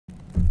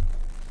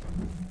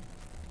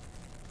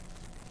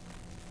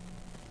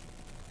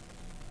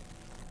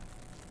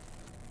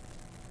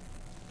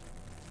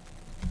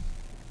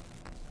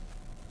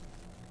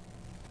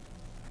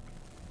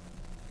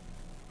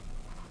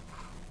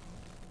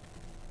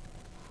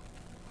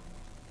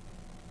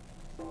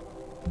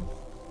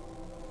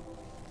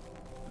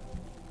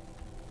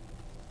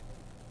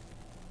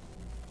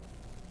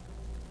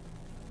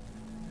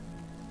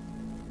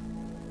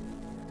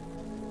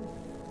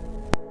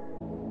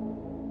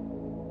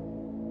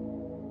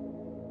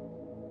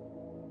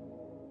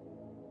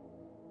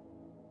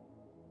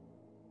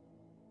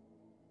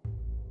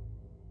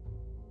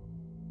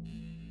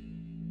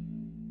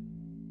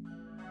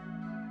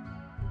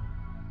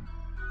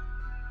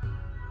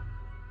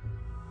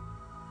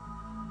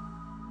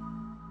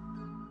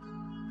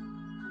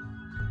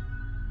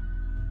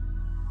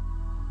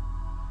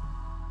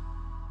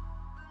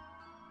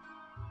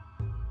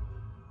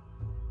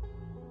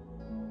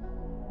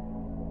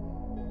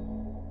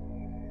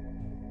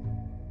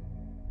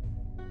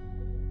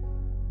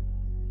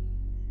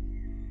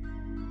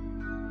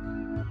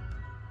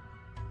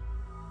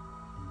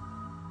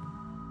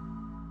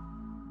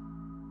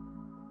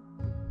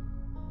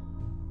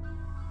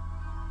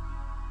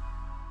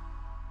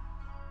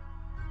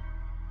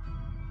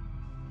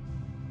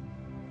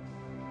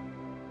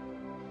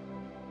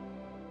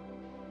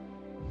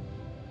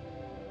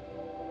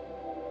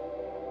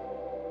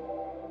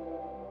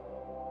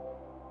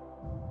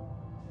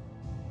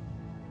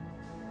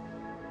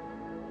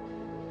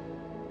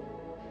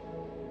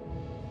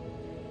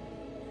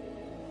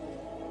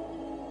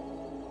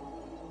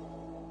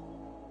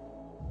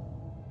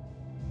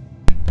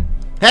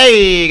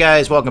Hey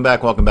guys, welcome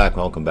back, welcome back,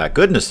 welcome back.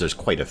 Goodness, there's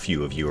quite a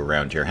few of you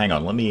around here. Hang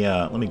on, let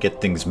me get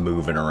things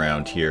moving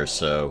around here.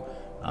 So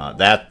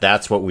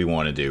that's what we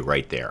want to do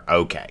right there.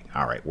 Okay,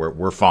 all right,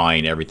 we're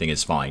fine. Everything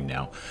is fine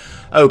now.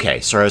 Okay,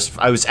 so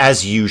I was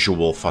as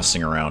usual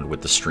fussing around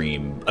with the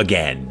stream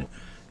again.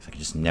 I can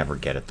just never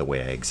get it the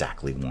way I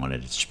exactly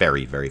wanted. It's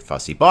very, very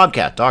fussy.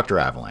 Bobcat, Dr.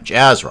 Avalanche,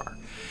 Azrar,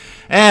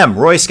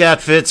 Roy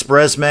Scat Fitz,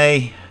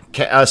 Bresme,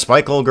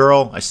 Spikeable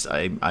Girl,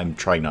 I'm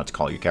trying not to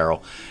call you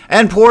Carol,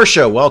 and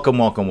Portia, welcome,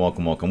 welcome,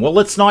 welcome, welcome. Well,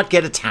 let's not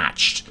get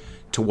attached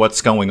to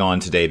what's going on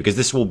today, because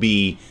this will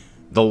be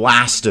the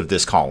last of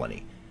this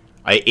colony.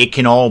 It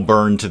can all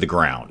burn to the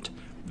ground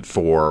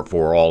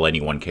for all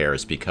anyone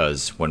cares,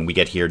 because when we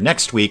get here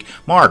next week,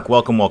 Mark,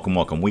 welcome, welcome,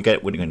 welcome. When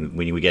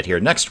we get here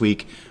next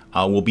week,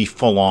 we'll be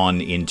full on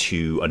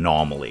into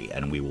Anomaly,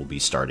 and we will be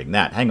starting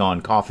that. Hang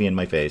on, coffee in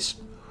my face.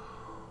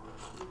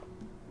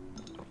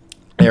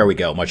 There we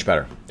go, much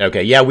better.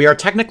 Okay, yeah, we are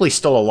technically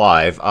still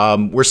alive.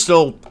 We're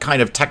still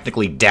kind of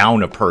technically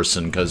down a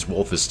person because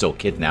Wolf is still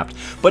kidnapped.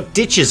 But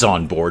Ditch is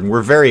on board, and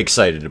we're very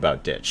excited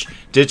about Ditch.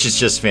 Ditch is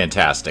just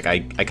fantastic.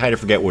 I kind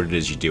of forget what it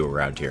is you do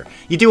around here.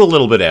 You do a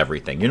little bit of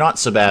everything. You're not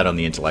so bad on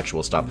the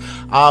intellectual stuff.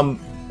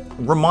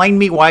 Remind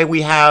me why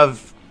we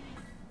have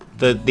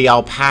the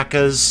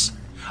alpacas.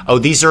 Oh,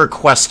 these are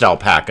quest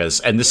alpacas,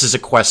 and this is a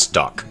quest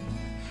duck.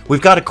 We've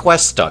got a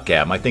quest duck,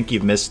 Em. I think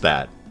you've missed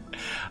that.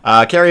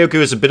 Karaoke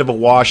was a bit of a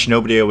wash.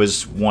 Nobody I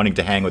was wanting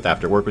to hang with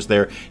after work was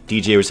there.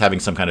 DJ was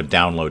having some kind of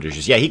download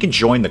issues. Yeah, he can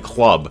join the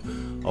club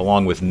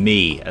along with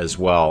me as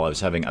well.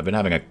 I've been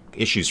having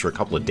issues for a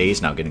couple of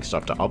days now getting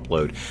stuff to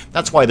upload.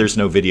 That's why there's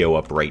no video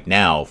up right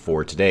now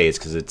for today, is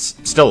because it's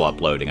still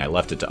uploading. I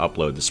left it to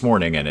upload this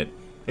morning and it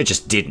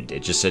just didn't.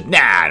 It just said, nah,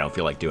 I don't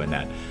feel like doing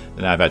that.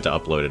 And I've had to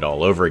upload it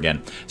all over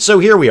again. So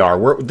here we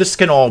are. This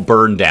can all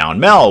burn down.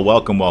 Mel,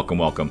 welcome, welcome,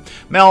 welcome.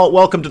 Mel,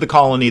 welcome to the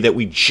colony that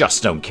we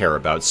just don't care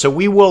about. So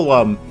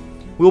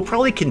we'll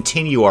probably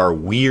continue our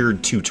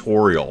weird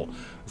tutorial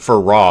for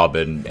Rob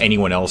and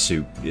anyone else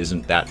who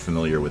isn't that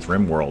familiar with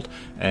RimWorld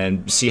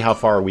and see how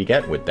far we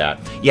get with that.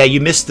 Yeah,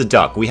 you missed the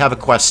duck. We have a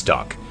quest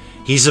duck.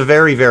 He's a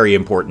very, very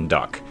important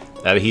duck.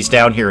 He's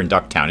down here in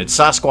Ducktown. It's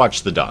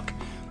Sasquatch the duck.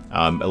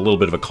 A little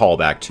bit of a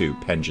callback to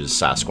Penge's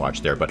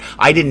Sasquatch there, but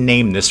I didn't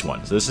name this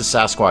one. So this is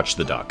Sasquatch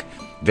the duck.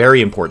 Very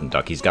important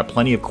duck. He's got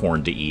plenty of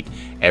corn to eat.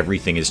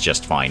 Everything is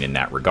just fine in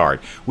that regard.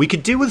 We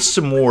could do with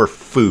some more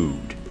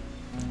food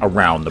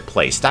around the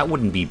place. That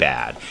wouldn't be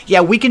bad.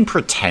 Yeah, we can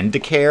pretend to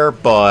care,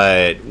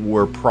 but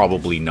we're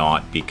probably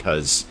not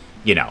because,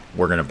 you know,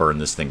 we're going to burn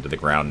this thing to the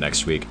ground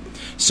next week.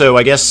 So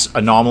I guess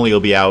Anomaly will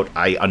be out,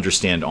 I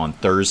understand, on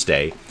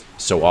Thursday.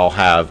 So I'll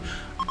have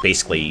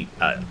basically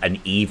an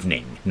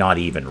evening. Not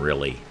even,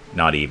 really.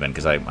 Not even,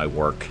 because I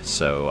work,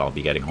 so I'll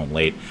be getting home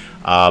late.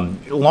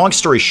 Long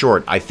story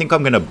short, I think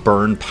I'm going to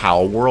burn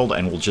Palworld,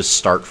 and we'll just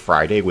start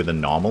Friday with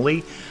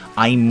Anomaly.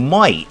 I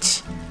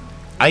might...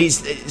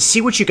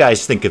 see what you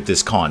guys think of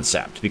this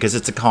concept, because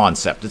it's a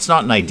concept. It's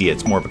not an idea,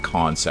 it's more of a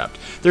concept.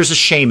 There's a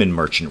shaman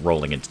merchant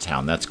rolling into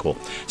town, that's cool.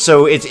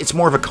 So it's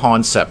more of a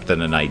concept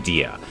than an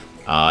idea.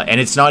 And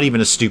it's not even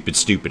a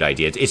stupid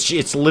idea.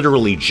 It's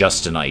literally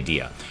just an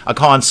idea. A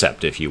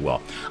concept, if you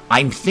will.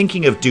 I'm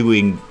thinking of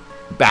doing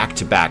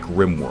back-to-back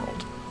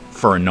RimWorld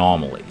for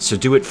Anomaly. So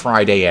do it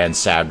Friday and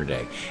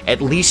Saturday. At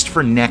least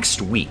for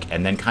next week.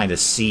 And then kind of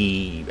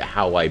see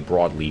how I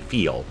broadly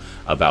feel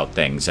about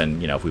things.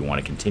 And, you know, if we want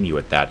to continue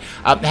with that.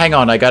 Hang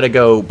on, I gotta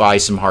go buy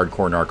some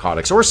hardcore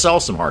narcotics. Or sell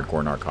some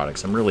hardcore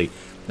narcotics. I'm really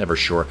never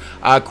sure.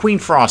 Queen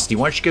Frosty,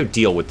 why don't you go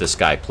deal with this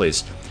guy,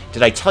 please?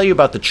 Did I tell you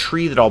about the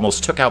tree that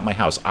almost took out my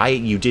house?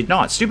 You did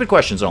not. Stupid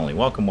questions only.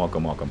 Welcome,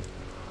 welcome, welcome.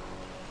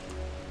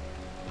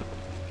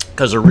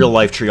 Because a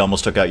real-life tree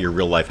almost took out your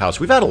real-life house.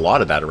 We've had a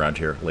lot of that around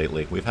here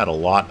lately. We've had a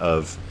lot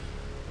of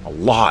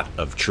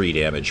tree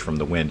damage from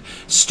the wind.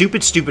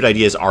 Stupid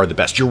ideas are the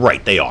best. You're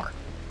right, they are.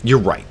 You're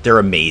right. They're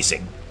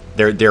amazing.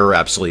 They're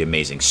absolutely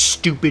amazing.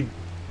 Stupid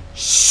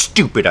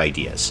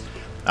ideas.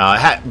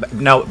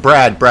 Now,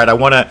 Brad,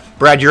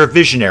 Brad, you're a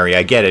visionary,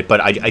 I get it,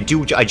 but I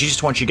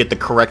just want you to get the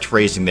correct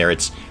phrasing there.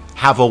 It's,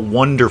 have a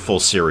wonderful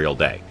cereal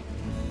day.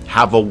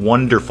 Have a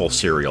wonderful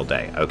cereal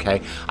day,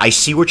 okay? I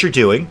see what you're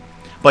doing,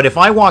 but if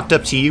I walked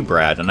up to you,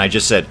 Brad, and I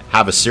just said,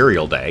 have a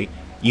cereal day,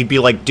 you'd be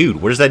like,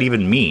 dude, what does that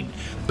even mean?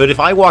 But if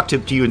I walked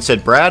up to you and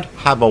said, Brad,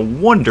 have a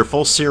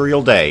wonderful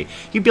cereal day,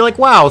 you'd be like,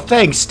 wow,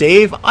 thanks,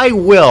 Dave, I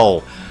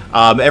will.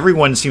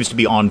 Everyone seems to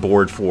be on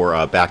board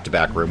for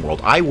back-to-back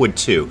RimWorld. I would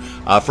too,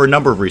 for a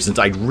number of reasons.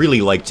 I'd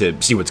really like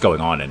to see what's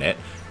going on in it.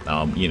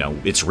 You know,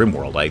 it's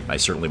RimWorld. I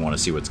certainly want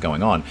to see what's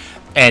going on.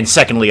 And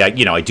secondly,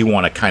 I do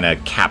want to kind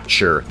of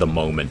capture the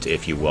moment,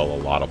 if you will.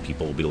 A lot of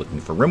people will be looking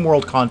for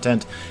RimWorld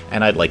content,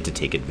 and I'd like to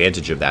take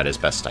advantage of that as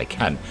best I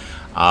can.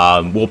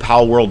 Will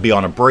Palworld be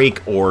on a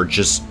break, or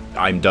just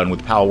I'm done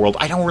with Palworld?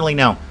 I don't really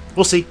know.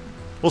 We'll see.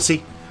 We'll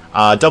see.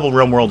 Double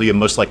RimWorld will be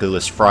most likely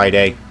this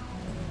Friday.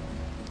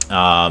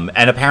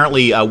 And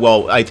apparently,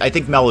 well, I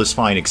think Mel is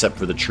fine except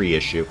for the tree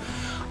issue.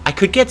 I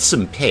could get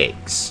some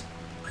pigs.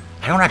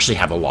 I don't actually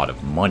have a lot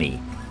of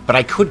money, but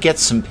I could get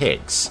some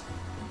pigs.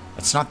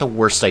 It's not the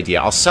worst idea.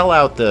 I'll sell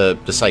out the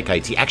Psych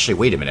IT. Actually,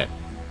 wait a minute.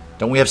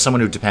 Don't we have someone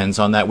who depends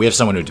on that? We have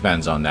someone who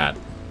depends on that.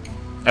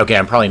 Okay,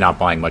 I'm probably not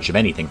buying much of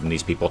anything from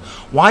these people.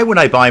 Why would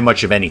I buy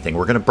much of anything?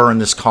 We're going to burn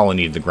this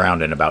colony to the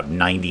ground in about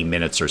 90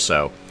 minutes or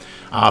so.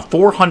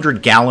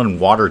 400-gallon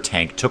water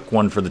tank took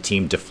one for the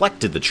team,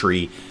 deflected the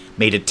tree,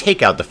 made it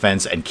take out the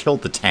fence, and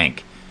killed the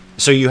tank.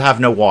 So you have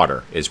no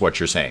water, is what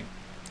you're saying.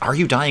 Are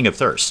you dying of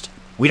thirst?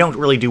 We don't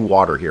really do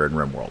water here in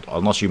RimWorld,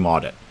 unless you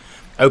mod it.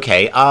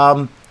 Okay,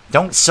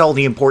 don't sell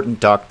the important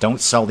duck.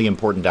 Don't sell the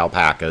important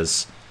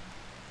alpacas.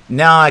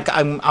 Nah,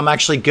 I'm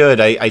actually good.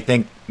 I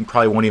think you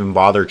probably won't even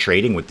bother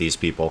trading with these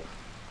people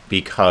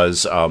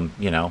because,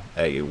 you know,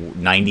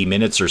 90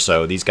 minutes or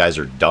so, these guys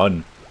are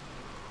done.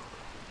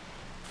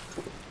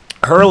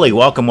 Hurley,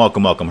 welcome,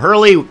 welcome, welcome.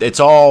 Hurley,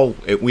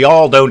 we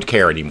all don't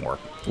care anymore.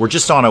 We're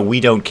just on a we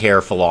don't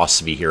care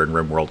philosophy here in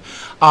RimWorld.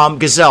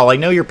 Gazelle, I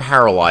know you're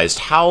paralyzed.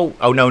 How?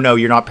 Oh, no,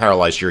 you're not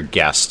paralyzed. You're a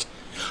guest.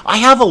 I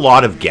have a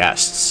lot of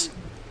guests.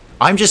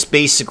 I'm just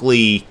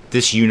basically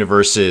this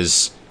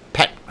universe's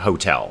pet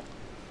hotel.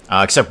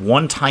 Except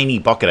one tiny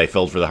bucket I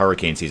filled for the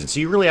hurricane season. So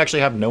you really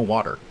actually have no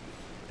water.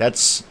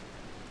 That's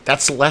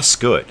less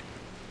good.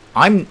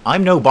 I'm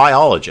no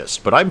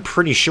biologist, but I'm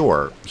pretty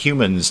sure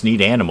humans need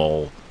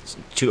animal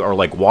or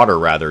like water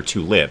rather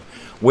to live.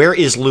 Where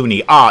is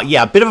Looney?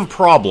 Yeah, a bit of a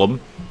problem.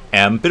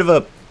 Bit of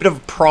a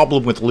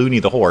problem with Looney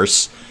the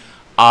horse.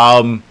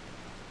 Well,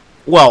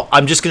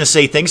 I'm just gonna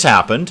say things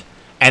happened,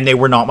 and they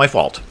were not my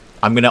fault.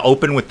 I'm gonna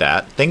open with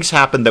that. Things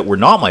happened that were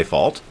not my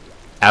fault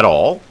at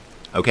all.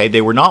 Okay,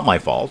 they were not my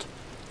fault.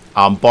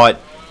 But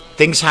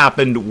things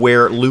happened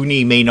where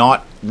Looney may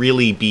not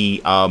really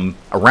be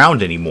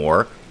around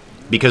anymore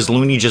because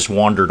Looney just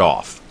wandered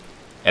off.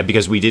 And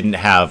because we didn't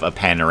have a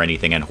pen or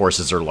anything, and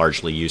horses are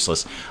largely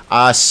useless.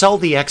 Sell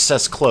the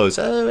excess clothes.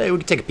 We can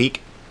take a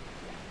peek.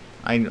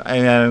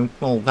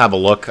 We'll have a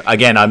look.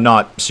 Again, I'm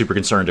not super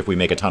concerned if we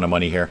make a ton of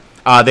money here.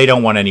 They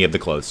don't want any of the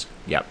clothes.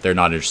 Yeah, they're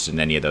not interested in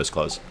any of those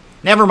clothes.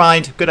 Never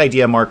mind. Good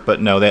idea, Mark,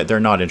 but no, they're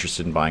not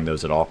interested in buying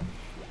those at all.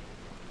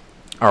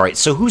 Alright,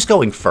 so who's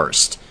going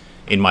first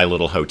in my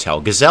little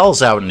hotel?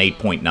 Gazelle's out in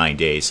 8.9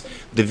 days.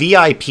 The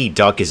VIP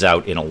Duck is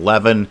out in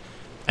 11,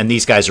 and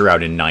these guys are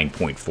out in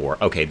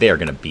 9.4. Okay, they are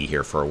going to be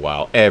here for a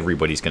while.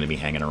 Everybody's going to be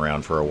hanging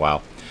around for a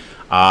while.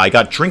 I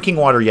got drinking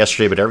water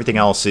yesterday, but everything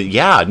else...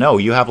 Yeah, no,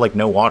 you have, like,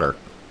 no water.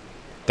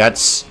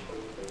 That's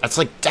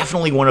like,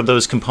 definitely one of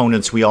those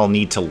components we all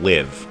need to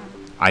live.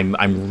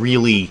 I'm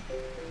really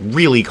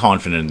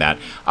confident in that.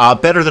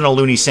 Better than a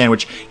Looney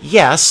sandwich.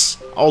 Yes,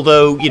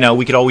 although, you know,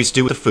 we could always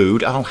do with the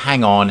food. Oh,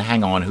 hang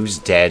on, who's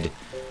dead?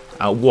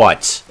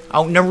 What?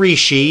 Oh,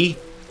 Narishi.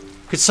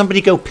 Could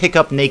somebody go pick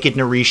up naked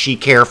Narishi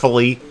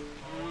carefully?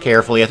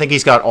 Carefully. I think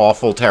he's got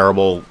awful,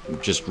 terrible,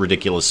 just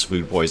ridiculous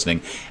food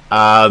poisoning.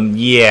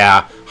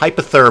 Yeah.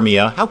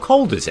 Hypothermia. How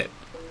cold is it?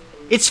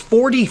 It's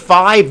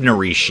 45,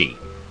 Narishi.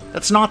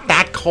 That's not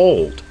that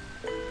cold.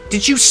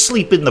 Did you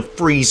sleep in the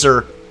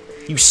freezer?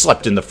 You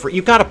slept in the freezer.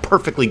 You got a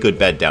perfectly good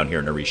bed down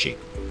here, Narishi.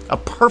 A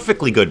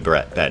perfectly good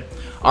bed.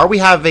 Are we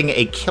having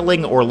a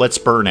killing or let's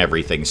burn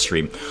everything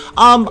stream?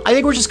 I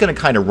think we're just going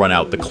to kind of run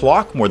out the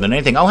clock more than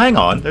anything. Oh, hang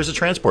on. There's a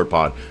transport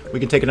pod. We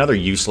can take another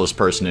useless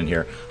person in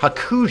here.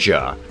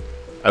 Hakuja.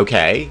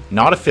 Okay.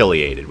 Not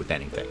affiliated with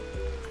anything.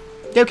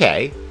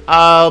 Okay.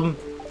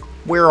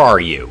 Where are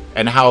you?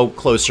 And how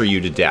close are you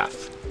to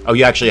death? Oh,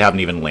 you actually haven't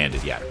even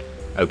landed yet.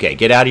 Okay.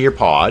 Get out of your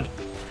pod.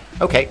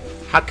 Okay.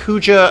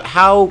 Hakuja,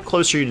 how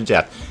close are you to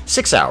death?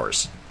 6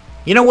 hours.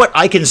 You know what?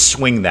 I can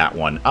swing that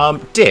one.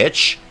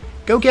 Ditch.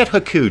 Go get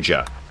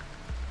Hakuja.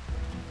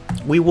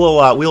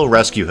 We'll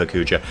rescue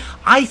Hakuja.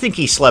 I think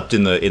he slept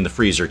in the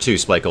freezer too,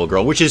 Spike Old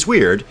Girl, which is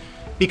weird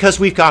because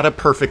we've got a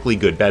perfectly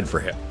good bed for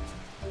him.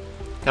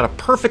 Got a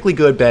perfectly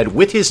good bed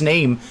with his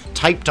name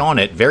typed on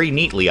it very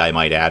neatly, I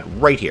might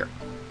add, right here.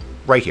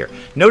 Right here.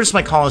 Notice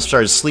my colonists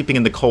started sleeping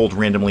in the cold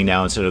randomly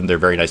now instead of in their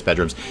very nice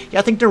bedrooms. Yeah,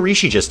 I think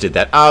Narishi just did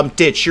that.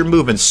 Ditch, you're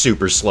moving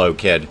super slow,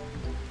 kid.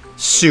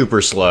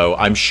 Super slow.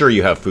 I'm sure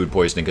you have food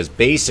poisoning, because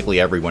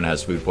basically everyone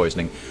has food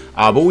poisoning.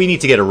 But we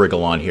need to get a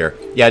wriggle on here.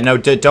 Yeah, no,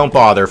 don't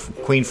bother.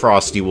 Queen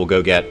Frosty will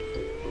go get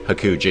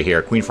Hakuja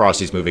here. Queen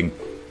Frosty's moving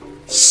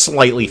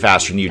slightly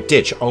faster than you.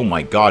 Ditch. Oh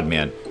my god,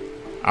 man.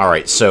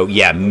 Alright, so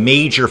yeah,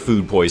 major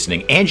food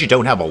poisoning. And you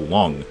don't have a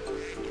lung.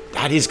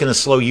 That is going to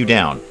slow you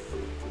down.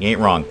 You ain't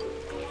wrong.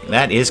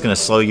 That is going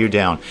to slow you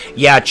down.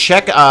 Yeah,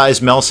 check,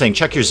 as Mel's saying,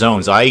 check your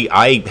zones.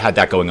 I had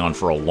that going on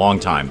for a long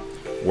time,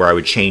 where I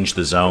would change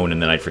the zone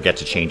and then I'd forget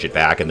to change it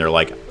back, and they're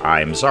like,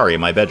 I'm sorry,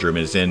 my bedroom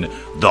is in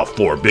the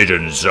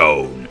Forbidden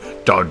Zone.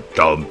 Dum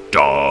dum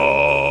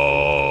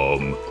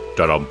dum.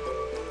 Dum dum.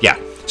 Yeah,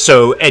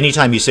 so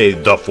anytime you say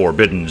the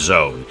Forbidden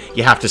Zone,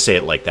 you have to say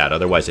it like that,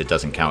 otherwise it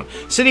doesn't count.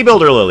 City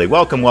Builder Lily,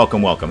 welcome,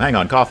 welcome, welcome. Hang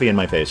on, coffee in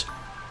my face.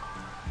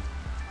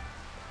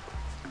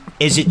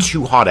 Is it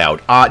too hot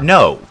out?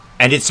 No.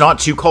 And it's not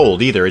too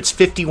cold either. It's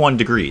 51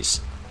 degrees.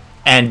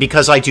 And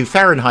because I do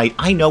Fahrenheit,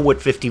 I know what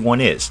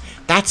 51 is.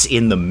 That's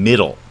in the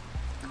middle.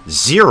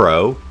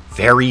 0,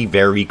 very,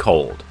 very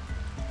cold.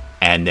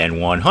 And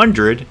then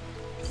 100,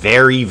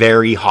 very,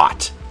 very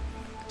hot.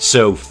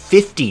 So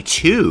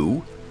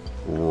 52,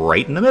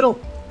 right in the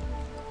middle.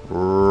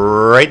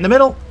 Right in the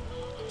middle.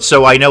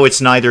 So I know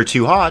it's neither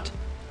too hot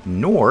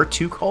nor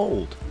too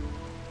cold.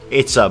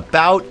 It's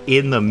about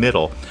in the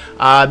middle.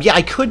 Yeah,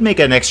 I could make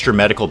an extra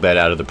medical bed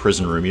out of the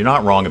prison room. You're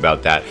not wrong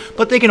about that.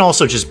 But they can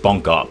also just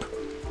bunk up.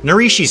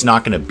 Narishi's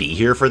not going to be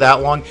here for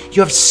that long.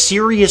 You have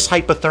serious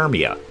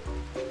hypothermia.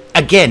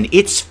 Again,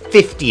 it's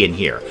 50 in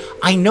here.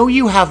 I know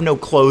you have no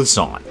clothes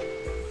on.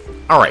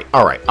 Alright.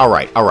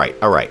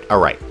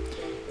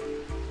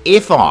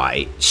 If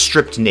I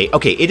stripped naked...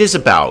 Okay, it is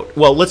about...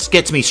 Well, let's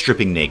get to me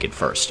stripping naked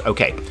first.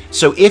 Okay,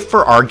 so if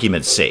for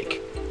argument's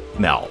sake,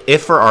 Mel,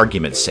 if for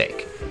argument's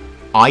sake,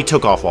 I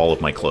took off all of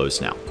my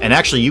clothes now, and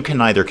actually you can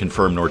neither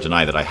confirm nor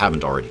deny that I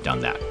haven't already done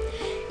that.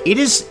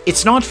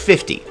 It's not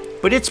 50,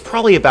 but it's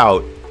probably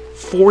about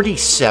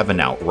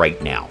 47 out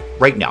right now.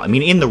 Right now. I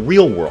mean, in the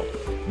real world.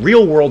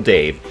 Real world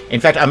Dave.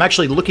 In fact, I'm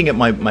actually looking at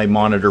my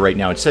monitor right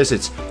now. It says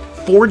it's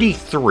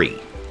 43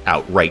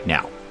 out right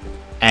now.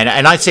 And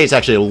I'd say it's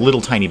actually a little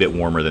tiny bit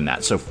warmer than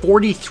that. So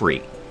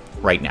 43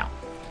 right now.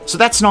 So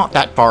that's not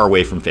that far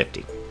away from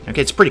 50.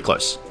 Okay, it's pretty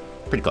close.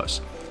 Pretty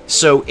close.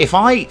 So if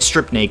I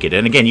strip naked,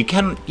 and again, you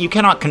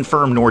cannot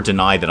confirm nor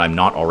deny that I'm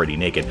not already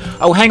naked.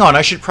 Oh, hang on,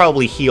 I should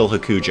probably heal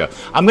Hakuja.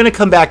 I'm going to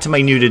come back to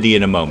my nudity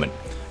in a moment.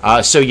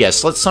 So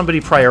yes, let somebody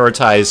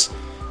prioritize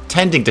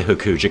tending to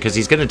Hakuja, because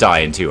he's going to die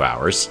in 2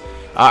 hours.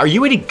 Are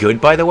you any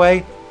good, by the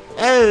way?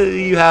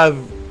 You have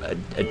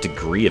a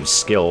degree of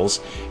skills.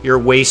 You're a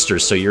waster,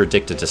 so you're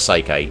addicted to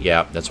Psychite.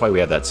 Yeah, that's why we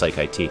have that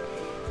Psychite tea.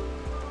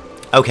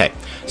 Okay,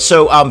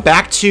 so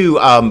back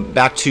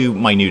to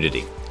my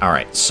nudity. All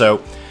right,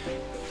 so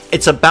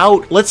it's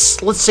about,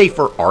 let's say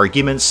for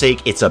argument's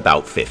sake, it's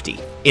about 50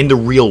 in the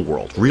real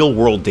world. Real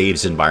world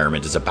Dave's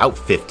environment is about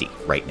 50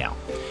 right now.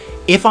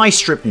 If I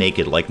strip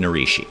naked like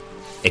Narishi,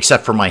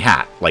 except for my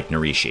hat like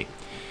Narishi,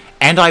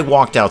 and I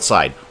walked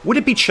outside, would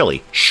it be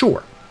chilly?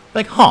 Sure.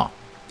 Like,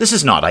 this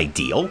is not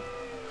ideal.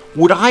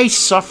 Would I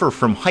suffer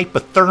from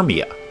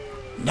hypothermia?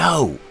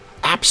 No,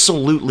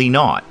 absolutely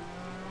not.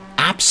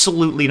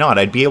 Absolutely not.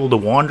 I'd be able to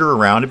wander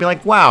around and be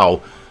like,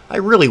 wow, I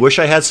really wish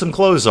I had some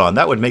clothes on.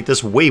 That would make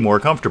this way more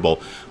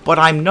comfortable. But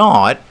I'm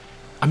not.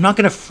 I'm not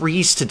going to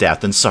freeze to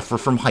death and suffer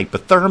from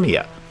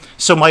hypothermia.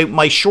 So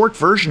my short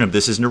version of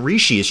this is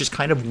Narishi is just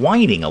kind of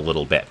whining a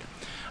little bit.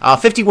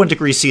 51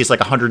 degrees C is like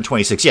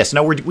 126. Yes,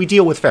 no, we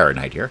deal with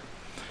Fahrenheit here.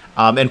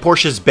 And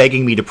Portia's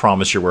begging me to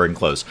promise you're wearing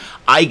clothes.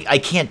 I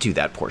can't do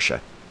that,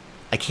 Portia.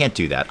 I can't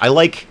do that. I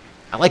like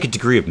a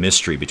degree of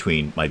mystery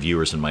between my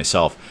viewers and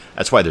myself.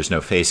 That's why there's no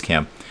face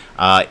cam.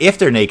 If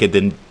they're naked,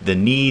 then the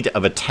need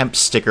of a temp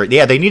sticker...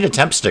 Yeah, they need a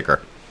temp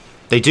sticker.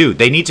 They do.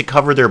 They need to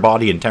cover their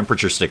body in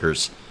temperature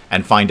stickers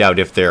and find out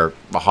if they're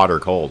hot or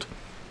cold.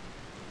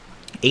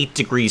 8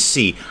 degrees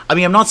C. I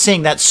mean, I'm not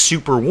saying that's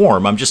super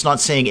warm. I'm just not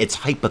saying it's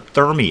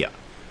hypothermia.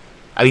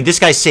 I mean, this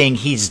guy's saying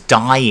he's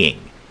dying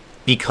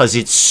because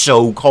it's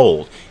so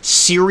cold.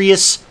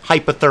 Serious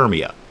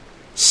hypothermia.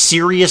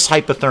 Serious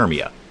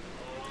hypothermia.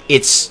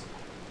 It's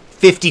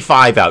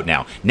 55 out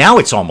now. Now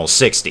it's almost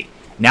 60.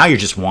 Now you're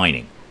just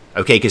whining.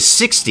 Okay, because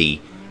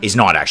 60 is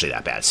not actually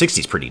that bad.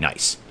 60 is pretty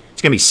nice.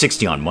 It's going to be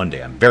 60 on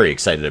Monday. I'm very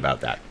excited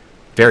about that.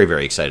 Very,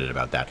 very excited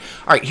about that.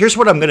 All right, here's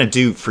what I'm going to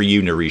do for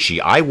you,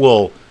 Narishi.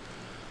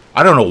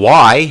 I don't know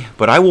why,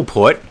 but I will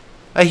put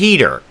a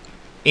heater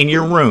in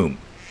your room,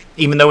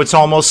 even though it's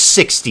almost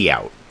 60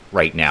 out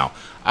right now.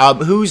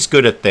 Who's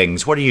good at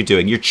things? What are you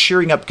doing? You're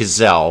cheering up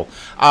Gazelle.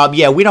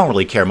 Yeah, we don't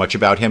really care much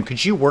about him.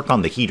 Could you work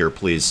on the heater,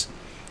 please?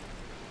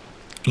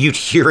 You'd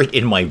hear it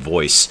in my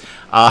voice.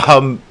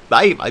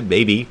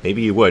 Maybe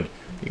you would.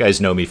 You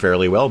guys know me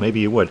fairly well.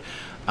 Maybe you would.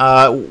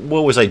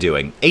 What was I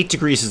doing? 8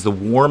 degrees is the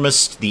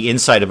warmest the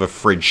inside of a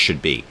fridge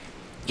should be.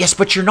 Yes,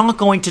 but you're not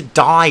going to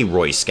die,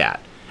 Roy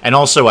Scat. And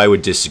also, I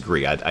would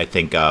disagree. I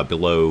think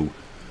below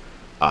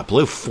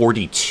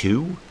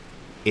 42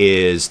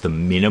 is the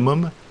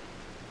minimum.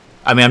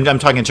 I mean, I'm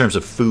talking in terms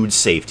of food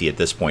safety at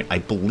this point. I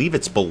believe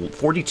it's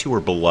 42 or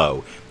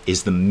below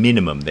is the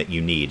minimum that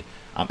you need.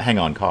 Hang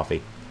on,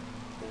 coffee.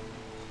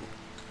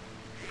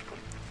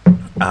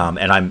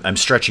 And I'm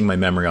stretching my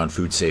memory on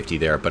food safety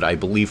there, but I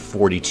believe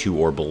 42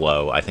 or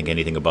below. I think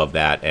anything above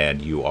that,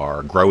 and you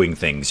are growing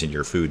things in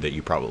your food that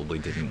you probably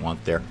didn't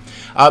want there.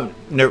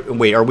 No,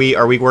 wait, are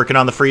we working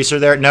on the freezer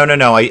there?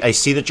 No. I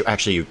see that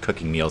you're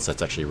cooking meals.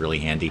 That's actually really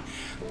handy.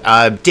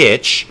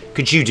 Ditch,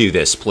 could you do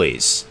this,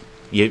 please?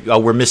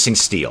 We're missing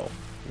steel.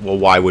 Well,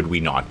 why would we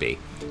not be?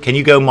 Can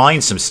you go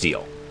mine some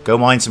steel? Go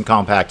mine some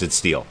compacted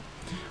steel.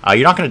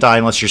 You're not going to die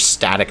unless you're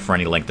static for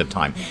any length of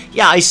time.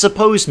 Yeah, I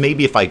suppose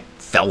maybe if I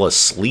fell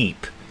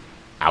asleep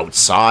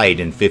outside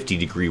in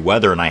 50-degree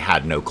weather and I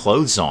had no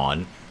clothes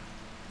on,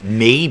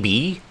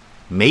 maybe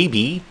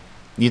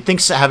you'd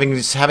think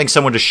having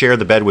someone to share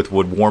the bed with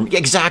would warm. Yeah,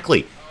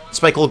 exactly.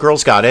 Spike Little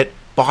Girl's got it.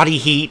 Body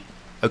heat.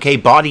 Okay,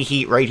 body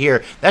heat right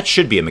here. That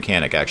should be a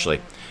mechanic,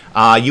 actually.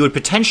 You would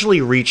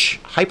potentially reach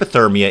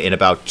hypothermia in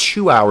about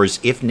 2 hours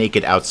if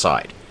naked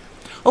outside.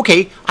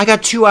 Okay, I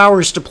got 2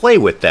 hours to play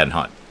with then,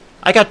 Hunt.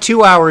 I got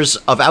 2 hours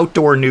of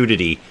outdoor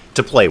nudity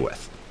to play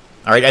with.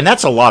 All right, and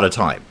that's a lot of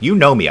time. You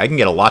know me. I can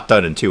get a lot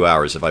done in 2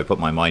 hours if I put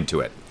my mind to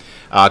it.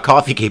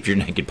 Coffee keeps your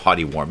naked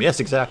body warm. Yes,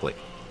 exactly.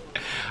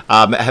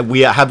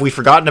 Have we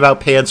forgotten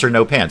about pants or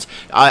no pants?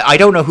 I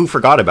don't know who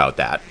forgot about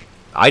that.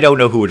 I don't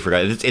know who would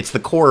forget. It's the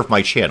core of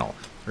my channel.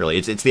 Really,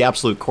 it's the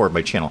absolute core of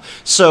my channel.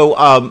 So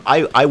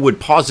I would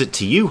posit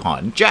to you,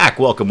 Hun. Jack,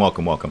 welcome,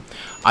 welcome, welcome.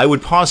 I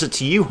would posit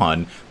to you,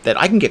 Hun, that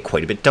I can get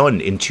quite a bit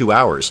done in 2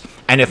 hours.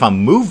 And if I'm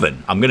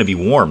moving, I'm going to be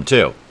warm,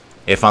 too.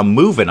 If I'm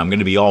moving, I'm going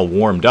to be all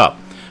warmed up.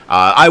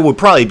 I would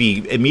probably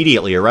be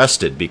immediately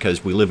arrested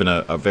because we live in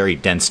a very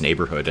dense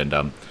neighborhood,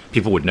 and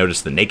people would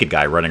notice the naked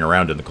guy running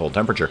around in the cold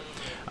temperature.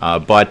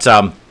 But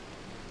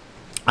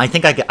I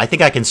think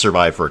I can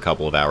survive for a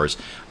couple of hours.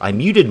 I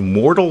muted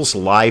Mortal's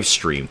live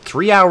stream.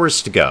 3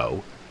 hours to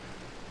go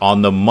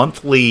on the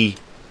monthly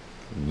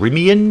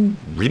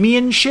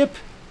Rimian ship?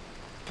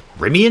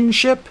 Rimian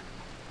ship?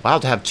 Wow,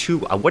 to have two.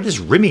 What is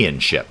Rimian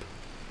ship?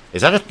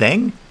 Is that a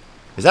thing?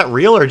 Is that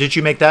real, or did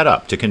you make that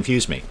up to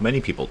confuse me?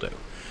 Many people do.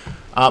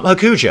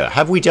 Hakuja,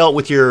 have we dealt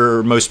with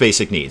your most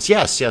basic needs?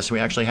 Yes, yes, we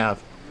actually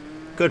have.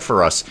 Good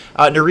for us.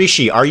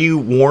 Narishi, are you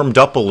warmed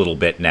up a little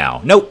bit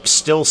now? Nope,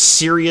 still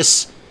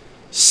serious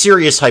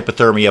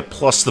hypothermia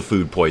plus the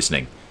food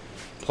poisoning.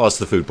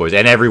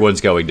 And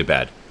everyone's going to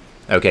bed.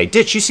 Okay,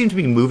 Ditch, you seem to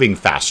be moving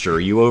faster. Are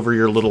you over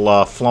your little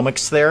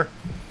flummox there?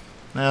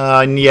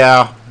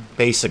 Yeah,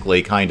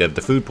 basically, kind of.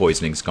 The food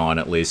poisoning's gone,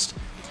 at least.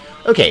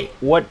 Okay,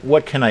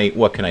 what can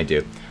I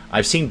do?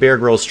 I've seen Bear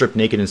Grylls stripped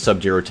naked in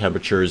sub-zero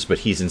temperatures, but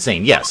he's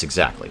insane. Yes,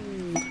 exactly.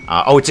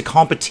 Oh, it's a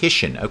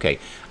competition. Okay,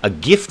 a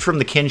gift from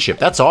the kinship.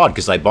 That's odd,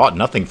 because I bought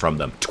nothing from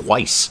them.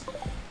 Twice.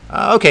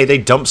 Okay, they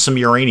dumped some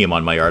uranium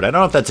on my yard. I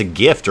don't know if that's a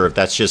gift or if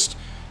that's just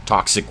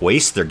toxic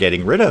waste they're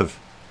getting rid of.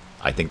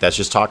 I think that's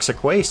just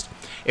toxic waste.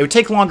 It would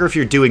take longer if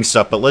you're doing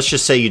stuff, but let's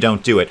just say you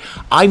don't do it.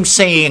 I'm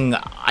saying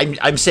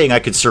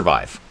I could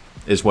survive,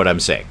 is what I'm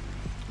saying.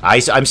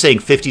 I'm saying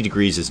 50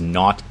 degrees is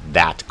not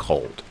that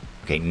cold.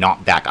 Okay,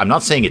 not that. I'm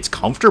not saying it's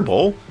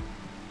comfortable.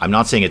 I'm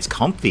not saying it's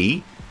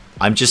comfy.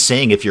 I'm just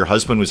saying if your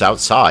husband was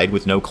outside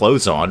with no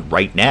clothes on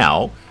right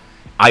now,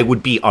 I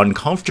would be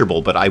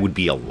uncomfortable, but I would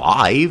be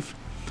alive.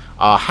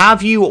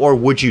 Have you or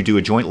would you do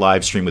a joint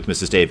live stream with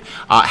Mrs. Dave?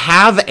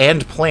 Have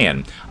and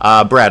plan.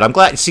 Brad, I'm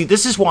glad. See,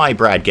 this is why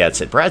Brad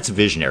gets it. Brad's a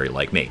visionary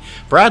like me.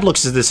 Brad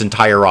looks at this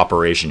entire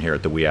operation here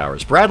at the wee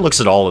hours. Brad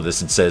looks at all of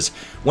this and says,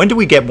 when do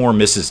we get more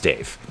Mrs.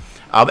 Dave?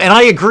 And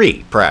I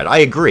agree, Brad. I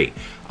agree.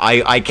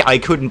 I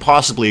couldn't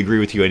possibly agree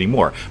with you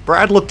anymore.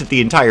 Brad looked at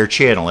the entire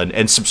channel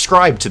and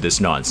subscribed to this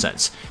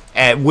nonsense,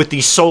 with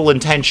the sole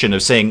intention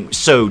of saying,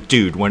 "So,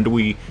 dude, when do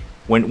we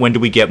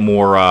get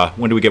more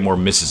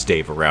Mrs.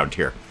 Dave around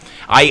here?"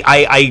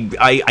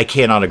 I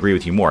cannot agree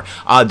with you more.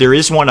 There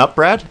is one up,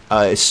 Brad.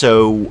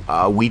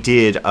 We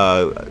did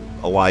a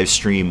live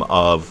stream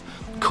of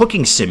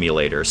Cooking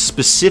Simulator,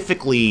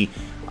 specifically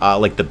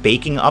like the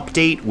baking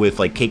update with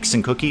like cakes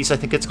and cookies, I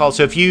think it's called.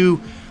 So if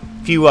you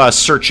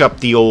search up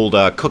the old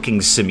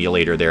Cooking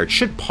Simulator there, it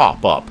should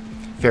pop up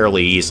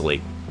fairly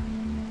easily.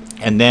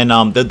 And then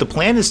the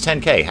plan is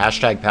 10K,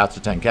 hashtag path to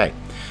 10K.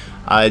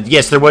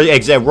 Yes, there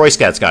was,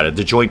 Royce-Cat's got it,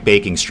 the joint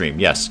baking stream,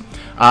 yes.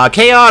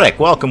 Chaotic,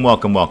 welcome,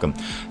 welcome, welcome.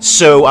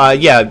 So,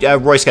 yeah,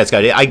 Royce-Cat's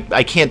got it.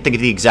 I can't think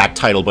of the exact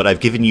title, but I've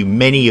given you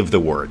many of the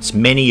words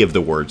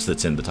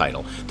that's in the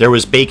title. There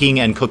was Baking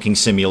and Cooking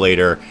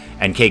Simulator,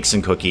 and Cakes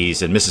and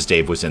Cookies, and Mrs.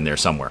 Dave was in there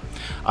somewhere.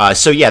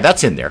 So, yeah,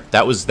 that's in there.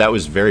 That was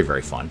very,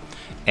 very fun.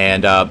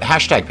 And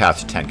hashtag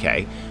path to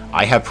 10K.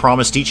 I have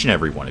promised each and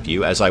every one of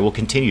you, as I will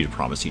continue to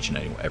promise each and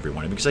every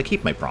one of you, because I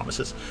keep my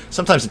promises.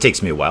 Sometimes it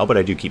takes me a while, but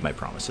I do keep my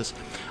promises.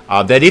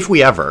 That if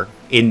we ever,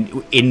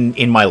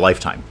 in my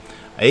lifetime,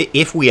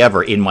 if we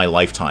ever in my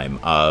lifetime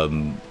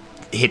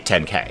hit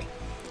 10K,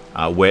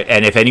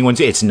 and if anyone's,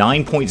 it's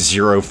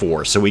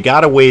 9.04, so we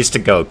got a ways to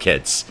go,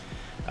 kids.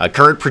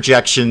 Current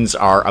projections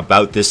are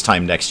about this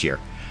time next year.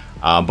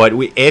 But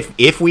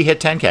if we hit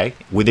 10K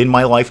within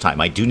my lifetime,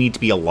 I do need to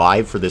be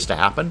alive for this to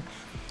happen.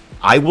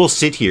 I will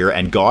sit here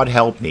and, God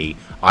help me,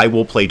 I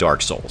will play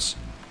Dark Souls,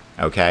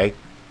 okay?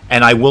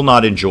 And I will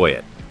not enjoy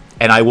it,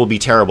 and I will be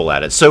terrible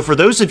at it. So for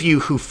those of you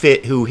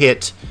who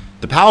hit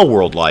the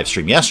Palworld live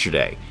stream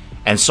yesterday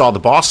and saw the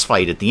boss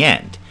fight at the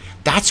end,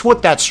 that's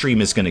what that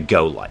stream is going to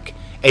go like.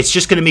 It's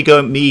just going to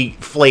be me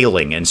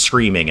flailing and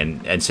screaming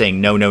and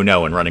saying no, no,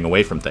 no, and running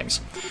away from things.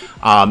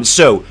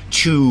 So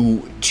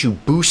to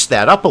boost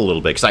that up a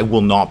little bit, because I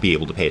will not be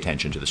able to pay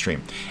attention to the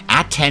stream,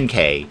 at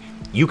 10K,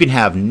 you can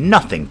have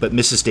nothing but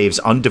Mrs. Dave's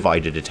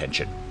undivided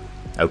attention.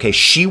 Okay,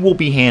 she will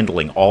be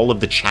handling all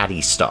of the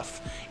chatty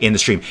stuff in the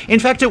stream. In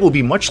fact, it will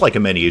be much like a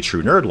Many a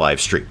True Nerd live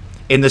stream,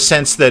 in the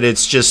sense that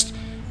it's just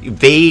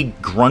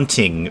vague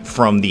grunting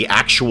from the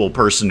actual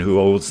person who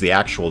owns the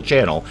actual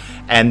channel,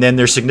 and then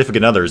their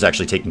significant other is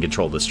actually taking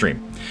control of the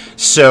stream.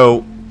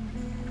 So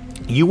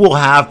you will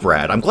have,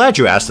 Brad, I'm glad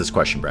you asked this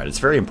question, Brad, it's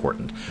very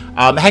important.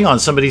 Hang on,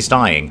 somebody's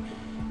dying.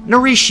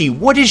 Narishi,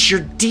 what is your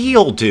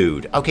deal,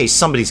 dude? Okay,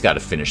 somebody's got to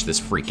finish this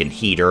freaking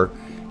heater.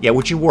 Yeah,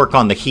 would you work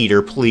on the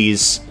heater,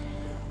 please?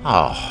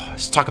 Oh,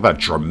 let's talk about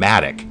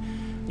dramatic.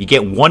 You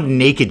get one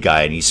naked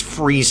guy and he's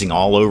freezing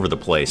all over the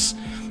place.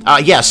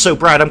 Yeah, so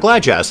Brad, I'm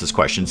glad you asked this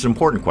question. It's an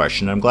important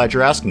question. I'm glad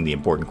you're asking the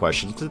important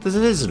question. This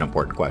is an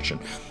important question.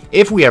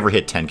 If we ever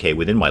hit 10K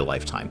within my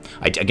lifetime,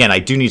 again, I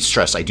do need to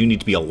stress, I do need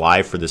to be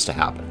alive for this to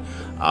happen.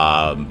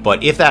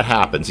 But if that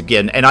happens,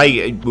 again,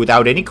 and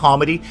without any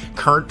comedy,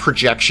 current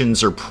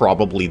projections are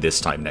probably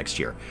this time next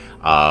year.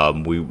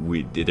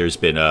 There's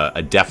been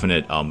a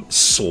definite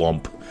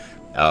slump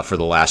for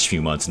the last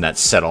few months, and that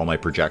set all my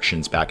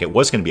projections back. It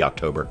was going to be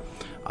October.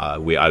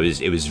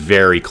 It was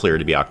very clear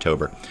to be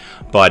October.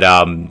 But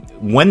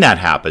when that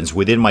happens,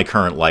 within my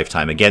current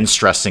lifetime, again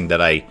stressing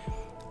that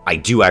I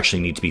do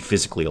actually need to be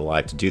physically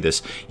alive to do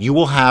this, you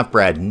will have,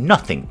 Brad,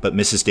 nothing but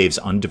Mrs. Dave's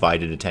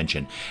undivided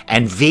attention.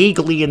 And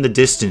vaguely in the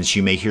distance,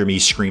 you may hear me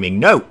screaming,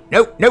 no,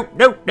 no, no,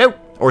 no, no,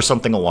 or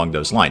something along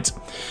those lines.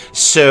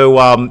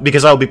 So,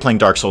 because I'll be playing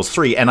Dark Souls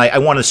 3, and I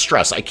want to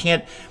stress, I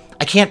can't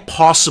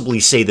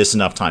possibly say this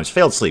enough times.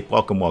 Failed Sleep,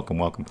 welcome, welcome,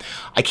 welcome.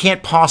 I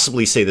can't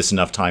possibly say this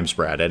enough times,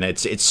 Brad, and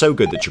it's so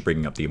good that you're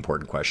bringing up the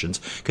important questions,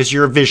 because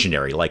you're a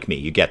visionary like me,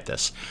 you get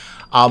this.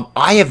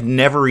 I have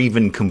never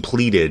even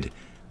completed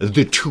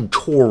the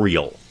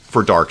tutorial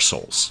for Dark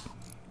Souls.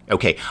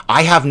 Okay,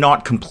 I have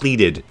not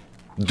completed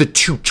the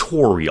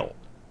tutorial.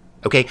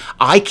 Okay,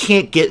 I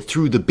can't get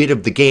through the bit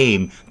of the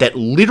game that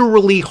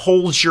literally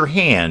holds your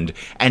hand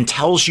and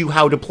tells you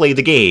how to play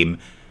the game.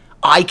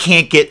 I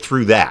can't get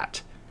through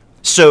that.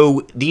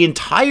 So the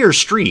entire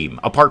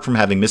stream, apart from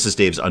having Mrs.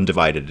 Dave's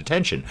undivided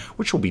attention,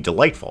 which will be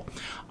delightful,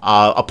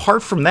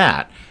 apart from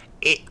that,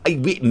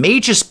 it may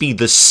just be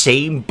the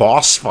same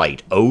boss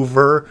fight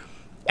over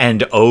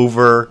and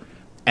over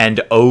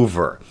and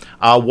over.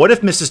 What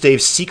if Mrs.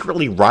 Dave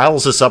secretly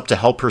riles us up to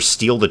help her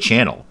steal the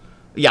channel?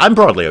 Yeah, I'm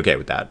broadly okay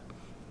with that.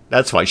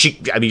 That's fine. She's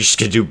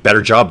gonna do a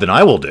better job than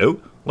I will do.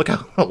 Look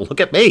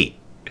at me.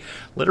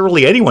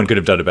 Literally anyone could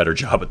have done a better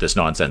job at this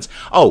nonsense.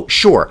 Oh,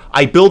 sure,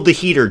 I build the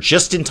heater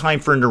just in time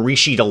for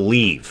Narishi to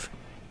leave.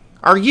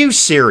 Are you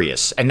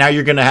serious? And now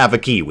you're gonna have a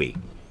kiwi.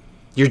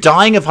 You're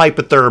dying of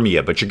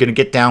hypothermia, but you're gonna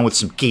get down with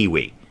some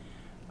kiwi.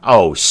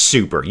 Oh,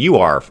 super. You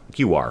are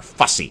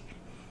fussy.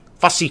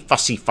 Fussy,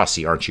 fussy,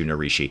 fussy, aren't you,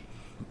 Narishi?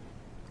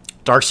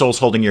 Dark Souls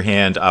holding your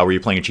hand, were you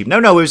playing a cheap? No,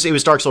 it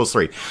was Dark Souls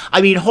 3. I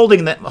mean,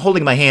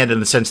 holding my hand in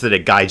the sense that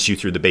it guides you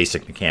through the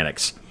basic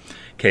mechanics.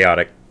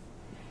 Chaotic.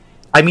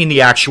 I mean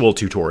the actual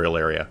tutorial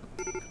area.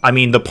 I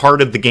mean the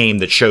part of the game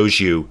that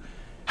shows you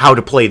how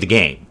to play the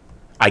game.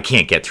 I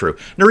can't get through.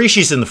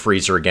 Narishi's in the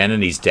freezer again,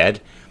 and he's dead.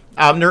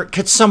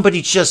 Could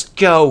somebody just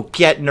go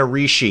get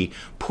Narishi,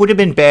 put him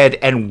in bed,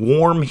 and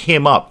warm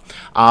him up?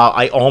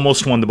 I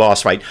almost won the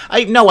boss fight.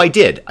 No, I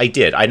did.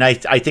 And I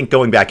think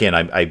going back in,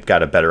 I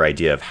got a better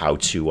idea of how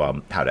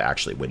to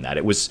actually win that.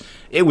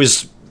 It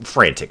was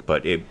frantic,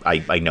 but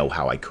I know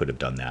how I could have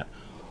done that.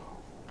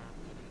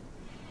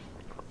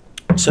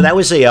 So that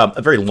was a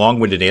very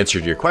long-winded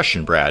answer to your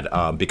question, Brad,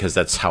 because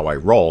that's how I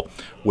roll,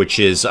 which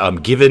is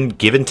given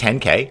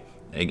 10K,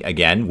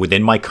 again,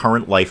 within my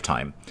current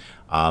lifetime,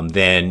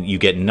 then you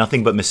get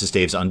nothing but Mrs.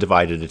 Dave's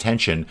undivided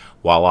attention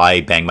while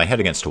I bang my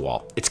head against a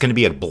wall. It's going to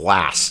be a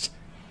blast.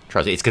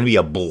 Trust me, it's going to be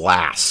a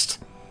blast.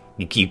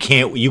 You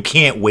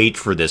can't wait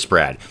for this,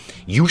 Brad.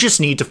 You just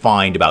need to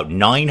find about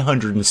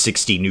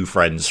 960 new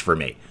friends for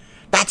me.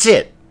 That's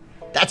it.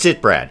 That's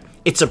it, Brad.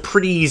 It's a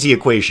pretty easy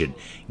equation.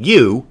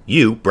 You,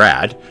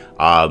 Brad,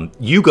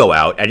 you go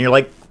out and you're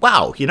like,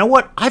 wow, you know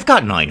what? I've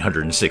got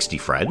 960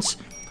 friends.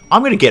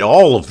 I'm going to get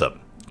all of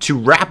them to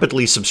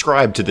rapidly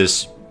subscribe to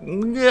this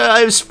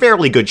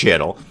fairly good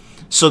channel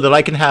so that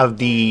I can have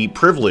the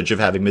privilege of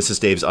having Mrs.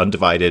 Dave's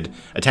undivided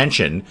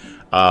attention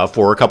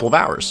for a couple of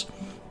hours.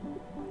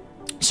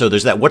 So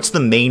there's that. What's the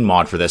main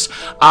mod for this?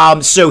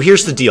 So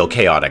here's the deal,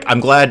 Chaotic. I'm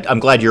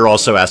glad you're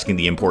also asking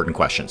the important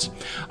questions.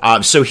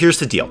 So here's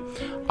the deal.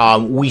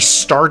 We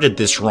started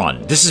this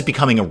run. This is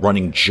becoming a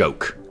running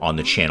joke on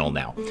the channel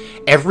now.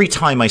 Every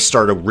time I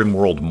start a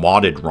RimWorld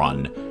modded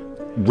run,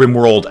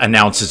 RimWorld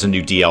announces a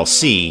new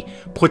DLC,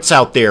 puts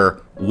out their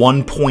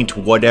 1 point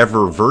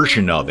whatever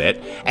version of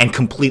it, and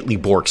completely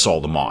borks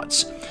all the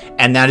mods.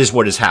 And that is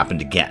what has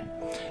happened again.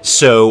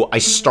 So I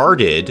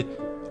started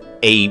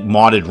a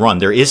modded run.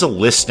 There is a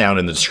list down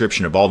in the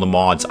description of all the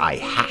mods I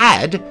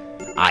had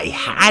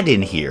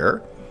in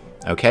here.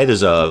 Okay,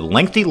 there's a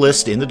lengthy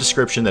list in the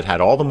description that had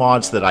all the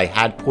mods that I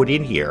had put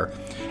in here.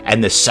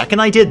 And the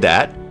second I did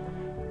that,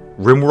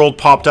 RimWorld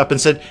popped up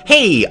and said,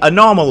 hey,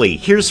 Anomaly,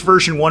 here's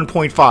version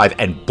 1.5,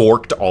 and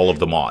borked all of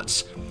the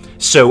mods.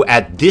 So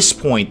at this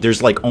point,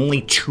 there's like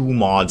only 2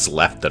 mods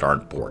left that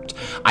aren't borked.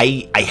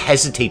 I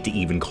hesitate to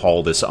even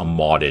call this a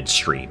modded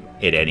stream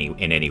in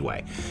any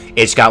way.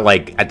 It's got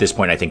like, at this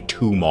point, I think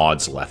 2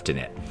 mods left in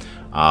it.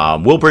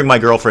 We'll bring my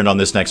girlfriend on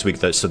this next week,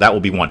 so that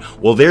will be 1.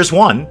 Well, there's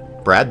 1.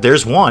 Brad,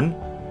 there's 1.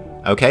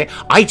 Okay,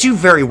 I do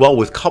very well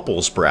with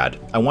couples, Brad.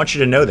 I want you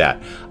to know that.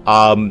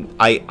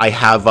 I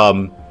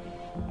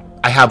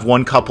have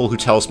one couple who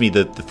tells me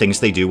the things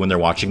they do when they're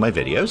watching my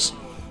videos,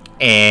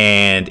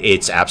 and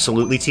it's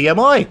absolutely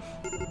TMI,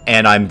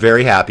 and I'm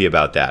very happy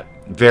about that.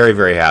 Very,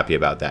 very happy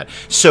about that.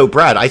 So,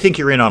 Brad, I think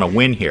you're in on a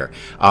win here.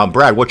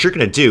 Brad, what you're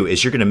going to do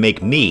is you're going to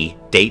make me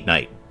date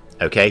night.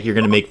 Okay? You're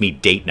going to make me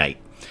date night.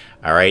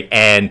 All right?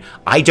 And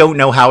I don't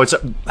know how it's...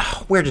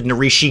 Where did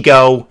Narishi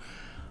go?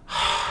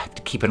 I have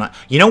to keep an eye...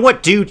 You know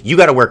what, dude? You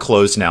got to wear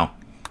clothes now.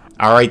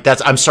 All right?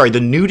 I'm sorry. The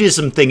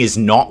nudism thing is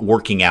not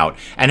working out.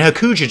 And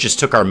Hakuja just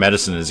took our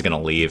medicine and is going to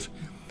leave.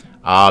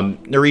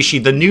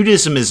 Narishi, the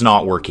nudism is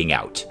not working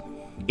out.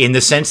 In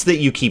the sense that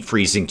you keep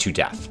freezing to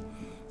death.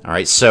 All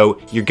right, so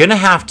you're going to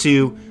have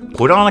to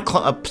put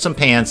on some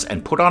pants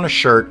and put on a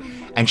shirt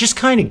and just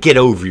kind of get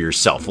over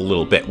yourself a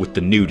little bit with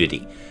the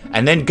nudity.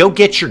 And then go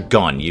get your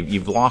gun.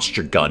 You've lost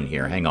your gun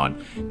here. Hang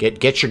on.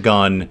 Get your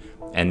gun.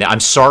 And I'm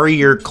sorry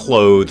you're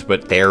clothed,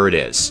 but there it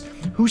is.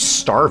 Who's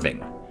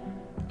starving?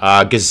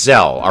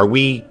 Gazelle, are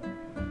we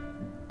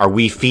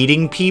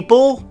feeding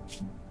people?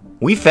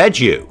 We fed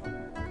you.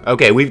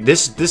 Okay,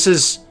 this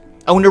is...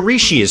 Oh,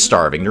 Narishi is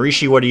starving.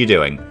 Narishi, what are you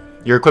doing?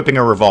 You're equipping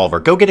a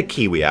revolver. Go get a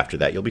kiwi after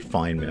that. You'll be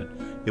fine, man.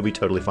 You'll be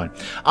totally fine.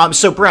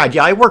 So, Brad,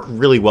 yeah, I work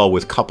really well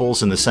with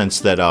couples in the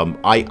sense that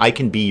I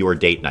can be your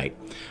date night.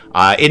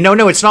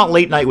 No, it's not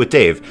late night with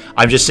Dave.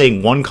 I'm just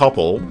saying one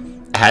couple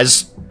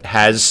has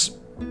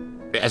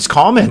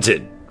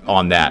commented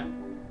on that.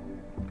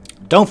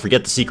 Don't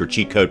forget the secret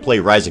cheat code. Play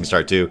Rising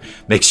Star 2.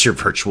 Makes your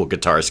virtual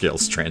guitar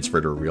skills transfer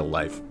to real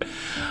life.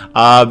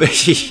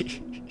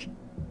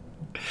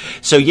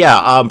 So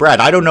yeah, Brad,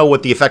 I don't know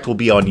what the effect will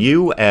be on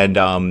you and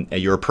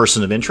you're a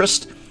person of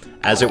interest,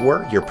 as it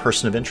were. You're a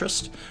person of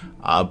interest.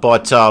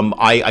 But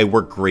I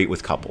work great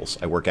with couples.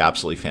 I work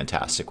absolutely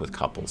fantastic with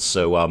couples.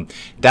 So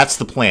that's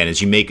the plan,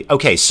 is you make...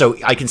 Okay, so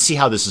I can see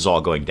how this is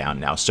all going down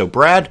now. So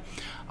Brad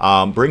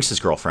brings his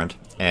girlfriend,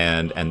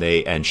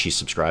 and she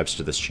subscribes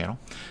to this channel,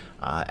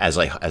 as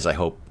I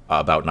hope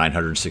about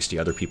 960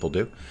 other people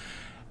do.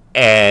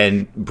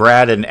 And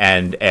Brad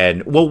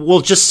and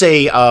we'll just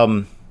say...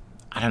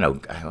 I don't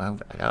know,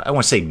 I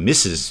want to say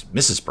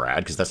Mrs. Brad,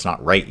 because that's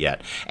not right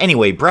yet.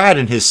 Anyway, Brad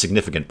and his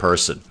significant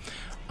person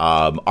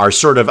are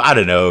sort of, I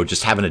don't know,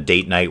 just having a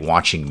date night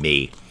watching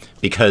me.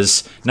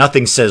 Because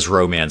nothing says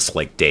romance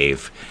like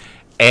Dave.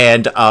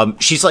 And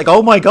she's like,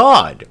 oh my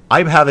god,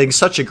 I'm having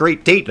such a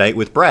great date night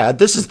with Brad.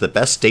 This is the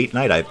best date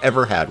night I've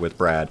ever had with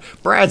Brad.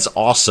 Brad's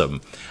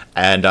awesome.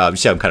 And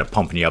see, I'm kind of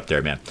pumping you up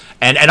there, man.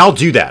 And I'll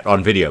do that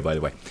on video, by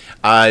the way.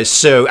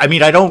 So, I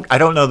mean, I don't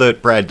know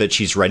that, Brad, that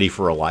she's ready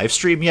for a live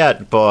stream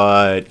yet,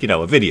 but, you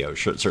know, a video,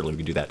 certainly we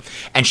can do that.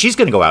 And she's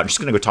going to go out and she's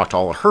going to go talk to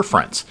all of her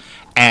friends.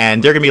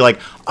 And they're going to be like,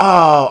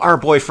 oh, our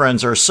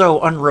boyfriends are so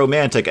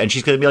unromantic. And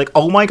she's going to be like,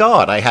 oh my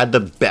god, I had the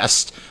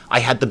best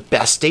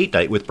date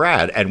night with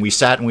Brad. And we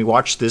sat and we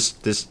watched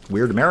this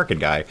weird American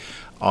guy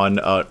on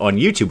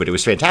YouTube, but it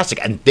was fantastic.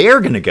 And they're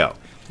going to go.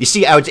 You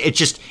see,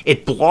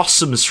 it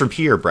blossoms from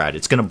here, Brad.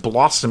 It's going to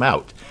blossom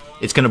out.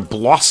 It's going to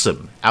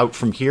blossom out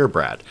from here,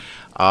 Brad.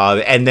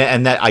 And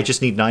that I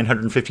just need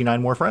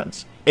 959 more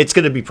friends. It's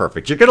going to be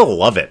perfect. You're going to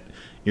love it.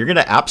 You're going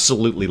to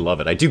absolutely love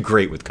it. I do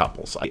great with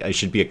couples. I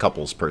should be a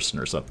couples person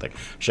or something. I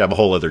should have a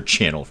whole other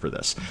channel for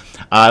this.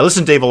 I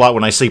listen to Dave a lot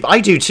when I sleep. I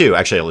do, too.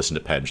 Actually, I listen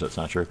to Penge. That's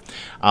not true.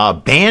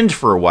 Banned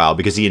for a while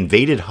because he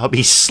invaded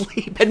hubby's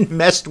sleep and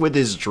messed with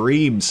his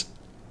dreams.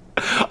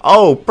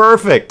 Oh,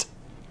 perfect.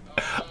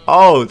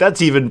 Oh,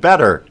 that's even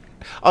better.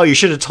 Oh, you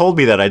should have told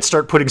me that. I'd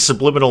start putting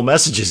subliminal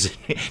messages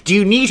in. Do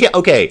you need...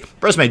 Okay,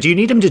 Breastman, do you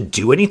need him to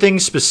do anything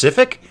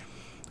specific?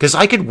 Because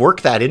I could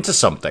work that into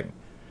something.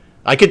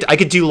 I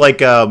could do,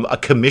 like, a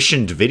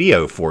commissioned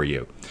video for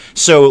you.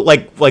 So,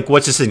 like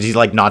what's this thing? Does he,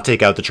 like, not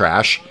take out the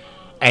trash?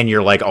 And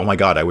you're like, oh my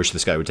god, I wish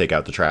this guy would take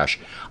out the trash.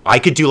 I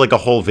could do, like, a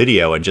whole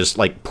video and just,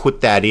 like,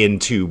 put that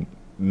into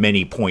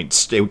many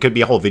points. It could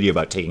be a whole video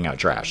about taking out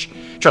trash.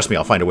 Trust me,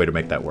 I'll find a way to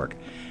make that work.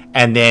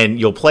 And then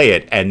you'll play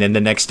it, and then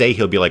the next day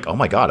he'll be like, oh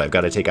my god, I've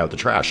got to take out the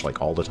trash,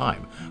 like, all the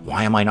time.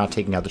 Why am I not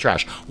taking out the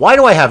trash? Why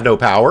do I have no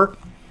power?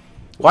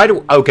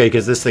 Okay,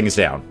 because this thing is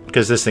down.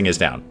 Because this thing is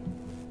down.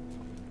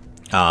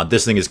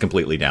 This thing is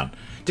completely down.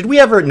 Did we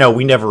ever... No,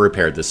 we never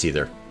repaired this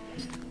either.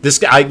 This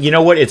guy... You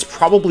know what? It's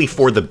probably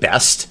for the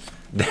best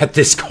that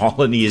this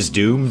colony is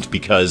doomed,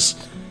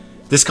 because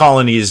this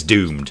colony is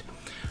doomed.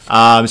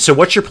 So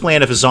what's your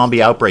plan if a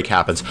zombie outbreak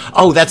happens?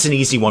 Oh, that's an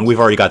easy one. We've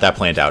already got that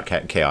planned out,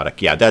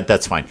 Chaotic. Yeah,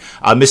 that's fine.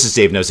 Mrs.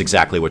 Dave knows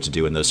exactly what to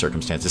do in those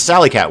circumstances.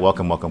 Sally Cat,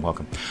 welcome, welcome,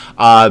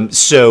 welcome.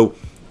 So,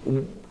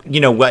 you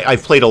know,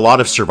 I've played a lot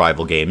of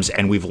survival games,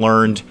 and we've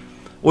learned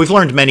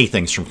many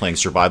things from playing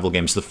survival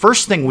games. The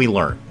first thing we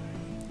learn,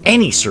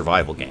 any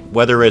survival game,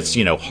 whether it's,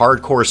 you know,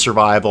 hardcore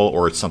survival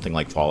or it's something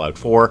like Fallout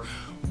 4,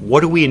 what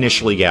do we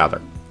initially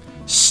gather?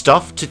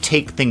 Stuff to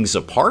take things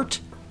apart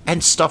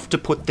and stuff to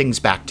put things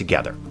back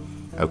together.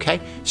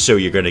 Okay? So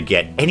you're going to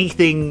get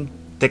anything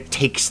that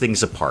takes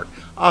things apart.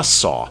 A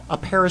saw, a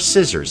pair of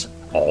scissors,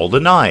 all the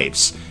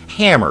knives,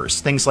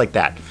 hammers, things like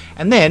that.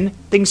 And then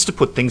things to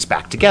put things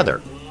back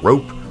together.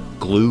 Rope,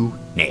 glue,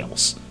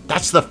 nails.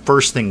 That's the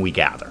first thing we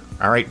gather.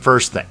 All right?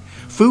 First thing.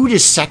 Food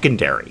is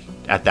secondary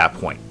at that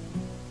point.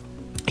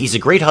 He's a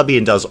great hubby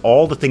and does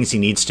all the things he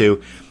needs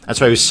to That's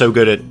why I was so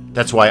good at.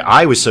 That's why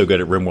I was so good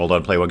at RimWorld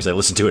on Play One, because I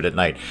listened to it at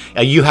night.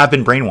 You have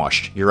been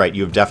brainwashed. You're right.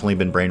 You have definitely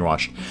been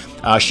brainwashed.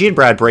 She and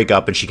Brad break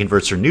up, and she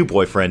converts her new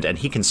boyfriend, and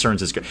he concerns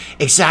his.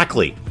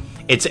 Exactly.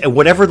 It's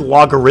whatever the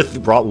log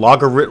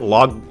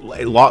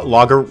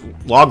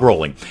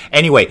rolling.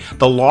 Anyway,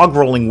 the log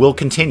rolling will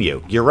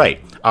continue. You're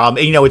right. And,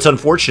 you know, it's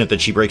unfortunate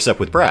that she breaks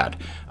up with Brad,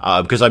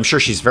 because I'm sure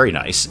she's very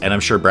nice, and I'm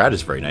sure Brad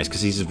is very nice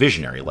because he's a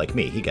visionary like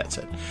me. He gets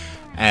it.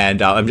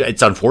 And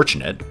it's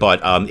unfortunate,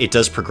 but it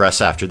does progress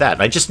after that.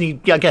 I just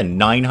need, again,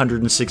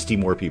 960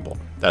 more people.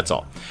 That's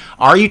all.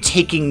 Are you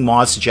taking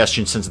mod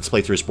suggestions since its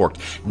playthrough is borked?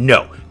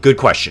 No. Good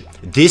question.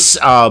 This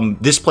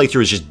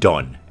playthrough is just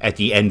done at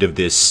the end of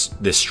this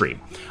stream.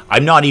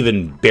 I'm not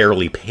even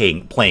barely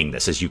playing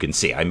this, as you can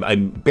see.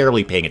 I'm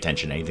barely paying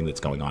attention to anything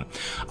that's going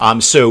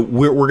on. So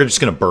we're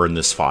just going to burn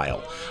this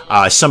file.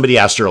 Somebody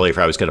asked earlier if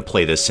I was going to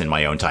play this in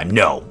my own time.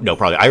 No,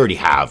 probably. I already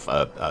have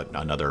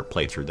another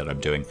playthrough that I'm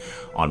doing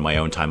on my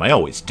own time. I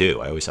always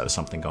do. I always have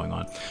something going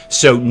on.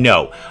 So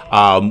no,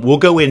 we'll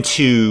go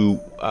into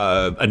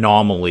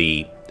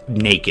Anomaly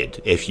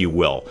naked, if you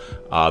will,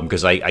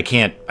 because I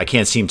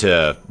can't seem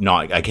to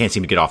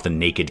get off the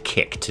naked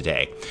kick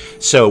today.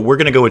 So we're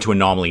gonna go into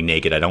Anomaly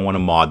naked. I don't want to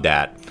mod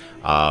that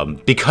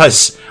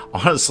because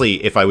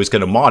honestly, if I was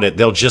gonna mod it,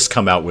 they'll just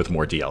come out with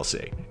more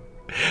DLC.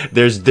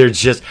 There's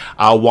just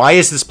why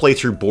is this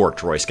playthrough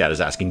borked? Roy Scat is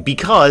asking.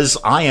 Because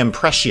I am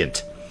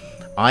prescient.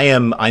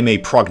 I'm a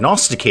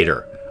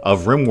prognosticator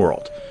of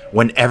RimWorld.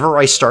 Whenever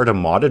I start a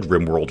modded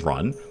RimWorld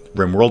run,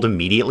 RimWorld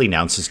immediately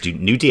announces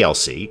new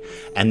DLC,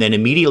 and then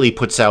immediately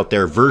puts out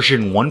their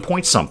version 1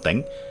 point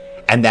something,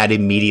 and that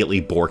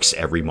immediately borks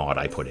every mod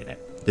I put in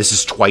it. This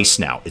is twice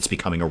now. It's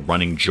becoming a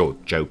running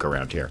joke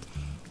around here.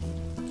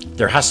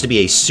 There has to be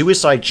a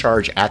suicide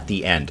charge at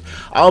the end.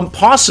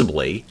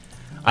 Possibly.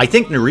 I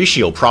think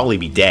Narishi will probably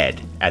be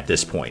dead at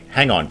this point.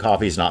 Hang on,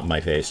 coffee's not in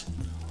my face.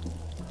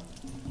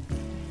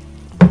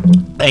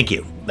 Thank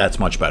you. That's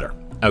much better.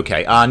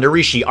 Okay,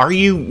 Narishi, are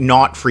you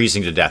not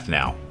freezing to death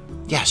now?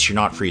 Yes, you're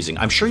not freezing.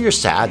 I'm sure you're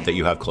sad that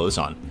you have clothes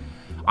on.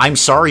 I'm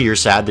sorry you're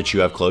sad that you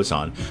have clothes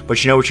on.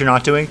 But you know what you're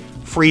not doing?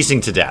 Freezing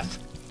to death.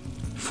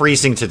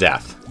 Freezing to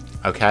death.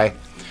 Okay?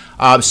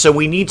 So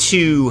we need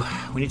to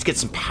get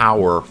some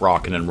power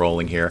rocking and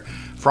rolling here.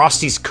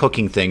 Frosty's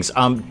cooking things.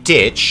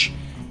 Ditch,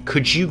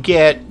 could you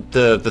get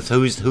the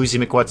Who's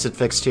McWhat's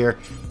fixed here?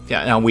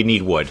 Yeah, no, we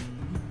need wood.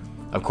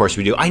 Of course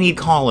we do. I need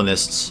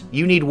colonists.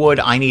 You need wood,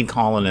 I need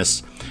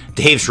colonists.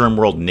 Dave's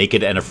RimWorld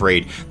Naked and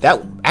Afraid.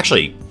 That,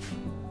 actually,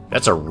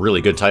 that's a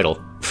really good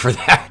title for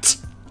that.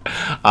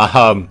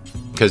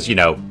 Because, you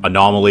know,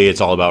 Anomaly,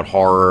 it's all about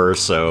horror,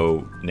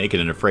 so Naked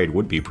and Afraid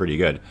would be pretty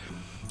good.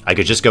 I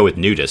could just go with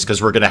nudist,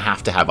 because we're going to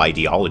have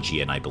ideology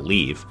in, I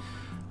believe.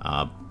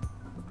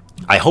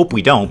 I hope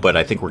we don't, but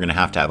I think we're going to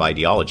have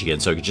ideology in,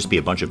 so it could just be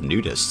a bunch of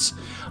nudists.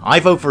 I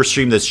vote for a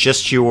stream that's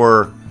just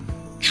your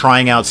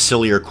trying out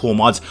silly or cool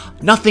mods.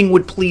 Nothing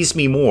would please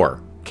me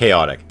more,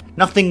 Chaotic.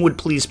 Nothing would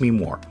please me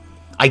more.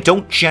 I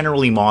don't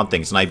generally mod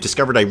things, and I've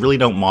discovered I really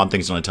don't mod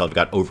things until I've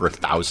got over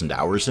 1,000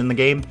 hours in the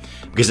game,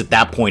 because at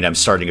that point I'm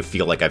starting to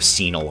feel like I've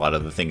seen a lot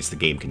of the things the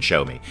game can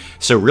show me.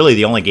 So really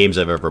the only games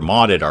I've ever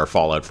modded are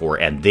Fallout 4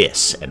 and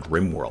this, and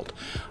RimWorld.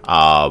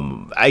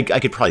 I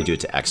could probably do it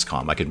to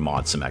XCOM. I could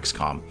mod some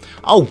XCOM.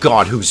 Oh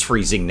god, who's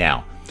freezing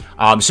now?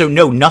 So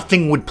no,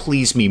 nothing would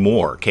please me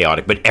more,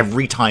 Chaotic, but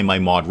every time I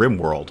mod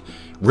RimWorld,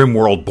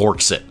 RimWorld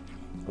borks it.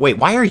 Wait,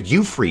 why are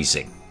you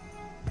freezing?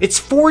 It's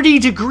 40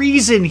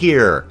 degrees in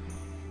here!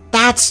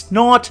 That's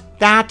not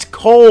that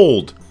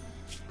cold.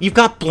 You've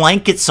got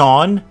blankets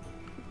on.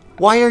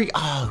 Why are you...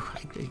 Oh,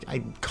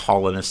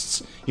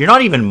 colonists. You're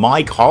not even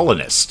my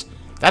colonist.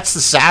 That's the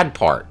sad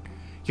part.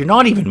 You're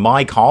not even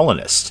my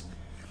colonist.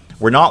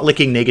 We're not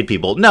licking naked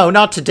people. No,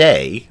 not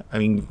today. I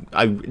mean,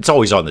 it's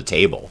always on the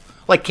table.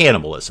 Like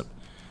cannibalism.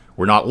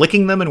 We're not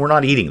licking them and we're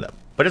not eating them.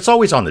 But it's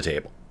always on the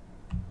table.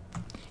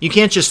 You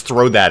can't just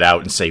throw that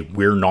out and say,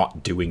 we're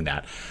not doing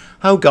that.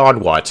 Oh god,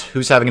 what?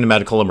 Who's having a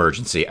medical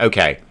emergency?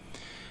 Okay.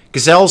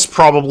 Gazelle's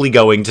probably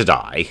going to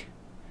die.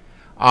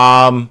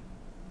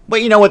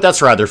 But you know what? That's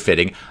rather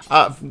fitting.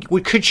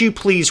 Could you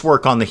please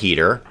work on the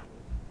heater?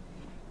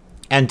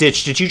 And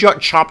Ditch, did you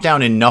chop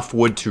down enough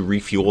wood to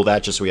refuel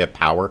that just so we have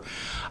power?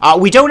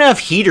 We don't have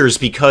heaters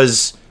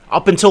because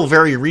up until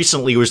very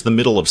recently it was the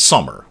middle of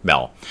summer,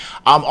 Mel.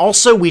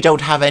 Also, we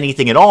don't have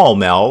anything at all,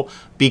 Mel,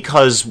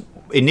 because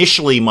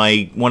initially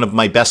one of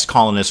my best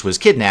colonists was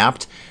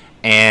kidnapped.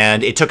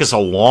 And it took us a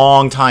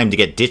long time to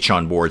get Ditch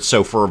on board.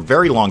 So for a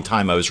very long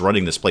time, I was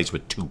running this place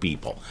with 2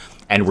 people.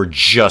 And we're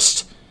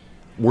just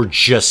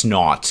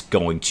not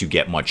going to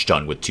get much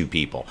done with 2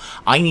 people.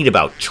 I need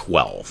about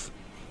 12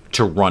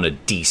 to run a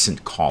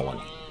decent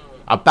colony.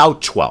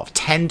 About 12.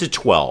 10 to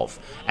 12.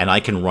 And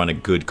I can run a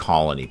good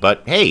colony.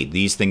 But hey,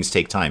 these things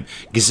take time.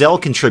 Gazelle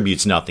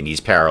contributes nothing. He's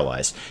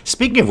paralyzed.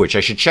 Speaking of which,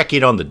 I should check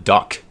in on the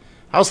duck.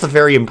 How's the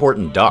very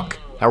important duck?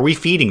 How are we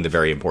feeding the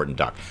very important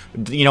duck?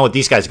 You know what?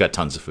 These guys got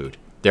tons of food.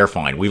 They're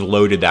fine. We've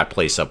loaded that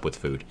place up with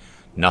food.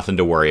 Nothing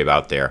to worry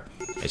about there.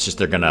 It's just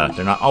they're not...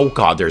 Oh,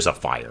 God, there's a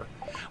fire.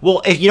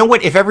 Well, you know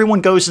what? If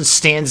everyone goes and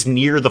stands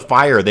near the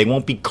fire, they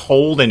won't be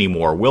cold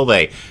anymore, will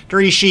they?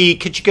 Narishi,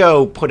 could you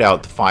go put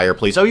out the fire,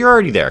 please? Oh, you're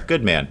already there.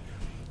 Good man.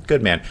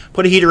 Good man.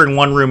 Put a heater in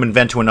one room and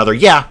vent to another.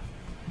 Yeah.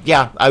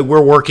 Yeah,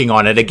 we're working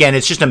on it. Again,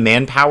 it's just a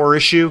manpower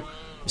issue,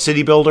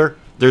 City Builder.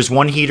 There's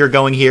one heater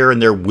going here,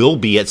 and there will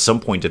be at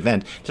some point a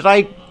vent. Did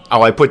I...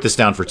 Oh, I put this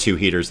down for 2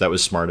 heaters. That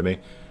was smart of me.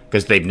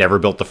 Because they've never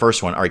built the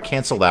first one. All right,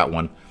 cancel that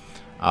one.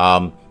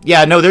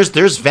 Yeah, no,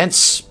 there's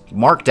vents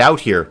marked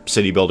out here,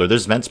 City Builder.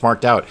 There's vents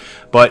marked out.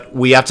 But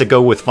we have to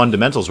go with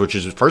fundamentals, which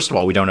is, first of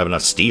all, we don't have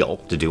enough steel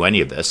to do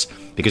any of this.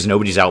 Because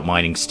nobody's out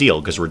mining steel,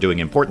 because we're doing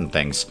important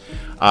things.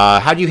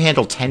 How do you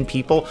handle 10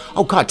 people?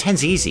 Oh, God,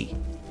 10's easy.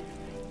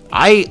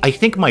 I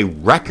think my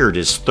record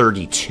is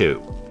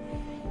 32.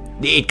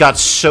 It got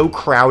so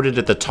crowded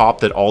at the top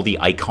that all the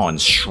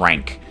icons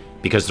shrank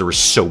because there were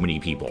so many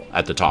people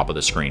at the top of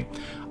the screen.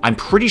 I'm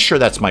pretty sure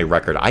that's my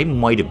record. I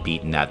might have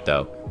beaten that,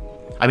 though.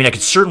 I mean, I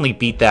could certainly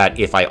beat that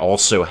if I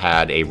also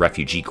had a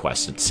refugee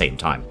quest at the same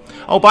time.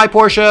 Oh, bye,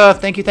 Portia!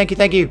 Thank you, thank you,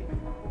 thank you.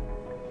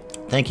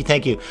 Thank you,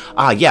 thank you.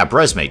 Yeah,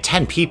 Bresme,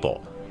 10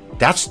 people.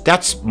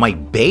 That's my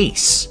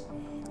base.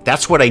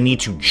 That's what I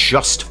need to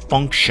just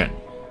function.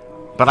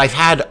 But I've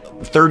had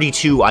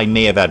 32, I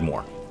may have had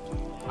more.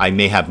 I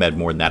may have had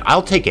more than that.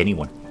 I'll take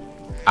anyone.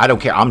 I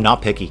don't care. I'm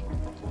not picky.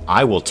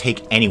 I will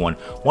take anyone.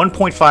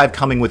 1.5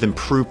 coming with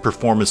improved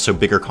performance, so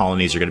bigger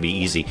colonies are going to be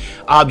easy.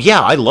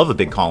 Yeah, I love a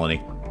big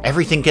colony.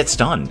 Everything gets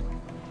done.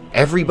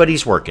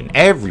 Everybody's working.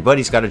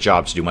 Everybody's got a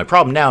job to do. My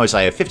problem now is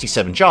I have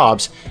 57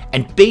 jobs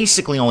and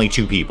basically only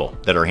 2 people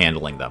that are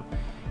handling them.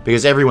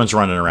 Because everyone's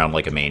running around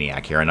like a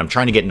maniac here, and I'm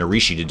trying to get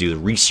Narishi to do the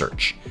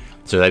research.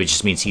 So that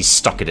just means he's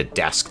stuck at a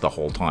desk the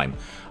whole time.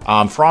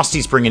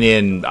 Frosty's bringing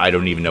in, I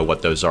don't even know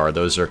what those are.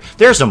 There's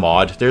a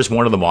mod. There's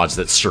one of the mods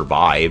that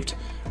survived.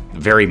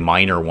 Very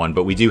minor one,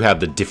 but we do have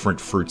the different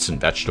fruits and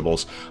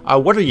vegetables.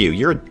 What are you?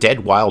 You're a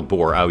dead wild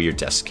boar. Oh, you're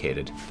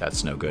desiccated.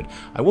 That's no good.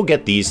 I will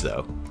get these,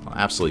 though. I'll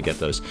absolutely get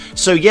those.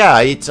 So, yeah,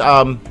 it's,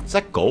 is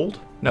that gold?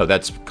 No,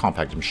 that's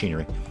compacted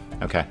machinery.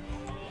 Okay.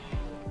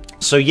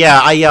 So,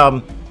 yeah,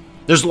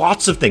 there's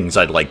lots of things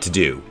I'd like to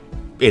do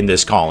in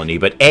this colony,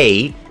 but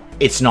A,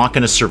 it's not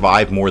going to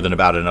survive more than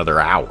about another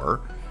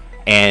hour.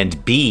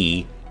 And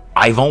B,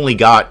 I've only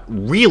got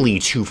really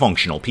 2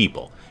 functional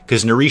people,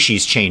 because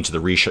Narishi's chained to the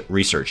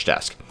research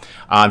desk.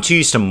 I'm too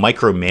used to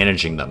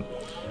micromanaging them.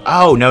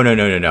 Oh,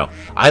 no.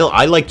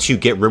 I like to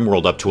get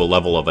RimWorld up to a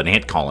level of an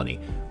ant colony,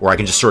 where I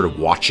can just sort of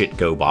watch it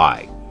go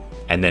by,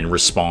 and then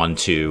respond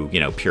to, you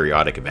know,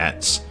 periodic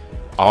events.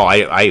 Oh,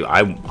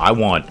 I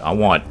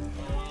want...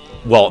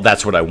 Well,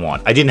 that's what I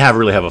want. I didn't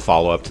really have a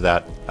follow-up to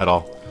that at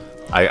all.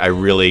 I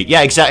really...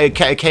 Yeah, exactly.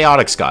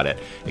 Chaotic's got it.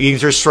 You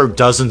just throw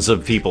dozens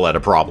of people at a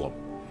problem.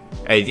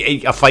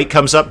 A fight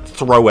comes up,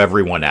 throw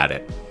everyone at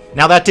it.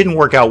 Now, that didn't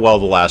work out well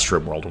the last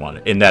RimWorld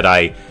one, in that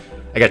I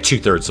got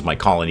 2/3 of my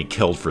colony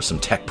killed for some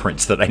tech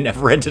prints that I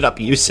never ended up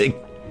using.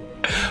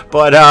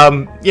 But,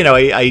 you know,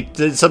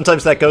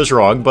 sometimes that goes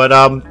wrong, but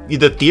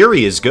the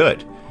theory is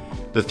good.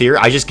 The theory,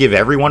 I just give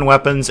everyone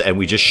weapons, and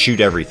we just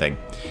shoot everything.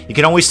 You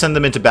can always send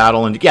them into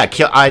battle, and yeah,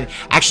 kill.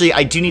 Actually,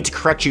 I do need to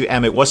correct you,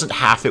 Em. It wasn't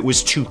half; it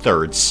was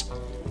 2/3.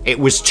 It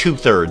was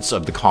 2/3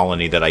 of the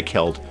colony that I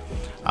killed.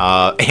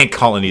 Ant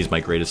colony is my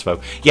greatest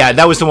foe. Yeah,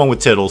 that was the one with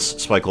Tittles,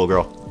 Spike Little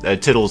Girl.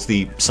 Tittles,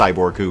 the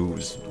cyborg who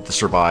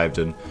survived,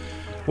 and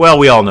well,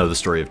 we all know the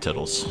story of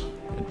Tittles.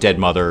 Dead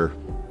mother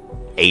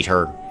ate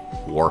her,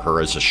 wore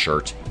her as a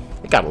shirt.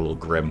 It got a little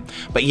grim.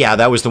 But yeah,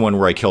 that was the one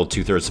where I killed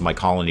 2/3 of my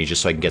colony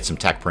just so I can get some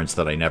tech prints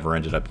that I never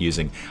ended up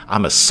using.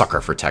 I'm a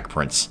sucker for tech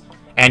prints.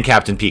 And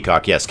Captain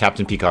Peacock, yes,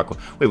 Captain Peacock.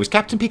 Wait, was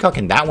Captain Peacock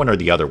in that one or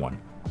the other one?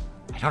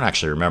 I don't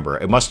actually remember.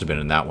 It must have been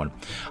in that one.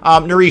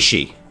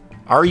 Narishi,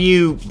 are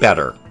you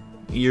better?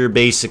 You're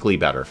basically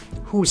better.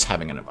 Who's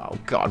having an... Oh,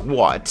 God,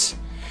 what?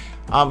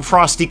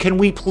 Frosty, can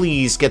we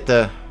please get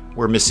the...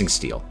 We're missing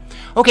steel.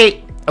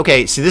 Okay,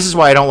 see, this is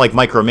why I don't like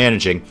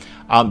micromanaging.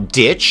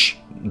 Ditch,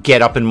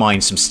 get up and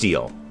mine some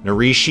steel.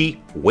 Narishi,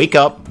 wake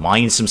up,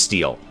 mine some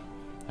steel.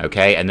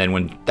 Okay, and then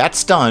when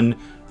that's done,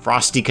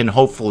 Frosty can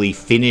hopefully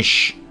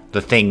finish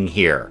the thing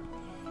here.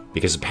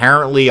 Because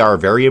apparently our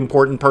very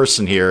important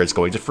person here is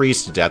going to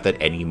freeze to death at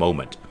any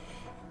moment.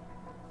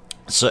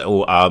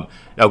 So, oh,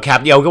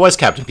 it was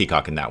Captain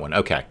Peacock in that one.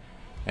 Okay.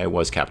 It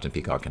was Captain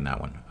Peacock in that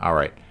one.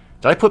 Alright.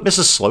 Did I put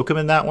Mrs. Slocum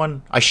in that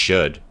one? I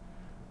should.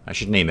 I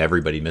should name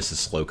everybody Mrs.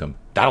 Slocum.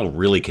 That'll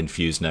really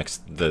confuse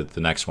the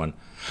next one.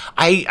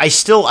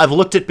 I've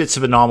looked at bits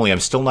of Anomaly. I'm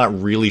still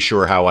not really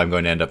sure how I'm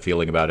going to end up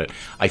feeling about it.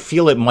 I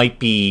feel it might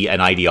be an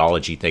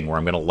ideology thing where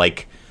I'm going to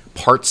like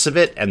parts of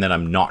it, and then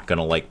I'm not going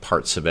to like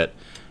parts of it.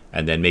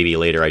 And then maybe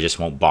later I just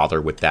won't bother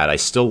with that. I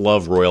still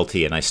love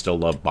royalty, and I still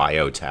love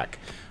biotech.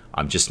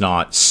 I'm just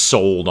not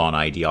sold on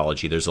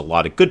ideology. There's a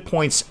lot of good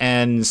points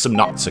and some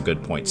not so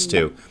good points,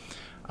 too.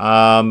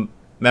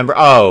 Remember...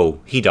 Oh,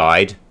 he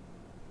died.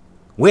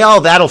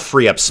 Well, that'll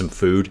free up some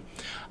food.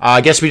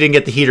 I guess we didn't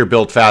get the heater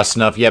built fast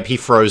enough. Yep, he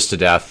froze to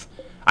death.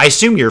 I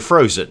assume you're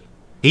frozen.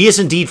 He is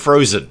indeed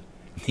frozen.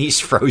 He's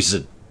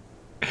frozen.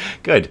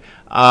 Good.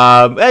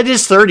 It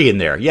is 30 in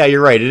there. Yeah,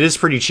 you're right. It is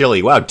pretty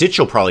chilly. Wow, Ditch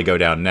will probably go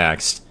down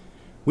next.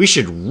 We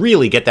should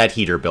really get that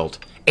heater built.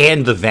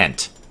 And the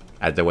vent.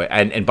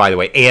 And by the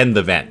way, and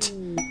the vent.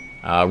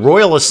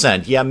 Royal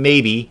Ascent. Yeah,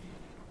 maybe.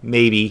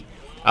 Maybe.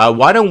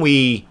 Why don't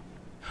we...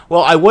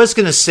 Well, I was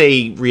going to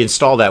say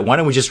reinstall that. Why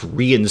don't we just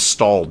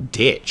reinstall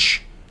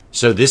Ditch?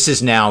 So this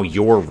is now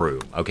your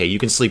room. Okay, you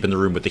can sleep in the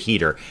room with the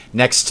heater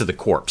next to the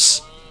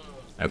corpse.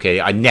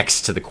 Okay,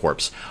 next to the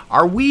corpse.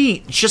 Are we,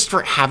 just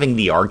for having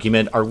the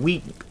argument, are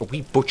we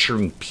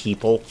butchering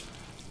people?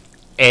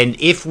 And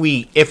if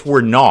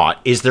we're not,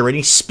 is there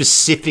any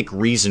specific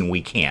reason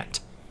we can't?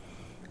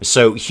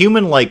 So,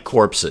 human-like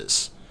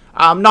corpses.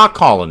 Not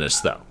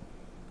colonists, though.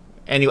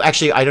 And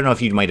actually, I don't know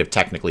if you might have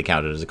technically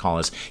counted as a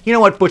colonist. You know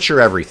what?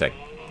 Butcher everything.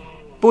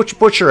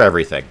 Butcher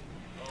everything.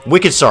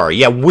 Wicked sorry.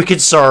 Yeah,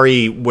 wicked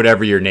sorry,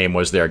 whatever your name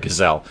was there,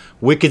 Gazelle.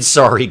 Wicked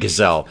sorry,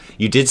 Gazelle.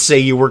 You did say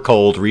you were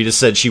cold. Rita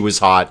said she was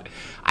hot.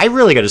 I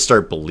really got to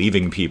start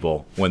believing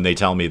people when they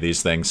tell me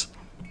these things.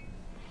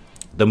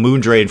 The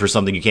moon drain for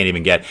something you can't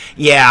even get.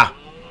 Yeah.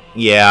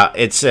 Yeah,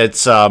 it's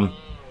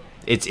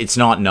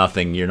not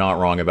nothing. You're not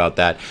wrong about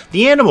that.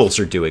 The animals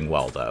are doing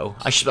well, though.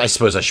 I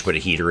suppose I should put a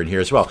heater in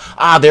here as well.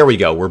 Ah, there we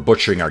go. We're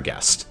butchering our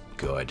guest.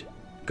 Good.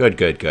 Good,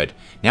 good, good.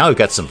 Now we've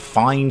got some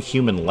fine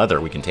human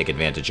leather we can take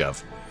advantage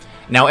of.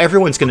 Now,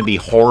 everyone's going to be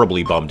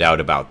horribly bummed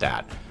out about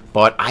that,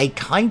 but I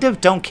kind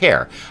of don't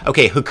care.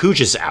 Okay,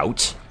 Hakuja's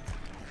out.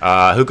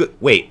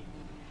 Wait.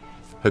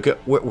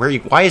 Where are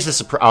you? Why is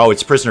this a... Oh,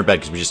 it's prisoner bed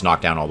because we just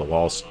knocked down all the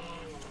walls.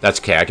 That's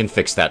okay. I can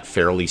fix that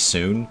fairly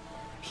soon,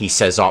 he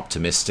says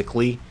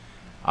optimistically.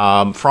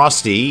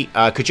 Frosty,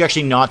 could you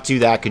actually not do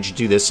that? Could you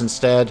do this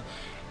instead?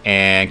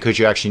 And could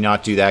you actually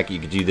not do that? You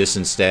could do this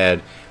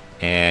instead.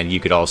 And you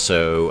could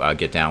also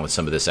get down with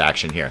some of this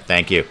action here.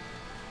 Thank you.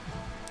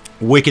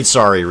 Wicked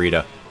sorry,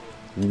 Rita.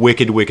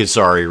 Wicked, wicked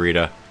sorry,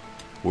 Rita.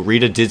 Well,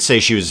 Rita did say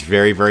she was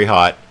very, very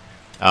hot.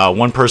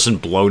 One person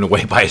blown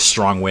away by a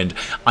strong wind.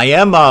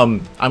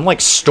 I'm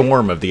like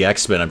Storm of the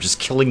X-Men. I'm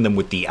just killing them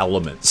with the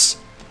elements.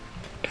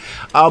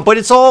 But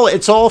it's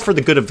all for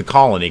the good of the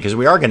colony, because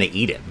we are going to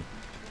eat him.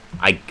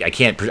 I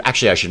can't...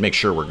 Actually, I should make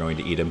sure we're going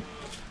to eat him.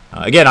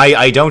 Again,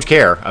 I don't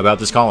care about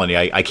this colony.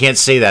 I can't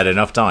say that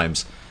enough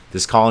times.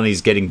 This colony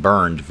is getting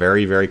burned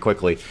very, very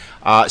quickly.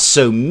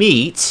 So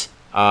meat...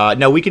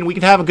 no, we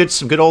can have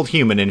some good old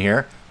human in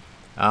here.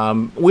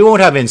 We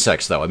won't have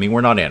insects, though. I mean, we're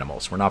not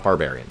animals. We're not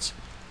barbarians.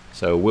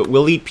 So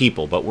we'll eat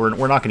people, but we're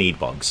not going to eat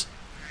bugs.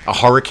 A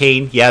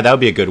hurricane? Yeah, that would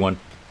be a good one.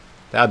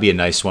 That would be a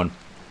nice one.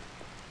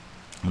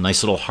 A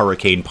nice little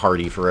hurricane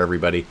party for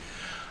everybody.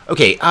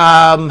 Okay,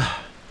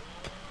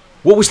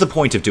 what was the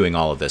point of doing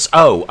all of this?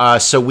 Oh,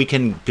 so we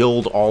can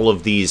build all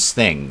of these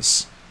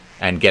things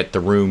and get the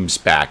rooms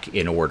back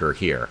in order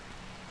here.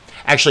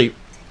 Actually,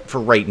 for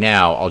right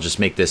now, I'll just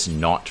make this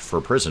not for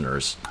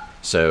prisoners.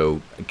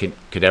 So,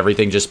 could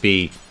everything just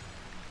be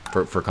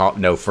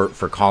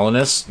for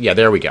colonists? Yeah,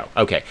 there we go.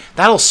 Okay,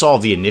 that'll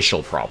solve the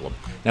initial problem.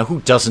 Now,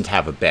 who doesn't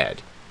have a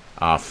bed?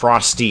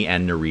 Frosty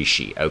and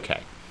Narishi.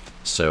 Okay,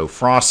 so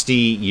Frosty,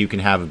 you can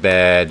have a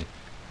bed,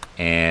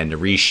 and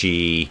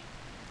Narishi,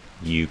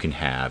 you can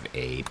have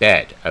a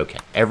bed. Okay,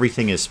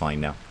 everything is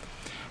fine now.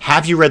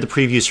 Have you read the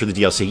previews for the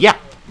DLC? Yeah,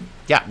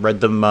 read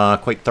them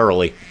quite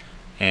thoroughly.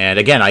 And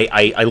again,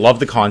 I love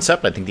the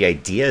concept. I think the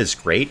idea is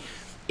great.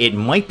 It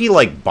might be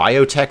like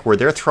biotech, where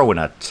they're throwing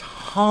a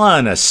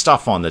ton of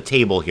stuff on the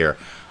table here.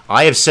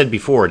 I have said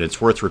before, and it's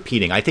worth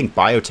repeating, I think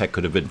biotech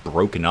could have been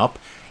broken up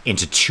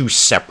into 2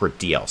 separate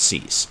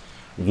DLCs.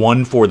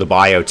 One for the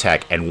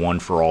biotech and one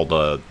for all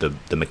the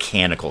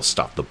mechanical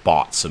stuff, the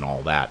bots and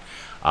all that.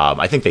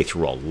 I think they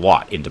threw a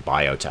lot into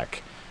biotech.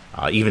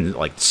 Even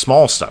like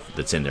small stuff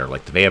that's in there,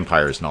 like the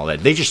vampires and all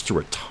that. They just threw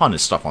a ton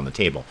of stuff on the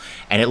table.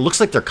 And it looks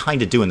like they're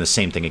kind of doing the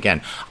same thing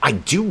again. I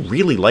do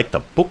really like the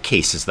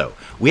bookcases, though.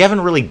 We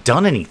haven't really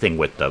done anything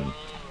with them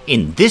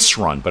in this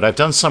run, but I've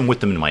done some with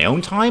them in my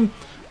own time.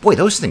 Boy,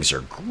 those things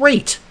are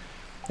great.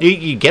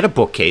 You get a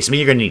bookcase. I mean,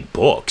 you're going to need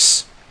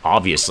books.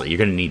 Obviously, you're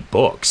going to need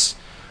books.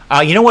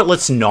 You know what?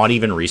 Let's not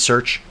even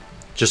research,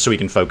 just so we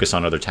can focus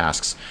on other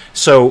tasks.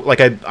 So, like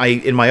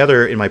in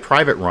my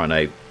private run,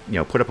 I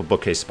put up a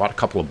bookcase, bought a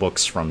couple of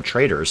books from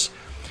traders,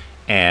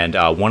 and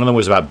one of them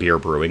was about beer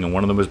brewing, and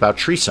one of them was about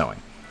tree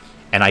sowing.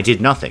 And I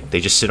did nothing. They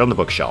just sit on the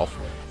bookshelf,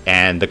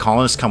 and the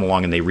colonists come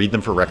along and they read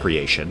them for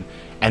recreation,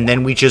 and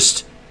then we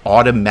just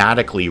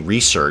automatically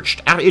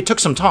researched. It took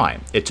some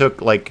time. It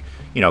took, like,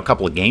 a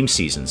couple of game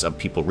seasons of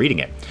people reading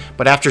it.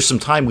 But after some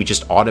time, we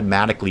just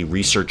automatically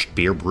researched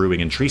beer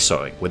brewing and tree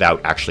sowing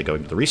without actually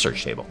going to the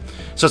research table.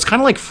 So it's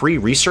kind of like free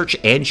research,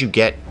 and you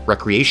get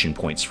recreation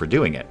points for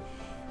doing it.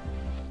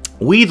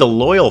 We, the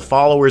loyal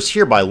followers,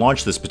 hereby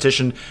launch this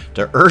petition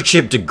to urge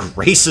him to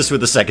grace us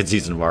with the 2nd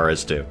season of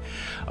RS2.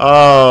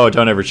 Oh,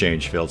 don't ever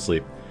change, failed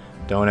sleep.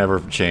 Don't ever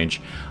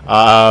change.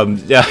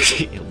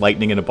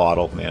 Lightning in a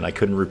bottle. Man, I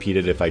couldn't repeat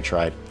it if I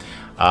tried.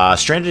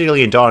 Stranded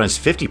Alien Dawn is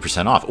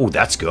 50% off. Oh,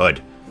 that's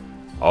good.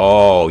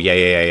 Oh,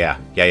 yeah.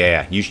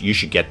 You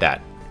should get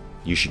that.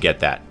 You should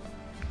get that.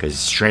 Because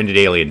Stranded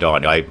Alien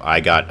Dawn, I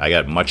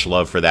got much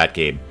love for that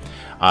game.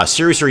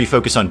 Series where you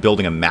focus on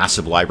building a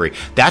massive library.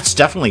 That's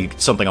definitely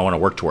something I want to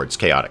work towards,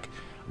 Chaotic.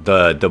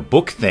 The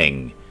book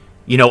thing,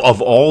 you know,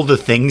 of all the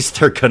things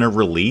they're going to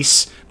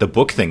release, the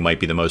book thing might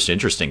be the most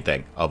interesting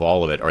thing of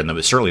all of it, or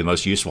certainly the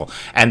most useful.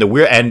 And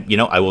you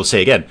know, I will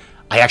say again,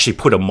 I actually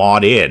put a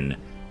mod in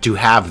to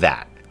have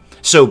that.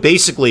 So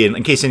basically,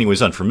 in case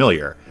anyone's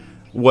unfamiliar,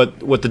 what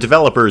the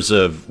developers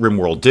of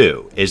RimWorld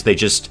do is they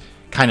just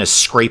kind of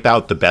scrape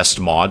out the best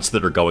mods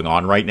that are going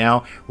on right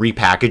now,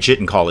 repackage it,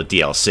 and call it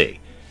DLC.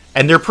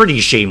 And they're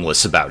pretty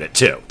shameless about it,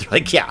 too. They're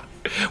like, yeah,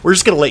 we're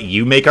just going to let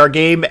you make our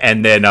game,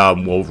 and then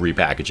we'll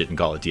repackage it and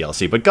call it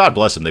DLC. But God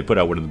bless them, they put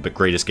out one of the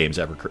greatest games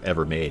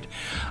ever made.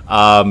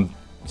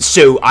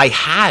 So I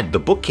had the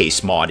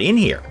bookcase mod in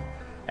here.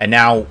 And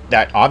now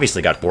that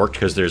obviously got borked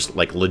because there's,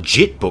 like,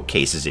 legit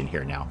bookcases in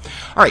here now.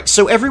 All right,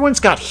 so everyone's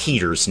got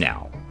heaters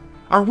now.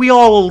 Are we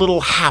all a little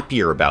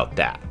happier about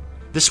that?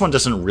 This one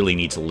doesn't really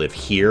need to live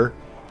here.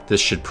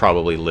 This should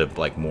probably live,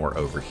 like, more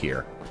over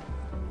here.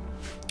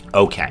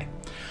 Okay.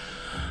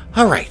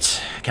 All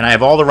right. Can I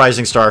have all the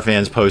Rising Star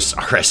fans post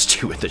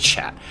RS2 in the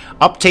chat?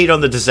 Update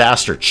on the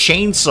disaster.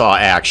 Chainsaw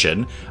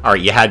action. All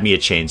right, you had me at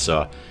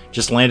chainsaw.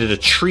 Just landed a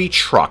tree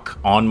truck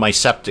on my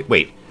septic.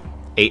 Wait.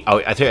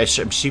 I'm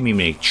assuming you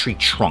mean a tree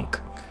trunk.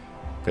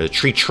 A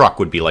tree truck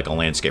would be like a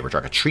landscaper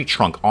truck. A tree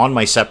trunk on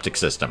my septic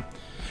system.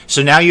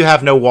 So now you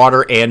have no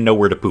water and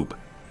nowhere to poop,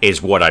 is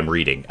what I'm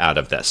reading out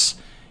of this.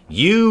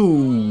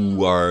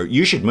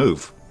 You should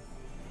move.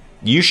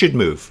 You should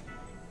move.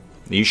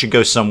 You should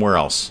go somewhere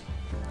else.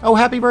 Oh,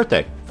 happy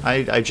birthday.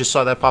 I just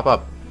saw that pop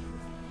up.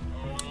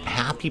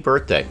 Happy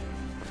birthday.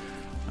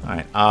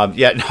 Alright,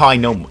 yeah, no, I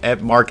know,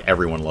 Mark,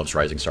 everyone loves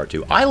Rising Star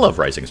 2. I love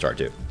Rising Star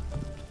 2.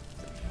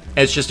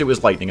 It's just, it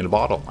was lightning in a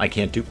bottle. I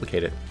can't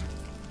duplicate it.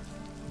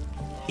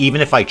 Even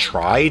if I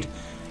tried,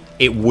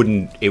 it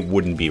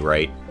wouldn't be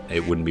right.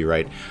 It wouldn't be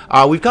right.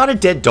 We've got a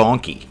dead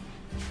donkey.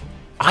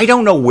 I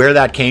don't know where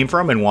that came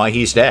from and why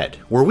he's dead.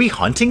 Were we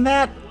hunting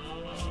that?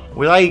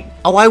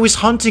 Oh, I was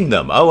hunting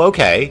them. Oh,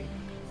 okay.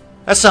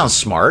 That sounds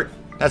smart.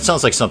 That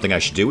sounds like something I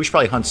should do. We should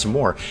probably hunt some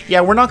more.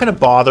 Yeah, we're not going to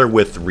bother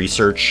with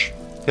research,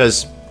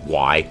 because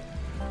why?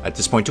 At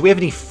this point, do we have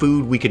any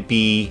food we could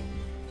be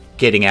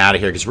getting out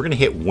of here? Because we're going to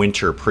hit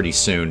winter pretty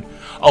soon.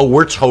 Oh,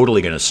 we're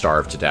totally going to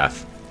starve to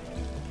death.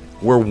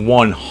 We're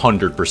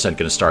 100% going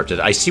to starve to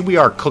death. I see we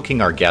are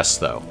cooking our guests,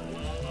 though.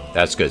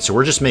 That's good. So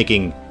we're just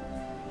making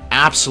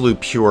absolute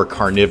pure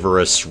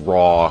carnivorous,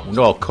 raw,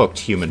 well-cooked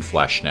human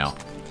flesh now.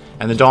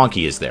 And the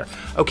donkey is there.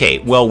 Okay,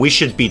 well, we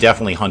should be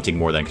definitely hunting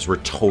more then, because we're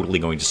totally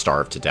going to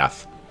starve to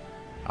death.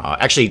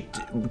 Actually,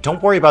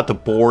 don't worry about the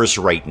boars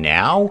right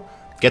now.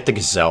 Get the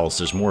gazelles.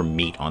 There's more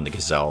meat on the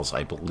gazelles,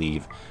 I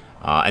believe.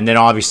 And then,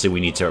 obviously, we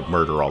need to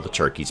murder all the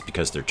turkeys,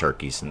 because they're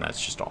turkeys, and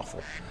that's just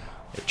awful.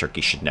 The turkey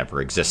should never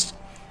exist.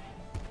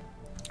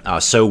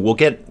 So we'll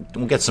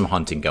get some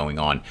hunting going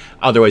on.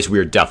 Otherwise,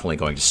 we're definitely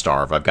going to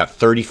starve. I've got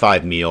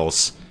 35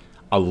 meals,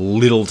 a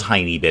little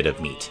tiny bit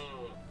of meat,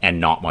 and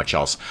not much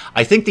else.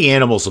 I think the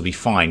animals will be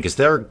fine, because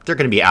they're going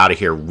to be out of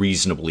here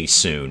reasonably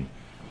soon.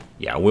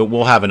 Yeah,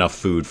 we'll have enough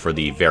food for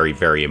the very,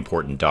 very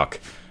important duck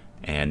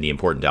and the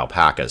important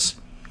alpacas.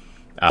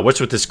 What's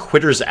with this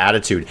quitter's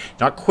attitude?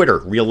 Not quitter,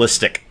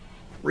 realistic.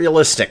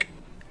 Realistic.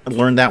 I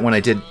learned that when I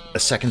did a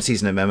second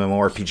season of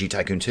MMORPG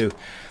Tycoon 2,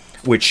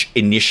 which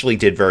initially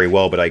did very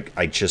well, but I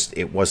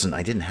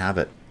didn't have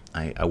it.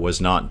 I was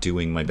not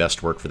doing my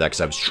best work for that,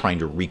 because I was trying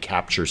to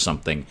recapture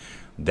something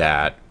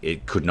that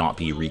it could not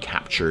be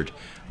recaptured.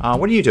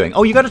 What are you doing?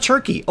 Oh, you got a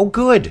turkey. Oh,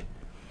 good.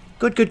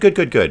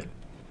 Good.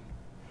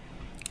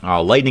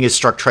 Lightning has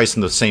struck twice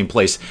in the same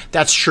place.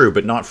 That's true,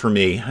 but not for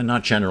me. And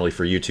not generally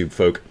for YouTube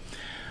folk.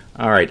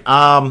 All right.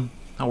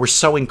 We're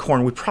sowing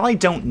corn. We probably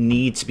don't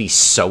need to be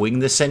sowing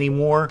this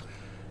anymore,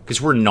 because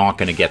we're not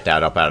going to get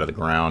that up out of the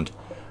ground.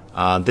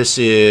 This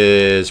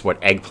is,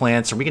 what,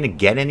 eggplants? Are we going to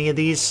get any of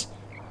these?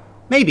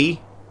 Maybe.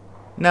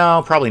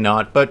 No, probably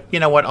not. But you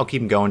know what? I'll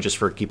keep them going just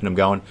for keeping them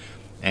going.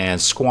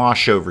 And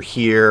squash over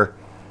here.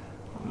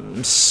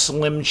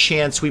 Slim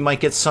chance we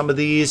might get some of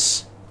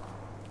these.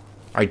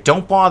 Alright,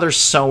 don't bother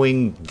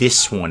sowing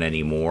this one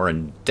anymore.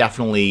 And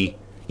definitely,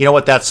 you know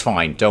what? That's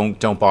fine.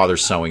 Don't bother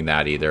sowing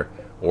that either.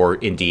 Or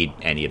indeed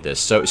any of this.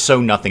 So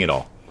nothing at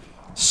all.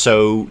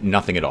 So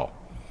nothing at all.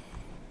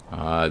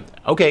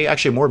 Okay,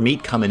 actually more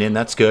meat coming in.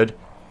 That's good.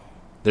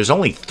 There's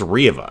only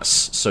 3 of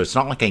us, so it's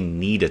not like I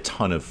need a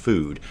ton of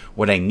food.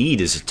 What I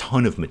need is a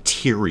ton of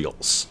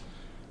materials.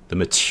 The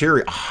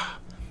material...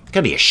 it's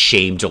gonna be a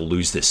shame to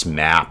lose this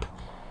map.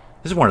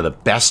 This is one of the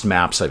best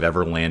maps I've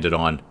ever landed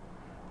on.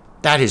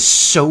 That is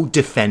so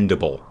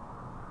defendable.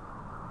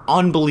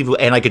 Unbelievable.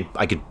 And I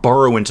could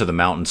burrow into the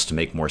mountains to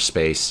make more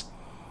space.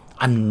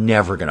 I'm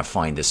never gonna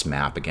find this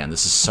map again.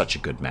 This is such a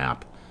good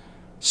map.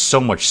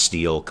 So much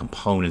steel,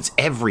 components,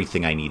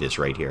 everything I need is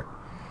right here.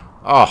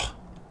 Oh,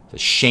 it's a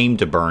shame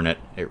to burn it.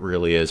 It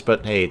really is.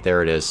 But hey,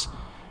 there it is.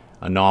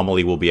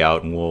 Anomaly will be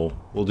out, and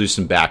we'll do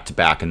some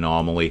back-to-back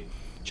anomaly,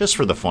 just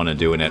for the fun of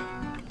doing it.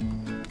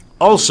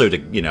 Also to,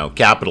 you know,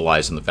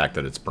 capitalize on the fact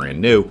that it's brand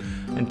new,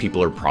 and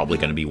people are probably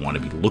going to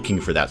want to be looking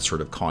for that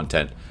sort of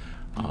content.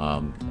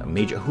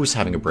 Who's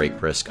having a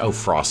break risk? Oh,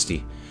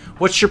 Frosty.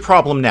 What's your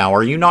problem now?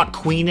 Are you not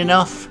queen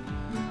enough?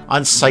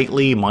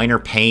 Unsightly, minor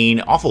pain,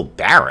 awful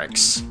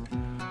barracks.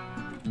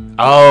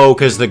 Oh,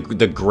 because the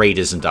grate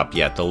isn't up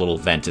yet. The little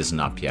vent isn't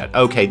up yet.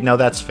 Okay, no,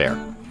 that's fair.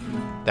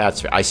 That's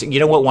fair. I see. You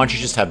know what? Why don't you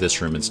just have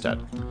this room instead?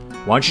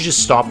 Why don't you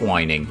just stop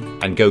whining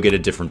and go get a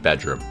different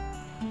bedroom?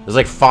 There's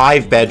like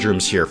 5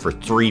 bedrooms here for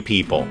 3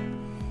 people.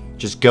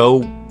 Just go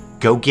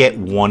get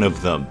one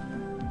of them.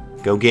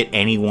 Go get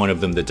any one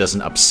of them that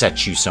doesn't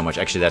upset you so much.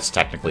 Actually, that's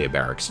technically a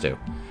barracks too.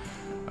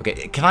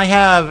 Okay, can I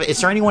have...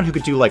 Is there anyone who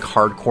could do like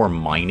hardcore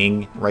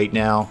mining right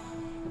now?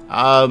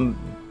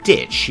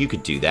 Ditch, you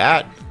could do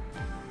that.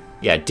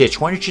 Yeah, Ditch,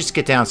 why don't you just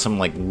get down some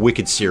like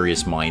wicked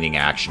serious mining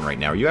action right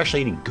now? Are you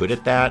actually any good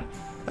at that?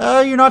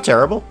 You're not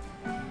terrible.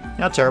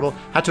 Not terrible.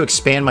 Had to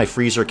expand my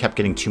freezer, kept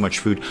getting too much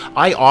food.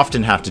 I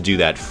often have to do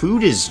that.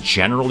 Food is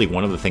generally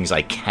one of the things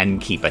I can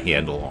keep a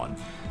handle on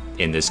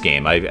in this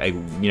game.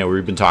 You know,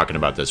 we've been talking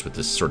about this with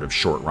this sort of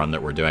short run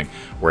that we're doing,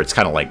 where it's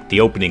kind of like the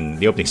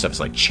opening stuff is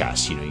like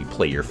chess. You know, you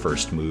play your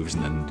first moves,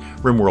 and then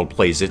RimWorld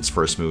plays its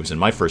first moves, and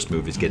my first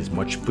move is get as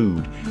much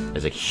food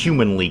as I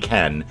humanly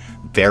can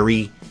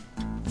very,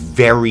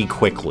 very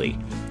quickly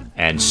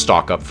and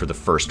stock up for the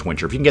first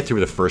winter. If you can get through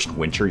the first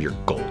winter, you're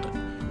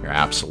golden. You're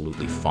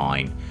absolutely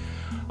fine.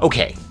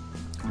 Okay,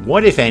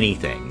 what, if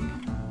anything,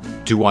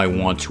 do I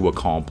want to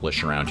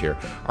accomplish around here?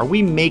 Are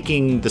we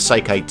making the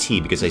Psychite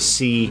tea? Because I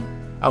see...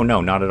 Oh, no,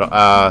 not at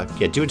all.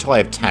 Yeah, do until I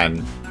have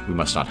 10. We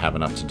must not have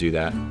enough to do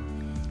that.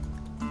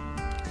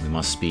 We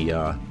must be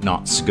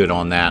not so good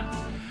on that.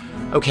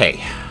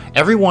 Okay,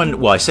 everyone...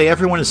 Well, I say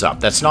everyone is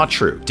up. That's not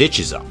true. Ditch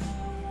is up.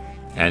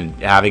 And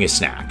having a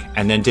snack.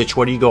 And then, Ditch,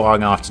 what are you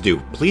going off to do?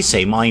 Please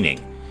say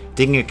mining.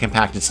 Digging a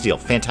compacted steel.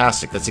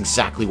 Fantastic. That's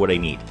exactly what I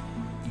need.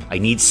 I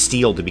need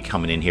steel to be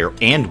coming in here,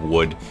 and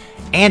wood,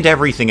 and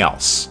everything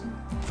else,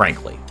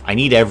 frankly. I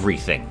need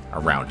everything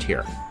around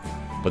here.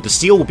 But the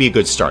steel will be a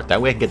good start. That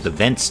way I can get the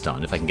vents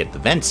done. If I can get the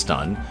vents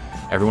done,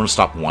 everyone will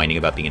stop whining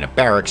about being in a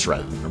barracks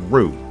rather than a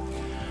room.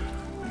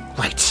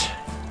 Right.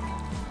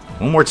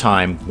 One more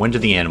time. When do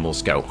the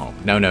animals go home?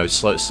 No,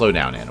 slow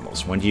down,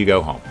 animals. When do you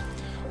go home?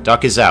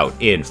 Duck is out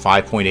in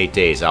 5.8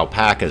 days.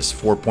 Alpacas,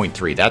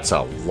 4.3. That's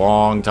a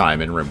long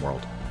time in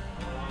RimWorld.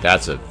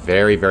 That's a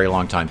very, very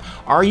long time.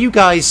 Are you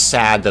guys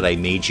sad that I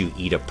made you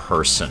eat a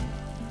person?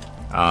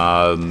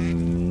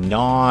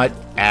 Not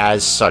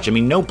as such. I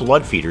mean, no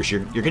blood feeders.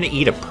 You're going to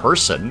eat a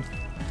person.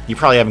 You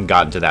probably haven't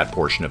gotten to that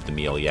portion of the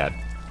meal yet.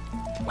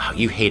 Wow,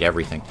 you hate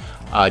everything.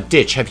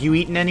 Ditch, have you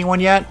eaten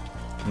anyone yet?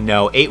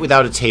 No, ate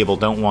without a table.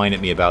 Don't whine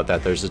at me about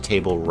that. There's a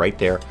table right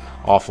there.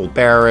 Awful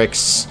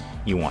barracks.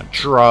 You want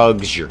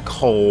drugs. You're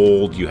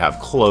cold. You have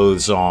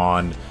clothes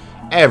on.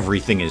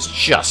 Everything is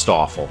just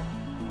awful.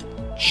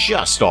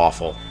 Just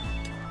awful.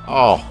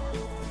 Oh.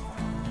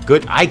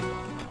 Good. I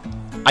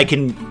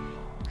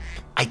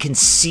can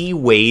see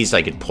ways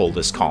I could pull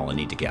this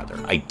colony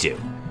together. I do.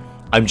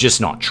 I'm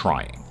just not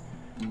trying.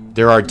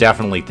 There are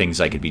definitely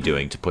things I could be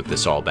doing to put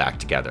this all back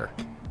together.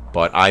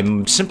 But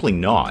I'm simply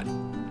not.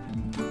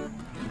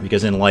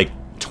 Because in like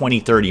 20,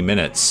 30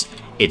 minutes,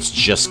 it's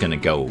just going to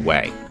go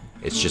away.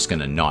 It's just going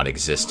to not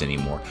exist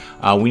anymore.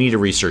 We need a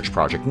research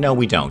project. No,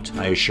 we don't.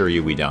 I assure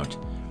you we don't.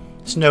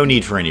 There's no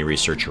need for any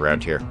research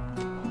around here.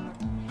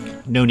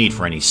 No need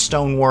for any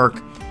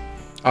stonework.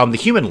 The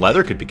human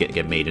leather could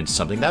get made into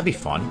something. That'd be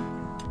fun.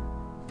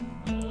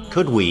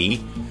 Could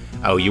we...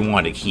 Oh, you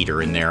want a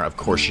heater in there. Of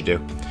course you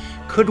do.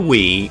 Could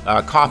we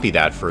copy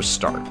that for a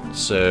start?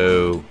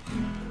 So,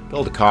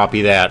 build a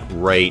copy that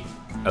right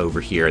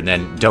over here. And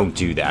then don't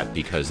do that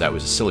because that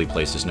was a silly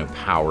place. There's no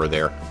power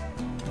there.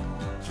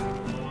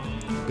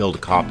 Build a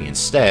copy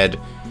instead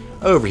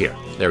over here.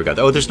 There we go.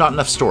 Oh, there's not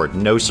enough stored.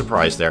 No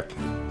surprise there.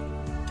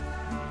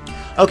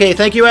 Okay,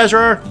 thank you,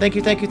 Ezra. Thank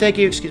you, thank you, thank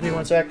you. Excuse me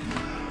one sec.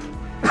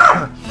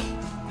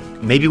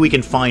 Maybe we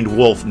can find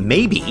Wolf.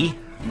 Maybe.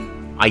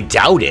 I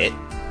doubt it.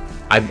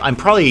 I'm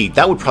probably...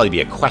 That would probably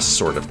be a quest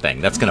sort of thing.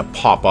 That's going to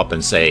pop up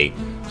and say,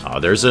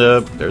 there's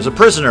a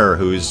prisoner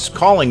who's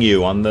calling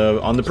you on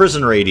the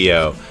prison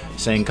radio,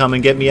 saying, come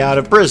and get me out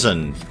of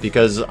prison,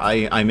 because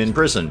I'm in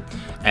prison.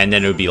 And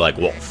then it would be like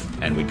Wolf.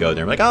 And we'd go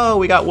there and be like, oh,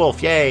 we got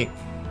Wolf, yay.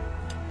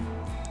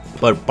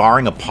 But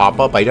barring a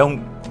pop-up, I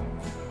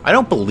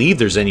don't believe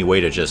there's any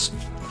way to just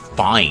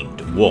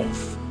find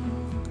Wolf.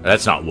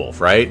 That's not Wolf,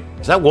 right?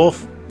 Is that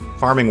Wolf?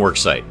 Farming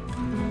worksite.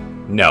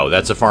 No,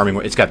 that's a farming...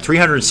 It's got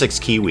 306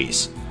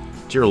 Kiwis.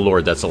 Dear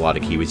Lord, that's a lot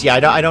of Kiwis. Yeah,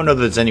 I don't know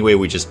that there's any way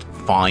we just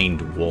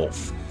find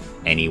Wolf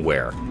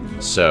anywhere.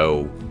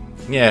 So,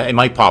 yeah, it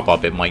might pop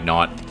up, it might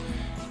not.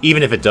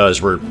 Even if it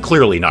does, we're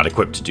clearly not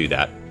equipped to do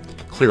that.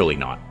 Clearly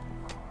not.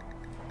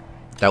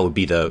 That would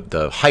be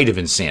the height of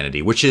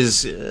insanity, which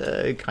is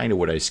kind of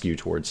what I skew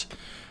towards,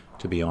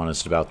 to be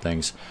honest about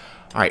things.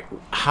 Alright,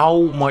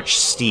 how much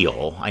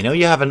steel? I know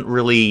you haven't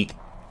really...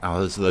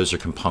 Oh, those are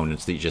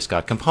components that you just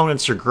got.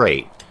 Components are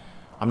great.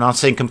 I'm not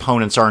saying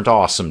components aren't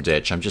awesome,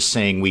 Ditch. I'm just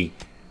saying we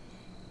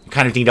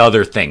Kind of need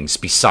other things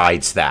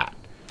besides that.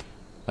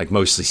 Like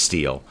mostly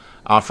steel.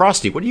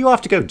 Frosty, what do you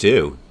have to go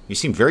do? You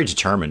seem very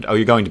determined. Oh,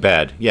 you're going to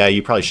bed. Yeah,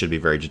 you probably should be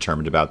very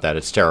determined about that.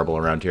 It's terrible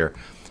around here.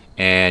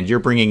 And you're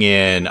bringing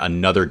in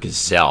another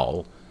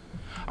gazelle.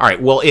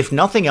 Alright, well, if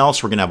nothing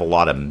else, we're going to have a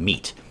lot of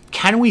meat.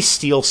 Can we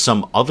steal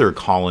some other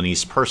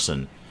colony's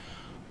person?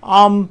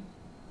 You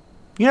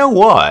know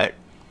what?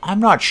 I'm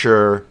not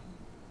sure.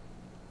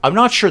 I'm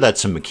not sure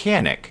that's a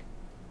mechanic.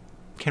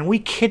 Can we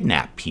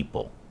kidnap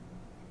people?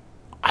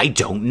 I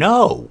don't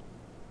know.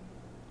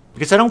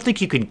 Because I don't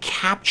think you can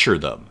capture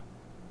them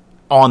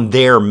on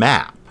their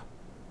map.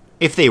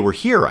 If they were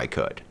here, I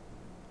could.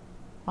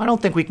 I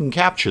don't think we can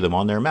capture them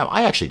on their map.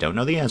 I actually don't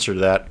know the answer to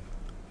that.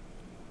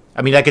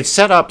 I mean, I could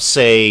set up,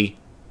 say,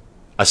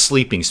 a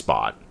sleeping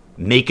spot.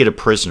 Make it a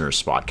prisoner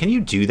spot. Can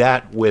you do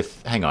that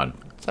with... Hang on.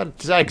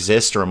 Does that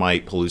exist, or am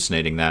I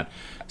hallucinating that?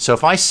 So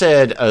if I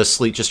said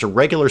just a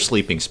regular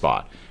sleeping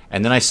spot,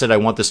 and then I said I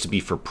want this to be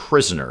for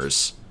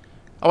prisoners...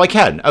 Oh, I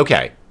can.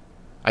 Okay.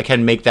 I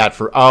can make that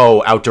for...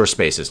 Oh, outdoor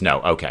spaces.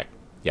 No. Okay.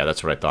 Yeah,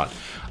 that's what I thought.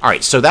 All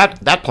right, so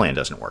that plan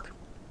doesn't work.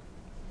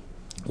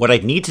 What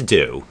I'd need to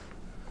do...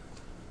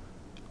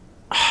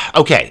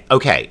 Okay.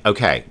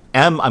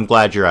 I'm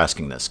glad you're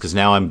asking this, because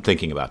now I'm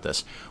thinking about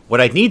this.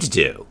 What I'd need to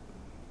do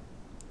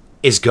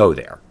is go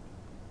there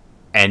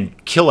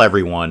and kill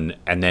everyone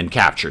and then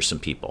capture some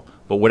people.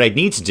 But what I'd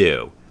need to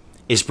do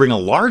is bring a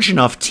large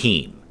enough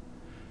team,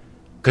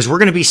 because we're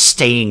going to be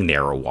staying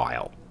there a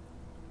while.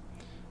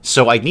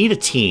 So I need a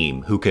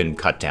team who can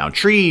cut down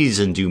trees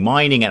and do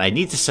mining, and I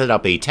need to set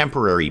up a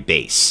temporary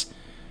base.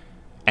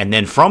 And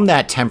then from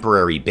that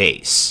temporary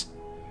base,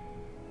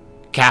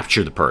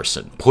 capture the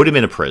person, put him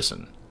in a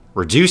prison,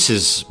 reduce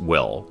his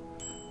will,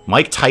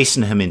 Mike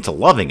Tyson him into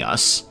loving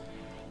us,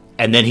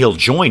 and then he'll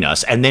join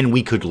us, and then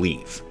we could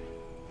leave.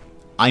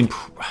 I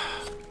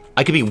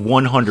could be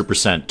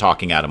 100%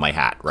 talking out of my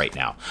hat right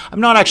now.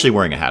 I'm not actually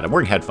wearing a hat. I'm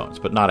wearing headphones,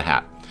 but not a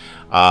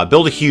hat.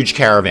 Build a huge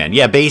caravan.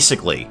 Yeah,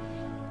 basically.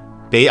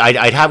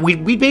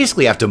 We'd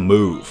basically have to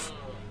move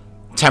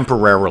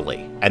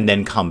temporarily and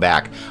then come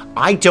back.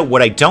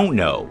 What I don't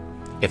know,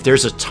 if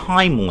there's a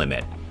time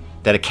limit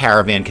that a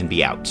caravan can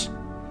be out.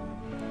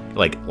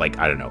 Like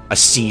I don't know, a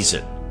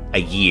season, a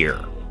year,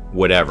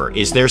 whatever.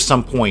 Is there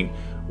some point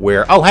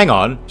where... Oh, hang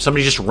on.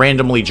 Somebody just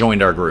randomly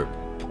joined our group.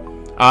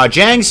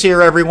 Jang's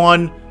here,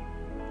 everyone.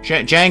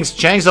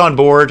 Jang's on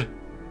board.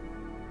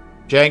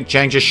 Jang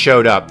just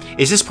showed up.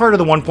 Is this part of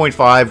the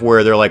 1.5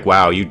 where they're like,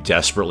 wow, you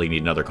desperately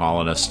need another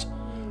colonist?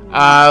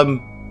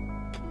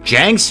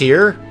 Jang's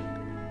here.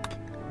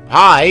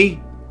 Hi.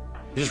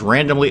 Just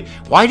randomly...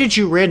 Why did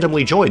you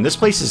randomly join? This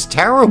place is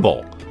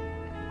terrible.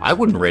 I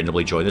wouldn't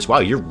randomly join this. Wow,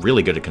 you're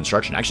really good at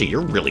construction. Actually,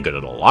 you're really good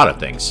at a lot of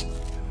things.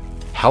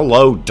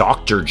 Hello,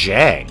 Dr.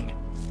 Jang.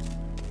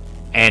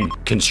 And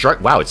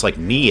construct... Wow, it's like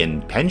me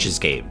in Penge's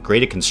game.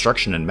 Great at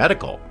construction and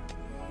medical.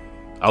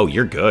 Oh,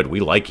 you're good. We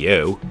like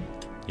you.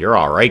 You're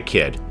alright,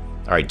 kid.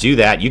 Alright, do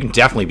that. You can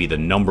definitely be the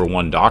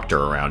 #1 doctor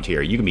around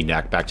here. You can be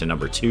back to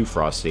 #2,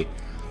 Frosty.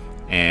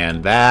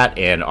 And that,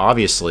 and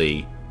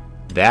obviously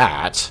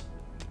that.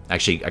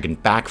 Actually, I can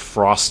back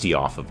Frosty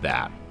off of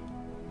that.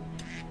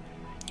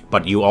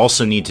 But you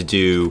also need to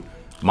do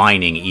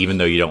mining, even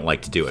though you don't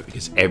like to do it,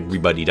 because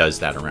everybody does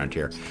that around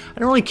here. I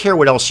don't really care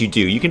what else you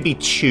do. You can be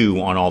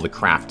 2 on all the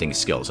crafting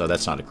skills. Oh,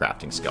 that's not a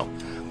crafting skill.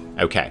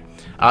 Okay.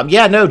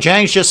 Yeah, no,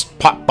 Jang's just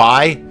popped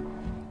by.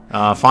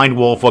 Find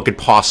Wolf. What could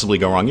possibly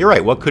go wrong? You're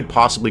right. What could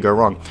possibly go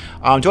wrong?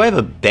 Do I have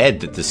a bed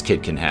that this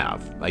kid can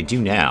have? I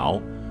do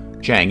now.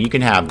 Jang, you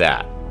can have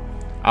that.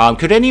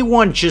 Could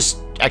anyone just...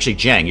 Actually,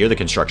 Jang, you're the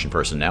construction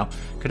person now.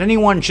 Could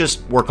anyone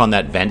just work on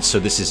that vent so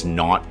this is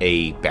not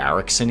a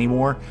barracks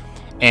anymore?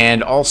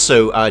 And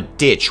also,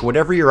 Ditch,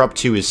 whatever you're up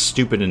to is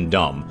stupid and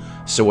dumb.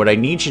 So what I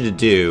need you to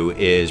do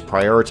is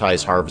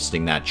prioritize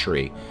harvesting that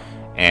tree.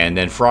 And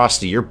then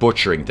Frosty, you're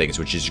butchering things,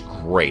 which is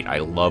great. I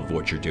love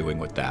what you're doing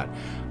with that.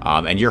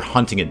 And you're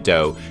hunting a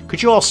doe.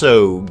 Could you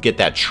also get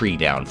that tree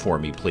down for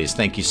me, please?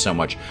 Thank you so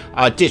much.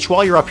 Ditch,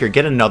 while you're up here,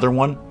 get another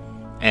one.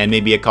 And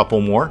maybe a couple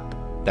more.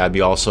 That'd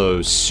be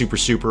also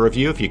super of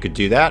you if you could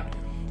do that.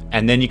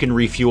 And then you can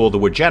refuel the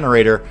wood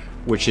generator,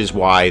 which is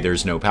why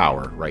there's no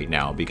power right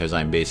now, because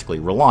I'm basically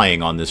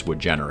relying on this wood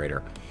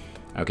generator.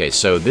 Okay,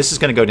 so this is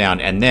going to go down,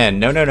 and then...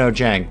 No,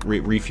 Jang,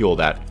 refuel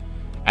that.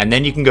 And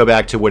then you can go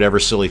back to whatever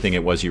silly thing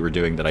it was you were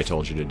doing that I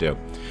told you to do.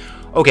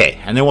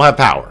 Okay, and then we'll have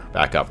power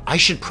back up. I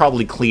should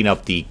probably clean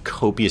up the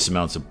copious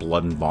amounts of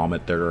blood and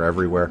vomit that are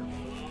everywhere.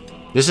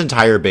 This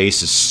entire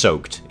base is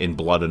soaked in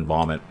blood and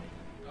vomit.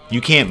 You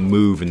can't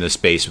move in this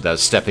base without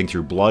stepping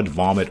through blood,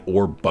 vomit,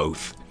 or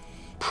both.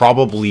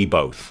 Probably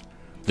both.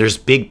 There's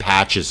big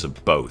patches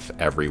of both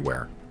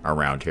everywhere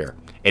around here.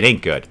 It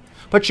ain't good.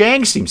 But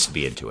Jang seems to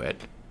be into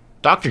it.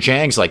 Dr.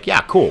 Jang's like,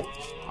 yeah, cool.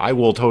 I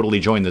will totally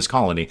join this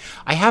colony.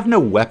 I have no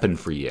weapon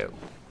for you.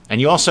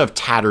 And you also have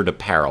tattered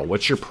apparel.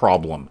 What's your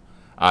problem?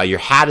 Your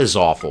hat is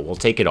awful. We'll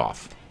take it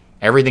off.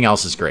 Everything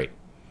else is great.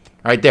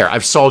 Right there.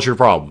 I've solved your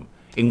problem.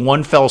 In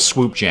one fell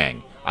swoop,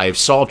 Jang. I have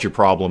solved your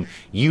problem.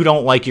 You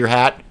don't like your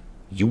hat?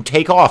 You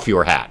take off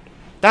your hat.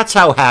 That's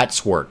how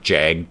hats work,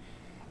 Jang.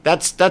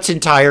 That's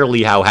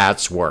entirely how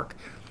hats work.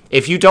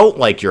 If you don't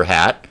like your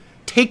hat,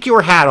 take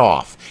your hat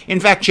off. In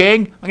fact,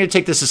 Jang, I'm going to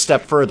take this a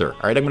step further.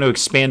 All right, I'm going to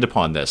expand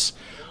upon this.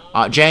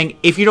 Jang,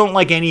 if you don't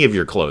like any of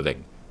your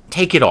clothing,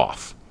 take it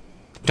off.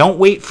 Don't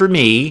wait for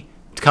me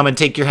to come and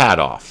take your hat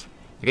off.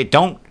 Okay,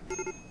 don't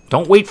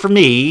wait for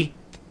me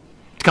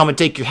to come and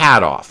take your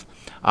hat off.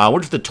 I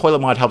wonder if the toilet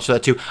mod helps with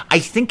that too. I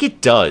think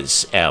it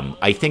does, Em.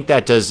 I think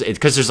that does,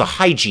 because there's a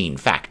hygiene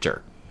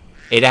factor.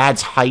 It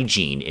adds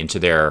hygiene into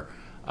their,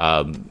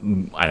 I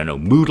don't know,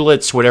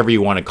 moodlets, whatever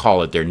you want to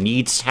call it, their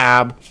needs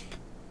tab.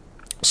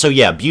 So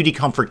yeah, beauty,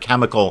 comfort,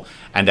 chemical,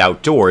 and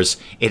outdoors,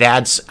 it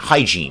adds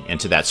hygiene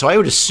into that. So I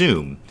would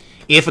assume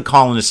if a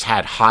colonist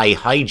had high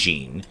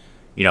hygiene,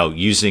 you know,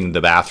 using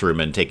the bathroom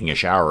and taking a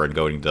shower and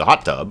going to the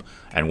hot tub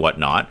and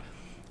whatnot,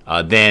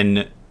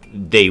 then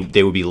they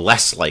would be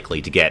less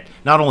likely to get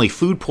not only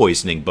food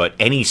poisoning, but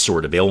any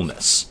sort of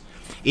illness.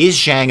 Is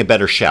Zhang a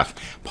better chef?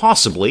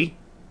 Possibly.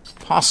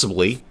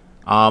 Possibly.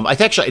 I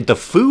think actually the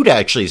food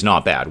actually is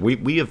not bad.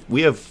 We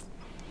have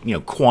you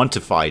know,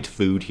 quantified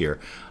food here.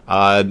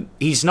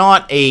 He's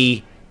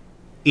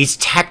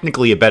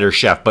technically a better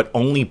chef, but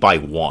only by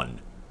one.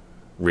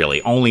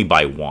 Really, only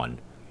by one.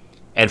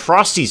 And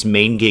Frosty's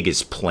main gig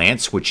is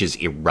plants, which is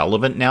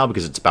irrelevant now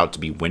because it's about to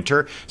be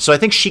winter. So I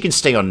think she can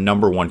stay on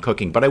 #1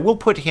 cooking, but I will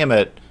put him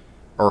at,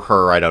 or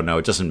her, I don't know,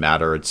 it doesn't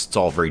matter. It's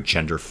all very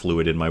gender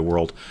fluid in my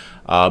world.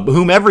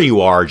 Whomever you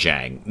are,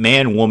 Zhang,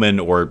 man, woman,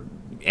 or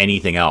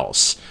anything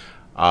else,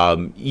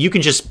 you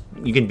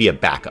can be a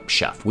backup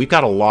chef. We've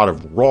got a lot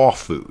of raw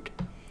food.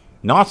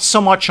 Not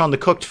so much on the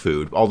cooked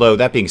food, although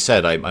that being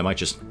said, I might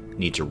just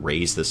need to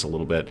raise this a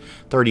little bit.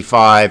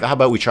 35, how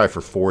about we try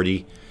for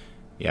 40?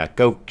 Yeah,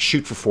 go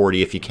shoot for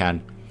 40 if you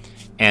can.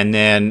 And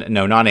then,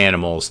 no, not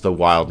animals, the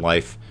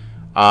wildlife.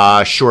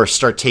 Sure,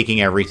 start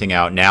taking everything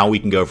out. Now we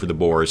can go for the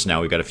boars.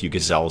 Now we've got a few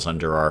gazelles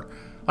under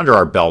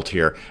our belt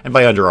here. And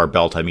by under our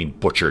belt, I mean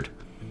butchered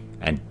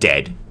and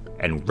dead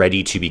and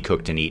ready to be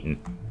cooked and eaten.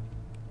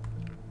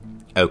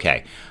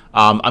 Okay.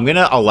 I'm going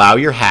to allow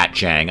your hat,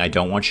 Zhang. I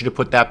don't want you to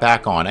put that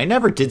back on. I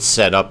never did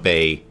set up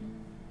a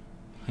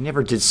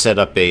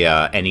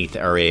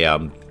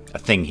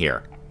thing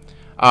here.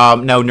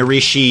 No,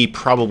 Narishi,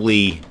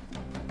 probably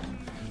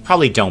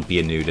don't be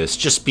a nudist.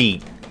 Just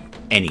be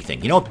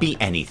anything. You know what? Be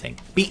anything.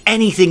 Be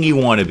anything you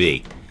want to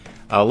be.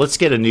 Let's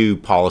get a new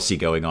policy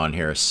going on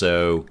here.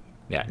 So,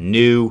 yeah,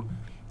 new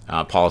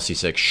policy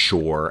 6.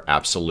 Sure,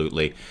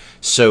 absolutely.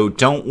 So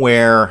don't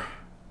wear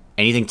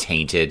anything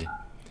tainted.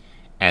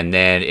 And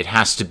then it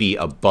has to be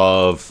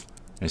above,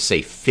 I'm going to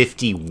say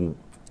 51.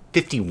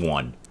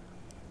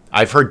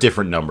 I've heard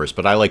different numbers,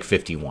 but I like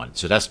 51.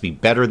 So it has to be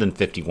better than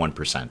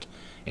 51%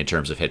 in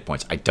terms of hit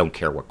points. I don't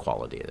care what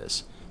quality it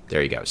is.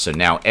 There you go. So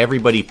now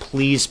everybody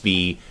please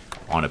be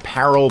on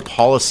apparel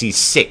policy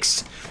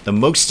 6, the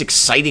most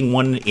exciting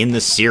one in the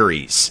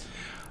series.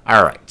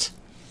 All right.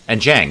 And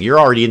Zhang, you're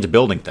already into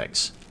building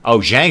things. Oh,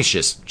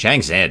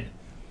 Zhang's in.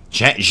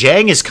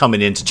 Zhang is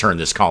coming in to turn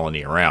this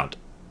colony around.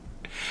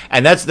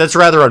 And that's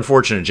rather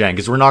unfortunate, Zhang,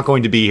 because we're not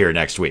going to be here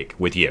next week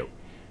with you.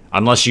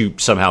 Unless you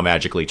somehow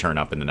magically turn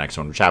up in the next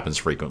one, which happens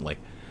frequently.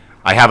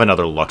 I have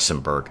another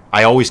Luxembourg.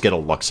 I always get a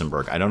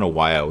Luxembourg. I don't know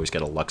why I always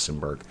get a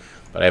Luxembourg,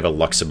 but I have a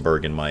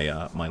Luxembourg in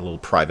my my little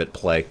private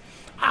play.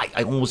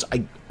 I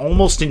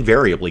almost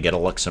invariably get a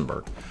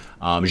Luxembourg.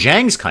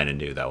 Zhang's kind of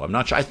new, though. I'm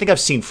not sure. I think I've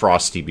seen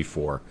Frosty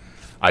before.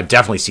 I've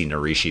definitely seen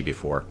Narishi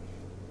before.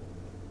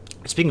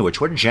 Speaking of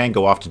which, what did Zhang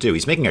go off to do?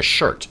 He's making a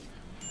shirt.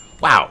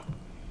 Wow.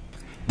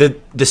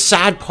 The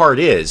sad part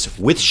is,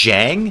 with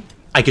Zhang,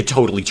 I could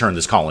totally turn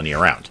this colony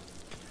around.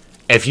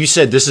 If you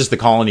said this is the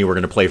colony we're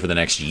going to play for the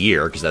next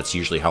year, because that's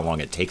usually how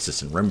long it takes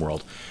us in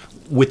RimWorld,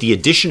 with the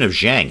addition of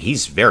Zhang,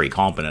 he's very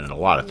competent in a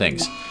lot of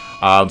things.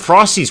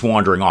 Frosty's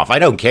wandering off. I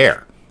don't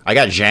care. I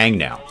got Zhang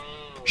now.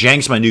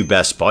 Zhang's my new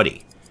best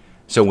buddy.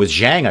 So with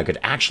Zhang, I could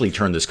actually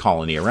turn this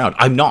colony around.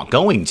 I'm not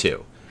going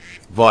to.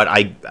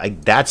 But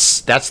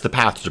that's the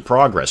path to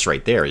progress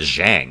right there, is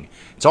Zhang.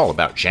 It's all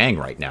about Zhang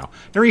right now.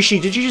 Narishi,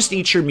 did you just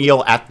eat your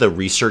meal at the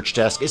research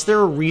desk? Is there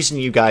a reason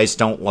you guys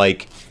don't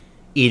like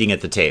eating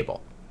at the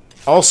table?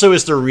 Also,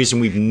 is there a reason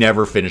we've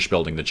never finished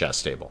building the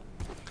chess table?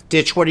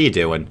 Ditch, what are you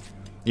doing?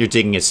 You're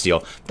digging at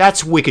steel.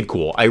 That's wicked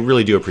cool. I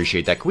really do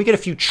appreciate that. Can we get a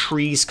few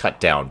trees cut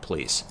down,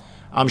 please?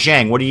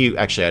 Zhang, what are you...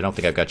 Actually, I don't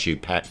think I've got you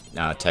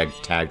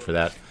tagged for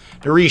that.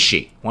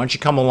 Narishi, why don't you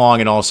come along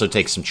and also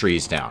take some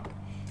trees down?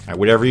 All right,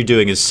 whatever you're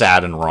doing is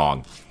sad and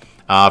wrong.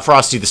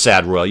 Frosty the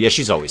Sad Royal. Yeah,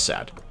 she's always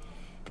sad.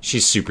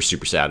 She's super,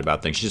 super sad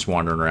about things. She's just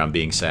wandering around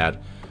being sad.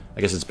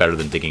 I guess it's better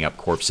than digging up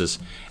corpses.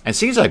 And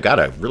seeing as I've got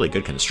a really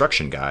good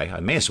construction guy, I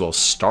may as well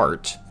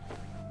start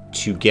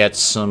to get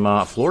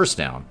some floors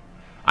down.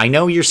 I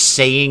know you're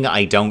saying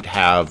I don't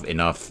have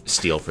enough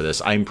steel for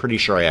this. I'm pretty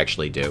sure I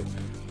actually do.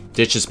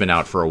 Ditch has been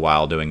out for a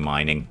while doing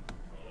mining.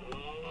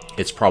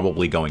 It's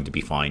probably going to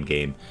be fine,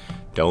 game.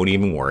 Don't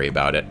even worry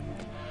about it.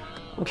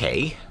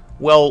 Okay.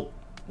 Well,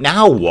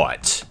 now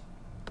what?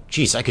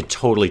 Jeez, I could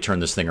totally turn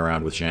this thing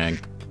around with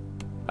Zhang.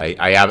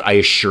 I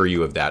assure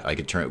you of that. I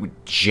could turn...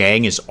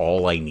 Jang is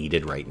all I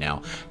needed right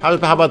now. How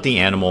about the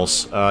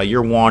animals?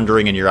 You're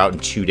wandering and you're out in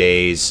 2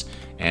 days.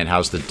 And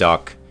how's the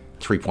duck?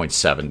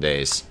 3.7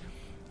 days.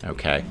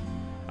 Okay.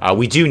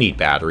 We do need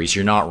batteries.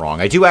 You're not wrong.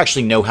 I do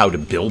actually know how to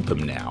build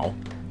them now.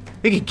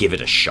 We could give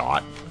it a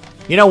shot.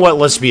 You know what?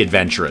 Let's be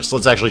adventurous.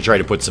 Let's actually try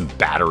to put some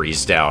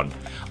batteries down.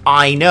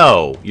 I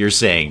know, you're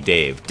saying,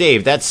 Dave.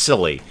 Dave, that's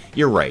silly.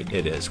 You're right,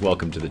 it is.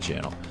 Welcome to the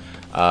channel.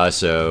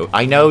 So,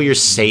 I know you're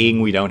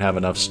saying we don't have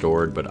enough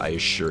stored, but I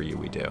assure you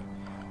we do.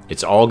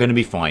 It's all going to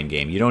be fine,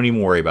 game. You don't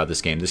even worry about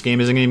this game. This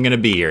game isn't even going to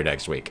be here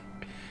next week.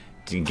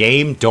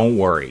 Game, don't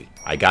worry.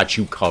 I got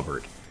you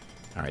covered.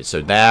 Alright,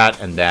 so that,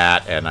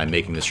 and I'm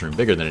making this room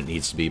bigger than it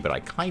needs to be, but I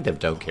kind of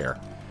don't care.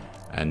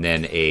 And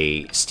then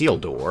a steel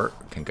door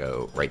can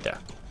go right there.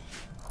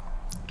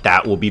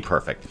 That will be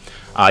perfect.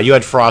 You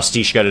had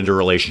Frosty, she got into a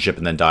relationship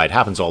and then died.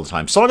 Happens all the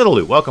time. Song of the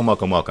Loot, welcome,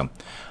 welcome, welcome.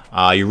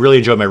 You really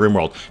enjoyed my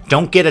RimWorld.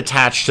 Don't get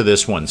attached to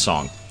this one,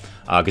 Song.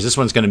 Because this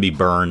one's going to be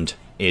burned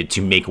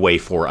to make way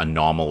for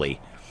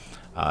Anomaly.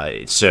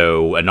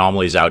 So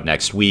Anomaly is out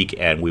next week,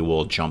 and we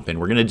will jump in.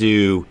 We're going to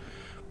do...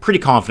 Pretty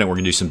confident we're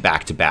going to do some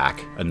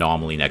back-to-back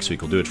Anomaly next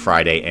week. We'll do it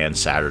Friday and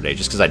Saturday,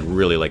 just because I'd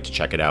really like to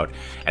check it out.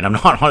 And I'm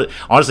not...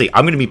 Honestly,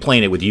 I'm going to be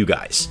playing it with you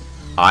guys.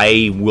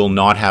 I will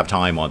not have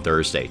time on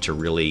Thursday to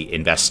really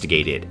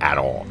investigate it at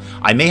all.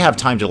 I may have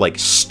time to, like,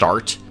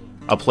 start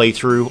a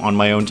playthrough on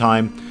my own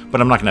time,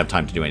 but I'm not going to have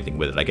time to do anything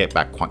with it. I get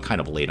back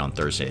kind of late on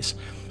Thursdays.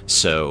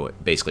 So,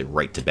 basically,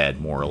 right to bed,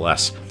 more or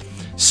less.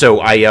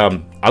 So,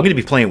 I'm going to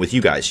be playing it with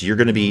you guys. You're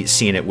going to be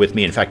seeing it with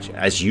me. In fact,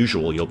 as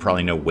usual, you'll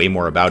probably know way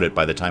more about it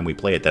by the time we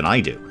play it than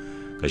I do.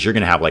 Because you're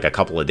going to have, like, a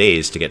couple of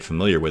days to get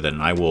familiar with it,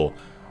 and I will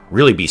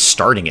really be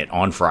starting it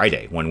on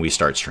Friday when we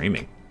start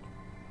streaming.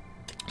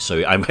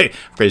 So I'm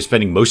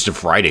spending most of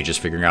Friday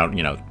just figuring out,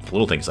 you know,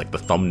 little things like the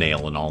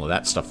thumbnail and all of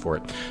that stuff for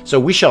it. So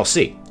we shall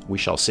see. We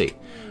shall see.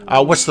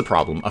 What's the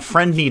problem? A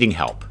friend needing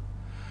help.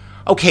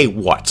 Okay,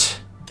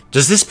 what?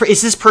 Is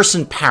this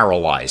person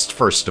paralyzed,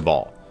 first of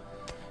all?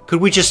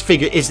 Could we just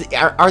figure...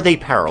 Are they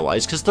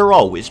paralyzed? Because they're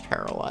always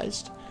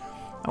paralyzed.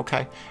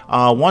 Okay.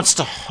 Wants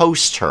to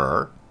host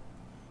her.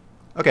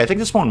 Okay, I think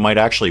this one might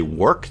actually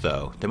work,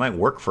 though. They might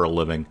work for a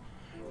living.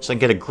 So I can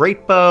get a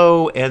great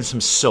bow and some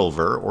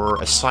silver,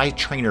 or a Psi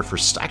Trainer for...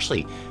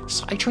 Actually,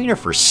 Psi Trainer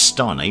for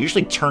stun. I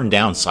usually turn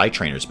down Psi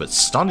Trainers, but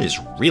stun is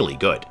really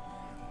good.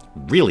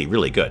 Really,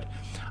 really good.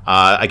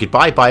 I could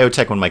buy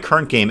Biotech when my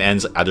current game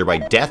ends, either by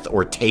death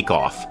or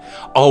takeoff.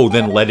 Oh,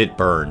 then let it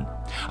burn.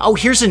 Oh,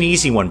 here's an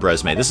easy one,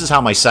 Bresme. This is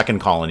how my second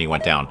colony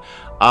went down.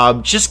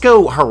 Just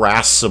go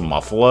harass some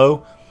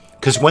Muffalo.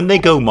 Because when they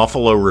go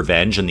Muffalo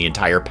Revenge and the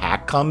entire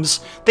pack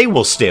comes, they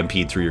will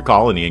stampede through your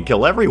colony and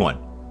kill everyone.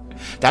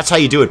 That's how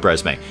you do it,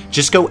 Bresme.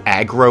 Just go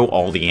aggro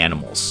all the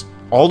animals.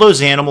 All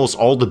those animals,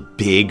 all the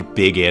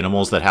big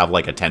animals that have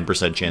like a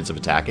 10% chance of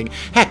attacking.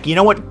 Heck, you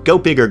know what? Go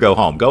big or go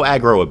home. Go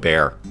aggro a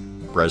bear,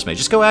 Bresme.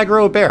 Just go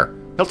aggro a bear.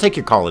 He'll take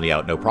your colony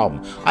out, no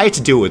problem. I had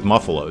to do it with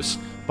Muffalos,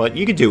 but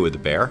you could do it with a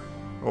bear.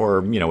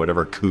 Or, you know,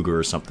 whatever, cougar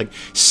or something.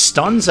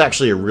 Stun's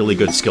actually a really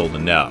good skill to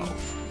know.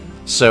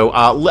 So,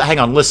 hang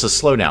on, Lissa,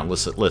 slow down.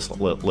 Lissa.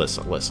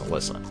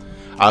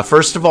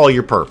 First of all,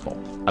 you're purple.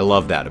 I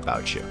love that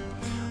about you.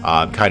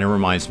 Kind of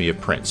reminds me of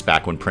Prince,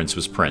 back when Prince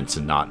was Prince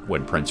and not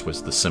when Prince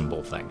was the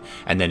symbol thing.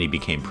 And then he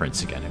became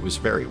Prince again. It was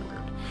very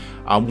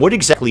weird. What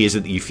exactly is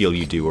it that you feel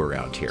you do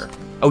around here?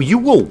 Oh, you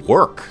will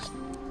work.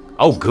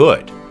 Oh,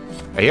 good.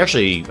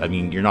 I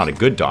mean, you're not a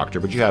good doctor,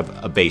 but you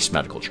have a base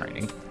medical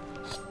training.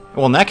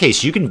 Well, in that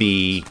case, you can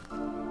be,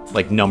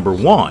 like,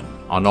 #1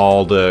 on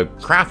all the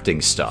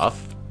crafting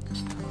stuff.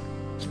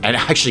 And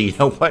actually, you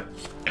know what?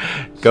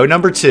 Go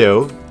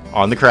 #2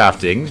 on the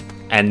crafting,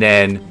 and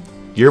then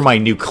you're my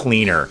new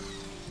cleaner,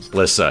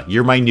 Lissa.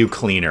 You're my new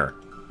cleaner.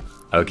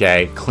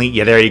 Okay?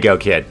 Yeah, there you go,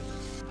 kid.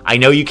 I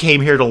know you came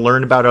here to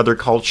learn about other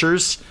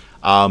cultures,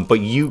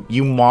 but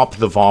you mop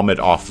the vomit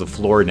off the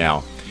floor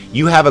now.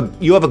 You have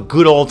a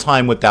good old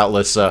time with that,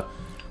 Lissa.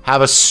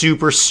 Have a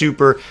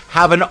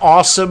have an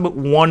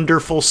awesome,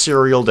 wonderful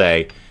cereal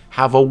day.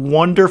 Have a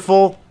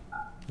wonderful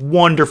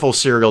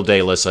cereal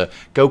day, Lissa.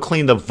 Go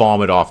clean the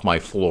vomit off my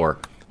floor.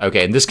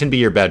 Okay, and this can be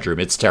your bedroom.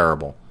 It's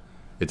terrible.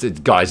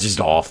 Guys, it's just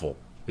awful.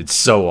 It's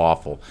so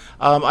awful.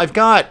 I've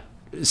got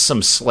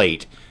some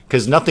slate,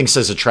 because nothing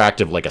says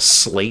attractive like a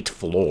slate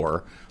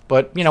floor.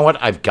 But you know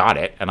what? I've got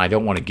it, and I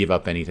don't want to give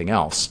up anything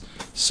else.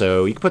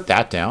 So you can put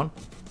that down.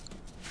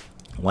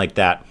 Like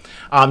that.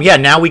 Yeah,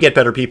 now we get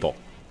better people.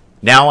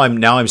 Now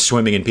I'm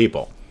swimming in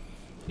people.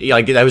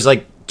 Like, that was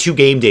like 2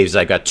 game days,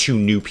 I've got 2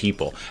 new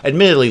people.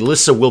 Admittedly,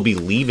 Lissa will be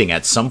leaving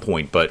at some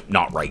point, but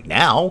not right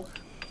now.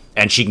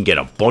 And she can get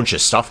a bunch of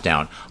stuff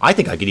down. I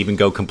think I could even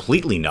go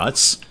completely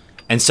nuts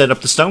and set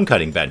up the stone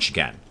cutting bench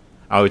again.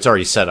 Oh, it's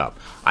already set up.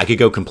 I could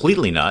go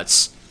completely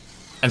nuts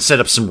and set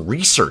up some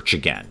research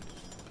again.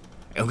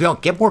 And we'll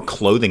get more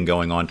clothing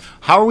going on.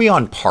 How are we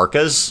on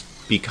parkas?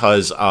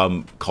 Because,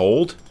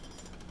 cold?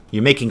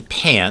 You're making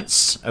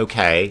pants.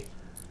 Okay.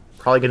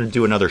 Probably going to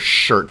do another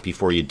shirt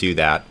before you do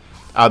that.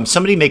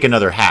 Somebody make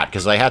another hat,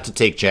 because I had to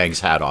take Jang's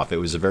hat off. It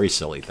was a very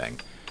silly thing.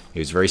 He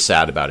was very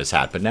sad about his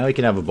hat, but now he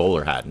can have a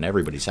bowler hat, and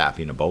everybody's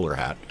happy in a bowler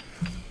hat.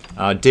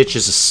 Ditch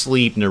is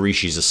asleep,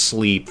 Narishi's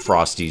asleep,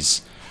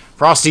 Frosty's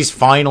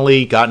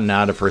finally gotten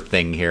out of her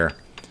thing here.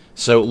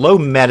 So, low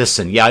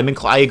medicine. Yeah,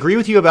 I agree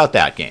with you about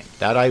that game.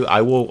 That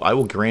I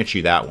will grant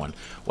you that one.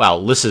 Wow,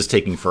 Lissa's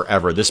taking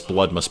forever. This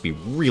blood must be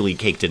really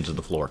caked into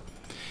the floor.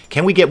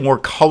 Can we get more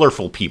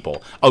colorful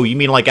people? Oh, you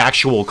mean like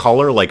actual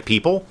color, like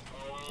people?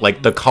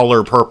 Like the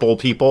color purple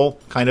people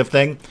kind of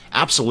thing?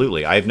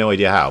 Absolutely. I have no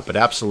idea how, but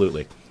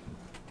absolutely.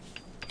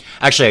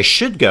 Actually, I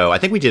should go. I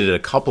think we did it a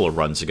couple of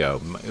runs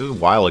ago, a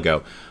while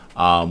ago,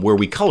 where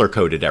we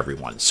color-coded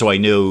everyone. So I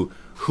knew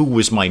who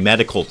was my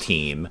medical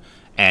team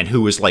and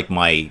who was like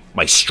my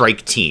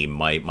strike team,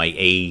 my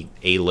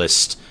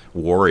A-list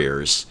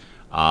warriors.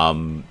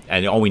 And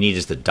all we need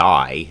is the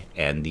die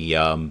and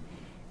the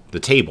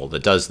table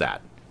that does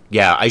that.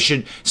 Yeah, I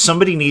should.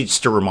 Somebody needs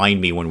to remind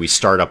me when we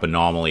start up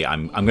Anomaly.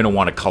 I'm going to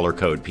want to color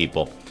code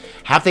people.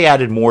 Have they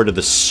added more to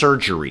the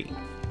surgery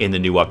in the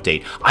new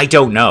update? I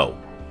don't know.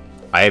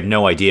 I have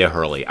no idea,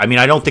 Hurley. I mean,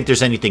 I don't think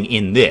there's anything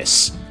in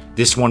this.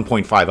 This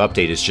 1.5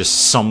 update is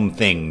just some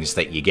things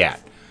that you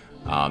get.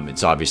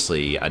 It's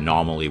obviously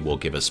Anomaly will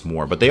give us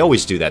more, but they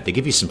always do that. They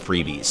give you some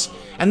freebies.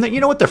 And you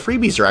know what? The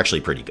freebies are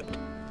actually pretty good.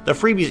 The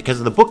freebies,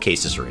 because the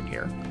bookcases are in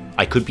here.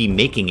 I could be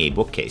making a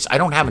bookcase. I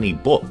don't have any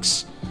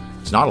books.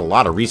 It's not a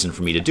lot of reason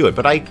for me to do it,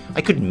 but I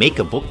could make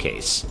a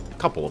bookcase. A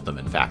couple of them,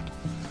 in fact.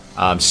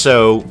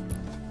 So,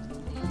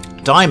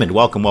 Diamond,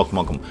 welcome, welcome,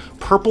 welcome.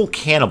 Purple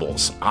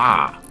Cannibals.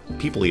 Ah,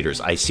 people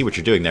eaters. I see what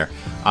you're doing there.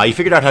 You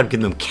figured out how to give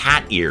them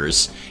cat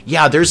ears.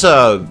 Yeah, there's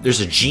a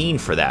gene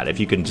for that. If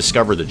you can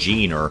discover the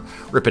gene or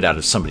rip it out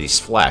of somebody's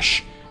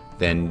flesh,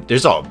 then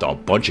there's a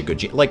bunch of good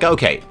genes. Like,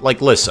 okay, like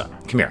Lissa,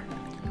 come here.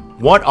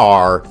 What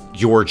are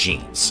your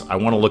genes? I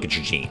want to look at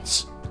your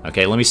genes.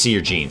 Okay, let me see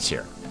your genes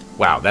here.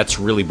 Wow, that's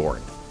really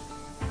boring.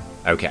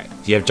 Okay,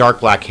 you have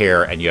dark black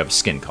hair and you have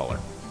skin color.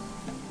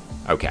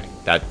 Okay,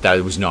 that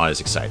was not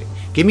as exciting.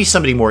 Give me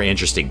somebody more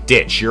interesting.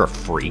 Ditch, you're a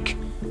freak.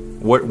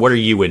 What are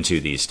you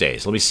into these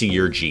days? Let me see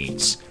your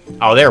genes.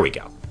 Oh, there we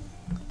go.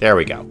 There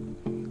we go.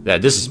 Yeah,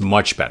 this is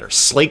much better.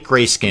 Slate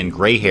gray skin,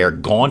 gray hair,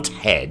 gaunt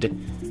head.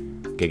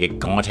 Okay, get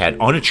gaunt head,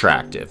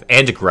 unattractive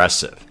and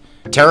aggressive.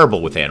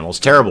 Terrible with animals,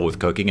 terrible with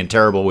cooking, and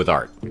terrible with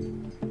art.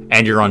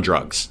 And you're on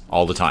drugs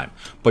all the time.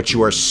 But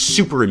you are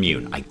super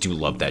immune. I do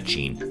love that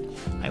gene.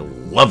 I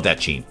love that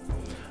gene.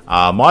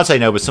 Mods I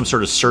know, but some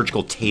sort of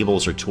surgical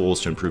tables or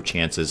tools to improve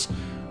chances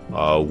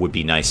would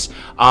be nice.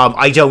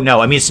 I don't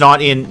know. I mean, it's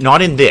not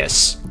in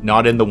this.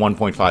 Not in the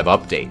 1.5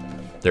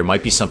 update. There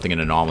might be something in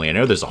Anomaly. I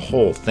know there's a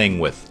whole thing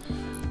with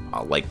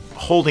like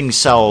holding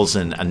cells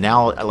and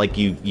like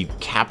you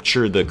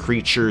capture the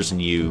creatures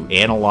and you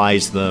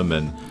analyze them,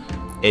 and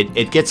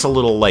it gets a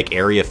little like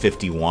Area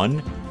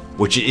 51.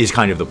 Which is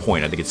kind of the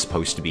point. I think it's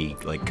supposed to be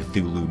like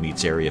Cthulhu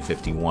meets Area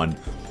 51.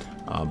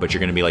 But you're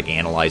going to be like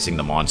analyzing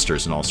the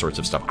monsters and all sorts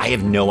of stuff. I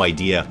have no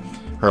idea,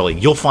 Hurley.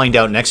 You'll find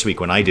out next week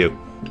when I do.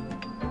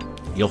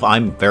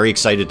 I'm very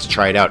excited to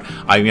try it out.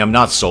 I mean, I'm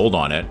not sold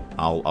on it.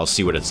 I'll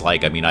see what it's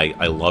like. I mean,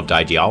 I loved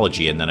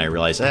Ideology, and then I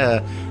realized,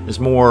 there's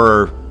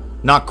more,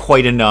 not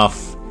quite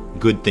enough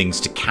good things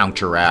to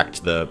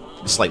counteract the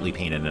slightly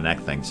pain in the neck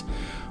things.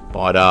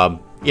 But,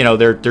 you know,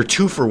 they're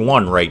 2 for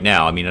 1 right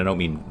now. I mean, I don't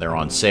mean they're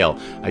on sale.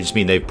 I just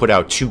mean they've put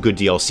out 2 good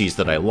DLCs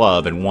that I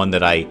love and one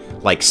that I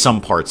like some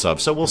parts of.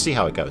 So we'll see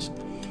how it goes.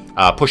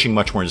 Pushing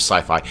much more into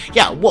sci-fi.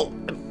 Yeah, well,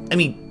 I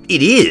mean,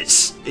 it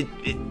is.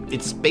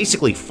 It's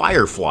basically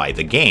Firefly,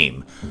 the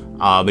game.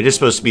 It is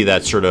supposed to be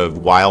that sort of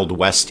Wild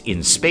West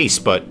in space,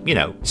 but, you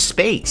know,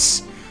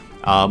 space.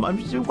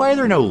 Why are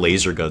there no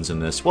laser guns in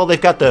this? Well, they've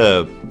got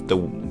the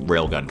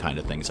railgun kind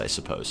of things, I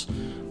suppose.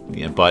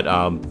 Yeah, but,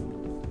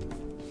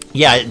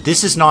 yeah,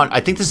 this is not...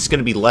 I think this is going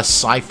to be less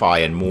sci-fi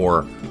and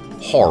more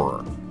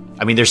horror.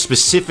 I mean, they're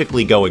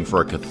specifically going for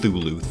a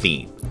Cthulhu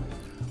theme.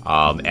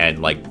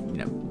 And, like,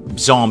 you know,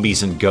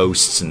 zombies and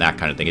ghosts and that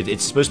kind of thing.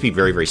 It's supposed to be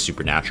very, very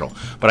supernatural.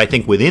 But I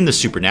think within the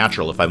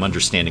supernatural, if I'm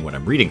understanding what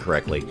I'm reading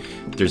correctly,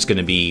 there's going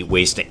to be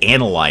ways to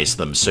analyze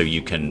them so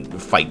you can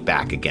fight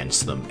back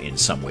against them in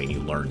some way and you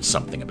learn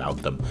something about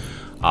them.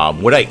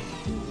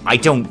 I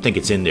don't think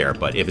it's in there,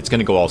 but if it's going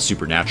to go all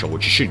supernatural,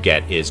 what you should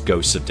get is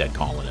Ghosts of Dead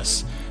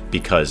Colonists.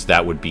 Because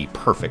that would be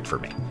perfect for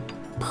me.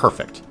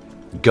 Perfect.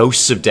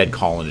 Ghosts of dead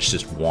colonists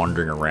just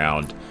wandering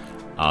around,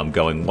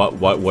 going,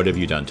 what have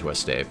you done to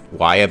us, Dave?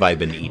 Why have I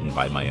been eaten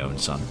by my own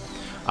son?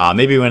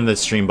 Maybe we end the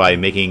stream by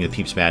making the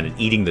peeps mad and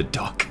eating the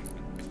duck.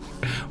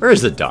 Where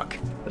is the duck?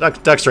 The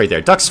duck's right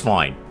there. Duck's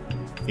fine.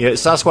 Yeah,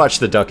 Sasquatch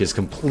the duck is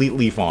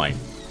completely fine.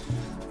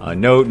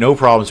 No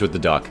problems with the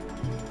duck.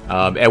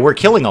 And we're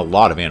killing a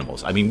lot of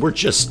animals. I mean, we're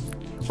just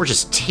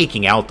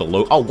taking out the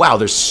low. Oh wow,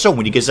 there's so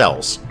many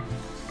gazelles.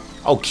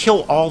 Oh,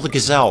 kill all the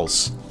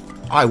gazelles.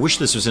 Oh, I wish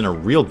this was in a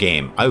real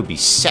game. I would be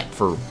set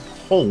for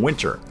whole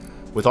winter.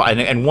 With all,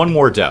 and one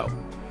more doe.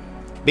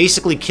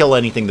 Basically kill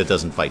anything that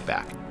doesn't fight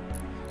back.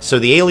 So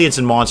the aliens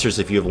and monsters,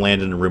 if you have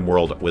landed in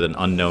RimWorld with an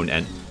unknown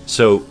end.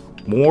 So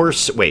more...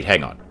 Wait,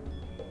 hang on.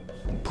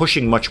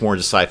 pushing much more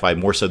into sci-fi,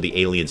 more so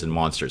the aliens and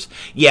monsters.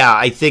 Yeah,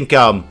 I think,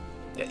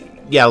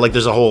 yeah, like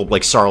there's a whole,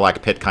 like,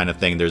 Sarlacc pit kind of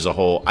thing. There's a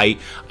whole, I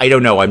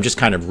don't know, I'm just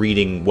kind of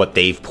reading what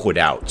they've put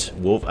out.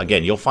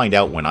 Again, you'll find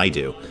out when I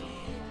do.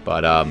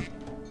 But,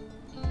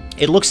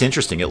 it looks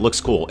interesting. It looks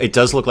cool. It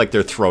does look like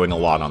they're throwing a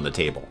lot on the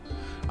table.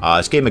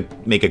 This game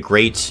would make a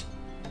great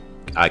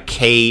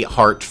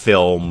K-heart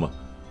film,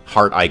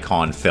 heart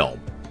icon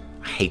film.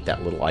 I hate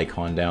that little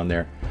icon down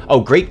there. Oh,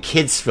 great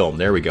kids film.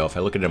 There we go. If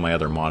I look at it in my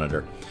other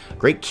monitor.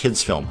 Great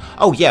kids film.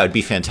 Oh, yeah, it'd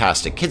be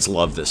fantastic. Kids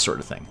love this sort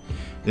of thing.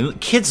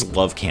 Kids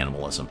love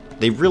cannibalism.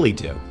 They really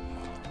do.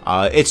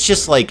 It's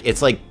just like,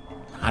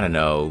 I don't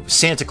know,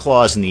 Santa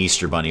Claus and the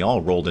Easter Bunny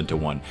all rolled into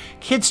one.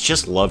 Kids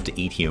just love to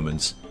eat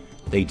humans.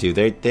 They do.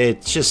 They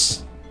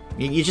just,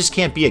 you just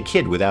can't be a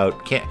kid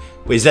without,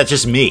 is that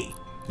just me?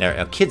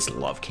 Now, kids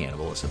love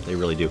cannibalism. They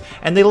really do.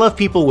 And they love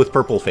people with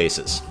purple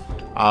faces.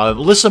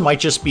 Lissa might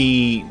just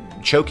be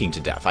choking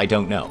to death. I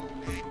don't know.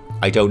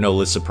 I don't know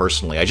Lissa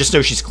personally. I just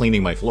know she's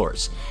cleaning my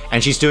floors.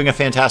 And she's doing a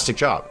fantastic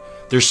job.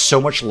 There's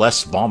so much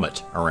less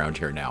vomit around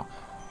here now.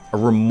 A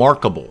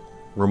remarkable,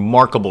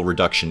 remarkable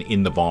reduction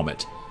in the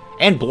vomit.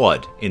 And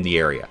blood in the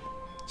area.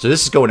 So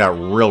this is going out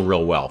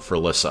real well for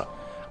Lissa.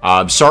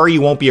 Sorry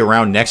you won't be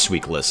around next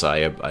week, Lissa.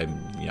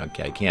 You know,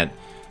 I can't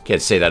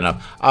say that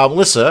enough.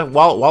 Lissa,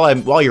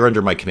 while you're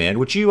under my command,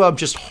 would you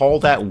just haul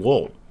that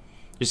wool?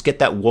 Just get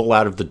that wool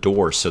out of the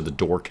door so the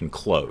door can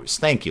close.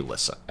 Thank you,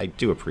 Lissa. I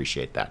do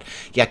appreciate that.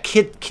 Yeah,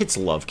 kids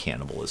love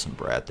cannibalism,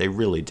 Brad. They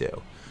really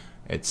do.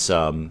 It's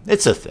a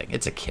thing.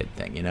 It's a kid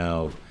thing, you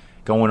know.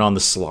 Going on the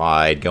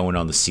slide, going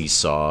on the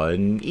seesaw,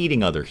 and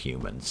eating other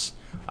humans.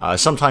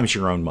 Sometimes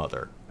your own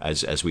mother,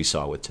 as we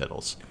saw with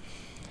Tittles.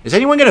 Is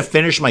anyone going to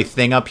finish my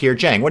thing up here?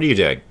 Jang, what are you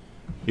doing?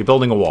 You're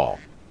building a wall.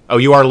 Oh,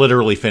 you are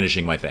literally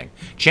finishing my thing.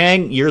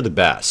 Jang, you're the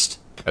best.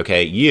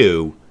 Okay,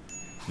 you,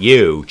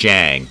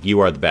 Jang, you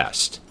are the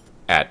best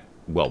at,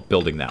 well,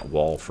 building that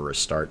wall for a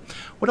start.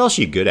 What else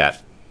are you good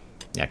at?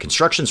 Yeah,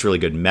 construction's really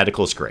good.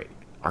 Medical's great.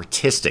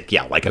 Artistic,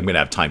 yeah, like I'm going to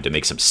have time to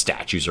make some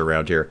statues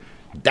around here.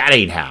 That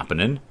ain't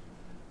happening.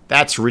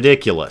 That's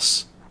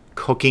ridiculous.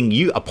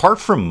 Cooking, apart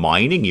from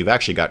mining, you've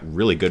actually got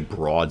really good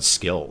broad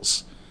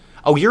skills.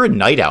 Oh, you're a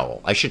night owl.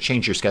 I should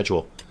change your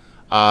schedule.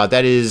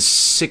 That is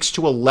 6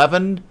 to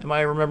 11. Am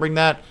I remembering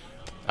that?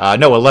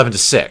 No, 11 to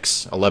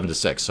 6. 11 to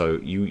 6. So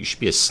you should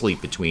be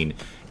asleep between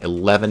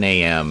 11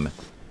 a.m.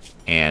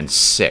 and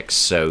 6.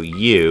 So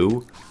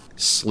you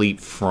sleep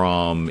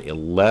from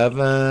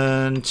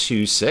 11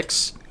 to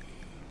 6.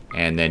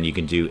 And then you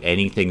can do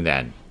anything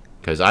then.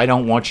 Because I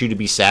don't want you to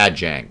be sad,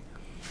 Jang.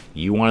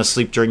 You want to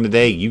sleep during the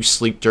day, you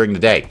sleep during the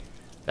day.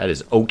 That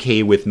is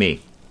okay with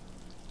me.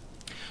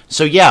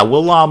 So yeah,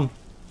 we'll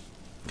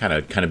kind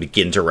of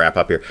begin to wrap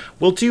up here.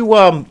 We'll do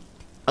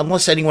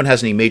unless anyone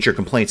has any major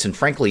complaints, and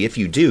frankly, if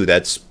you do,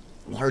 that's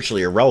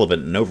largely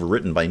irrelevant and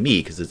overwritten by me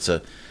because it's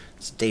a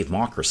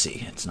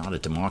Dave-mocracy. It's not a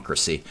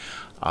democracy.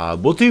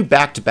 We'll do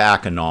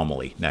back-to-back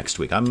Anomaly next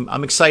week.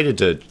 I'm excited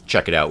to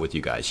check it out with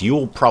you guys.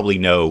 You'll probably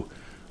know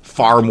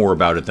far more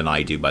about it than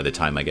I do by the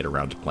time I get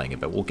around to playing it,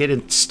 but we'll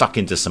get stuck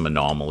into some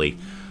Anomaly,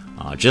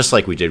 just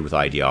like we did with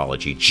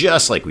Ideology,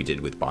 just like we did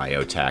with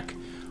Biotech.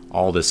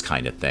 All this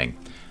kind of thing.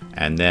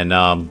 And then,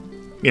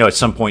 you know, at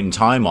some point in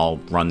time, I'll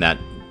run that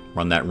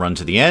run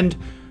to the end,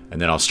 and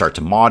then I'll start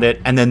to mod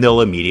it, and then they'll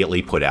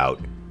immediately put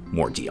out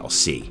more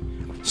DLC.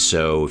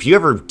 So if you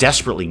ever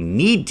desperately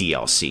need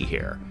DLC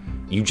here,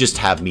 you just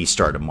have me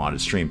start a modded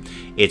stream.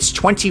 It's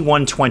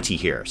 21:20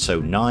 here,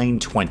 so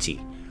 9:20.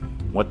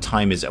 What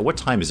time is it? What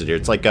time is it here?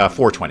 It's like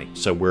 4:20,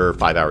 so we're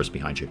 5 hours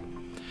behind you.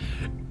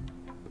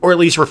 Or at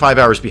least we're 5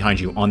 hours behind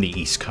you on the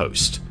East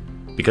Coast.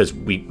 Because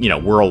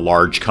we're a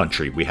large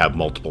country. We have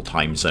multiple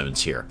time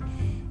zones here.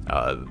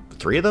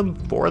 3 of them?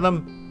 4 of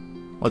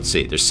them? Let's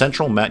see. There's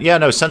Central Mountain. Yeah,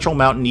 no, Central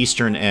Mountain,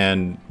 Eastern,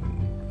 and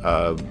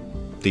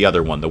the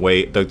other one.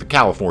 The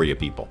California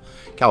people.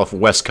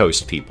 West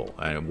Coast people.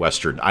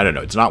 Western. I don't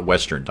know. It's not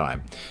Western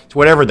time. It's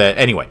whatever that.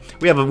 Anyway,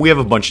 we have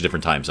a bunch of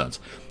different time zones.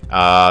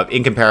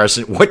 In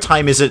comparison, what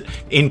time is it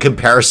in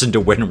comparison to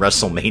when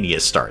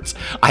WrestleMania starts?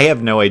 I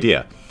have no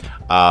idea.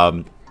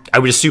 I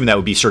would assume that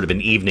would be sort of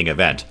an evening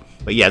event.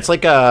 But yeah, it's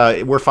like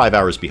we're 5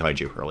 hours behind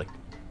you, early.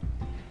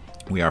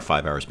 We are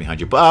 5 hours behind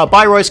you.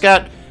 Bye, Roy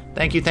Scott.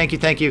 Thank you, thank you,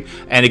 thank you.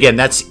 And again,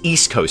 that's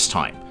East Coast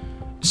time.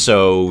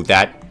 So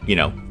that,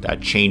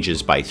 that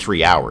changes by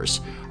 3 hours.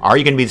 Are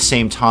you going to be the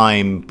same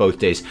time both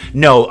days?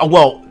 No,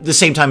 well, the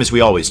same time as we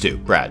always do,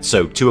 Brad.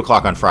 So 2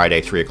 o'clock on Friday,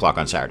 3 o'clock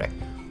on Saturday.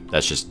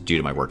 That's just due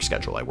to my work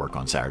schedule. I work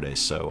on Saturdays,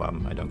 so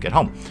I don't get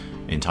home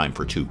in time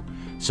for 2.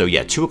 So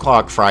yeah, 2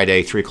 o'clock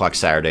Friday, 3 o'clock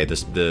Saturday,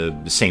 the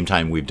same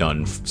time we've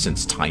done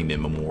since time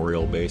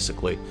immemorial,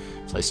 basically.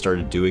 So I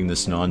started doing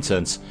this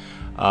nonsense.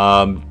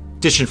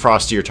 Ditch and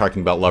Frosty are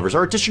talking about lovers.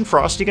 Are Ditch and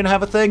Frosty going to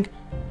have a thing?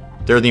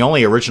 They're the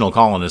only original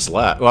colonists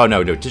left. Well,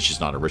 no, Ditch is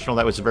not original.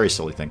 That was a very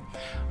silly thing.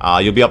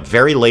 You'll be up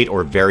very late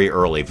or very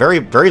early. Very,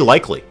 very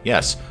likely,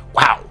 yes.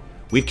 Wow,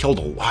 we've killed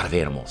a lot of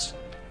animals.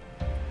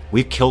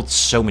 We've killed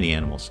so many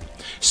animals.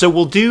 So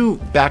we'll do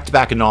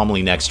back-to-back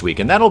Anomaly next week,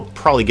 and that'll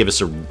probably give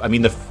us a... I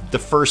mean, the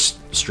first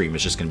stream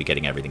is just going to be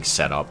getting everything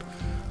set up.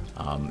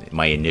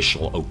 My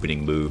initial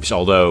opening moves,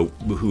 although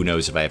who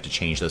knows if I have to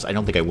change those. I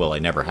don't think I will. I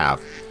never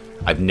have.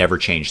 I've never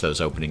changed those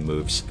opening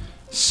moves.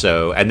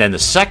 So, and then the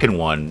second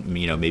one,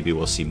 you know, maybe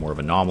we'll see more of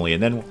Anomaly,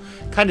 and then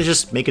we'll kind of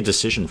just make a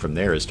decision from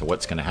there as to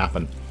what's going to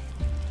happen.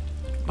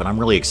 But I'm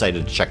really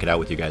excited to check it out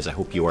with you guys. I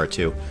hope you are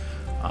too.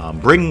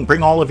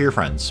 Bring all of your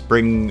friends.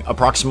 Bring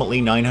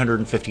approximately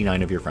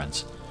 959 of your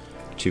friends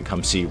to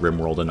come see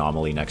RimWorld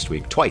Anomaly next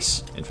week.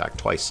 Twice, in fact,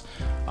 twice.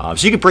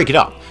 So you could break it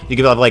up. You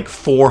could have like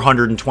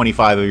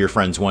 425 of your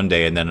friends one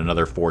day and then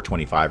another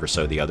 425 or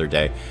so the other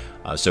day.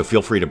 So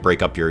feel free to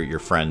break up your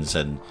friends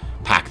and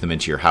pack them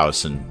into your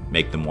house and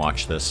make them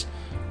watch this.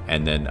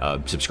 And then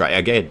subscribe.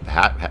 Again,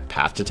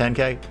 path to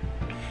 10K.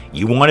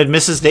 You wanted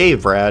Mrs.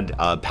 Dave, Brad.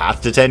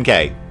 Path to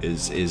 10K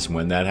is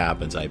when that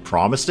happens. I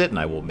promised it, and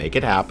I will make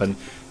it happen.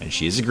 And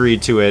she's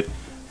agreed to it.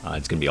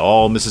 It's going to be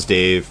all Mrs.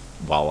 Dave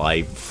while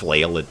I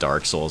flail at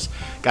Dark Souls.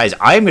 Guys,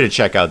 I'm going to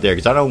check out there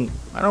because I don't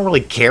really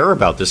care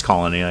about this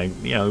colony.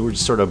 We're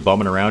just sort of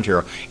bumming around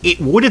here. It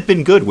would have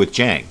been good with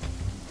Jang.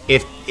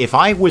 If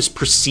I was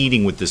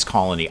proceeding with this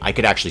colony, I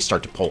could actually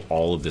start to pull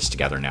all of this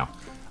together now.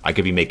 I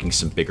could be making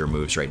some bigger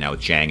moves right now with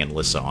Jang and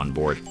Lissa on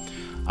board.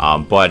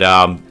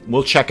 But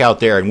we'll check out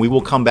there, and we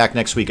will come back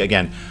next week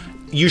again.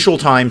 Usual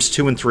times,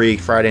 2 and 3,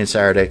 Friday and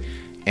Saturday,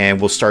 and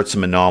we'll start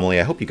some Anomaly.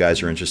 I hope you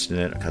guys are interested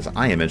in it, because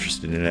I am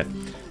interested in it.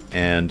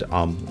 And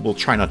we'll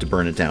try not to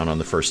burn it down on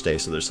the first day,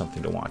 so there's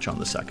something to watch on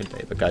the second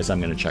day. But guys, I'm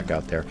going to check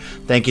out there.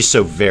 Thank you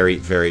so very,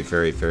 very,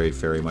 very, very,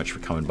 very much for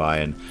coming by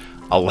and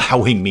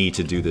allowing me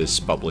to do this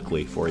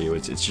publicly for you.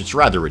 It's just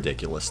rather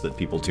ridiculous that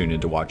people tune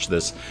in to watch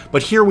this.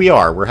 But here we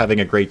are. We're having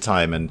a great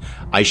time, and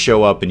I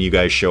show up, and you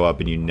guys show up,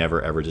 and you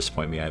never, ever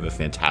disappoint me. I have a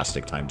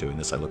fantastic time doing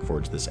this. I look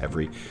forward to this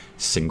every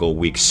single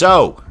week.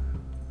 So,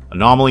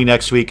 Anomaly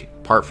next week.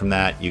 Apart from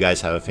that, you guys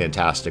have a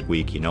fantastic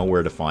week. You know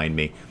where to find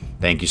me.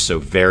 Thank you so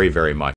very, very much.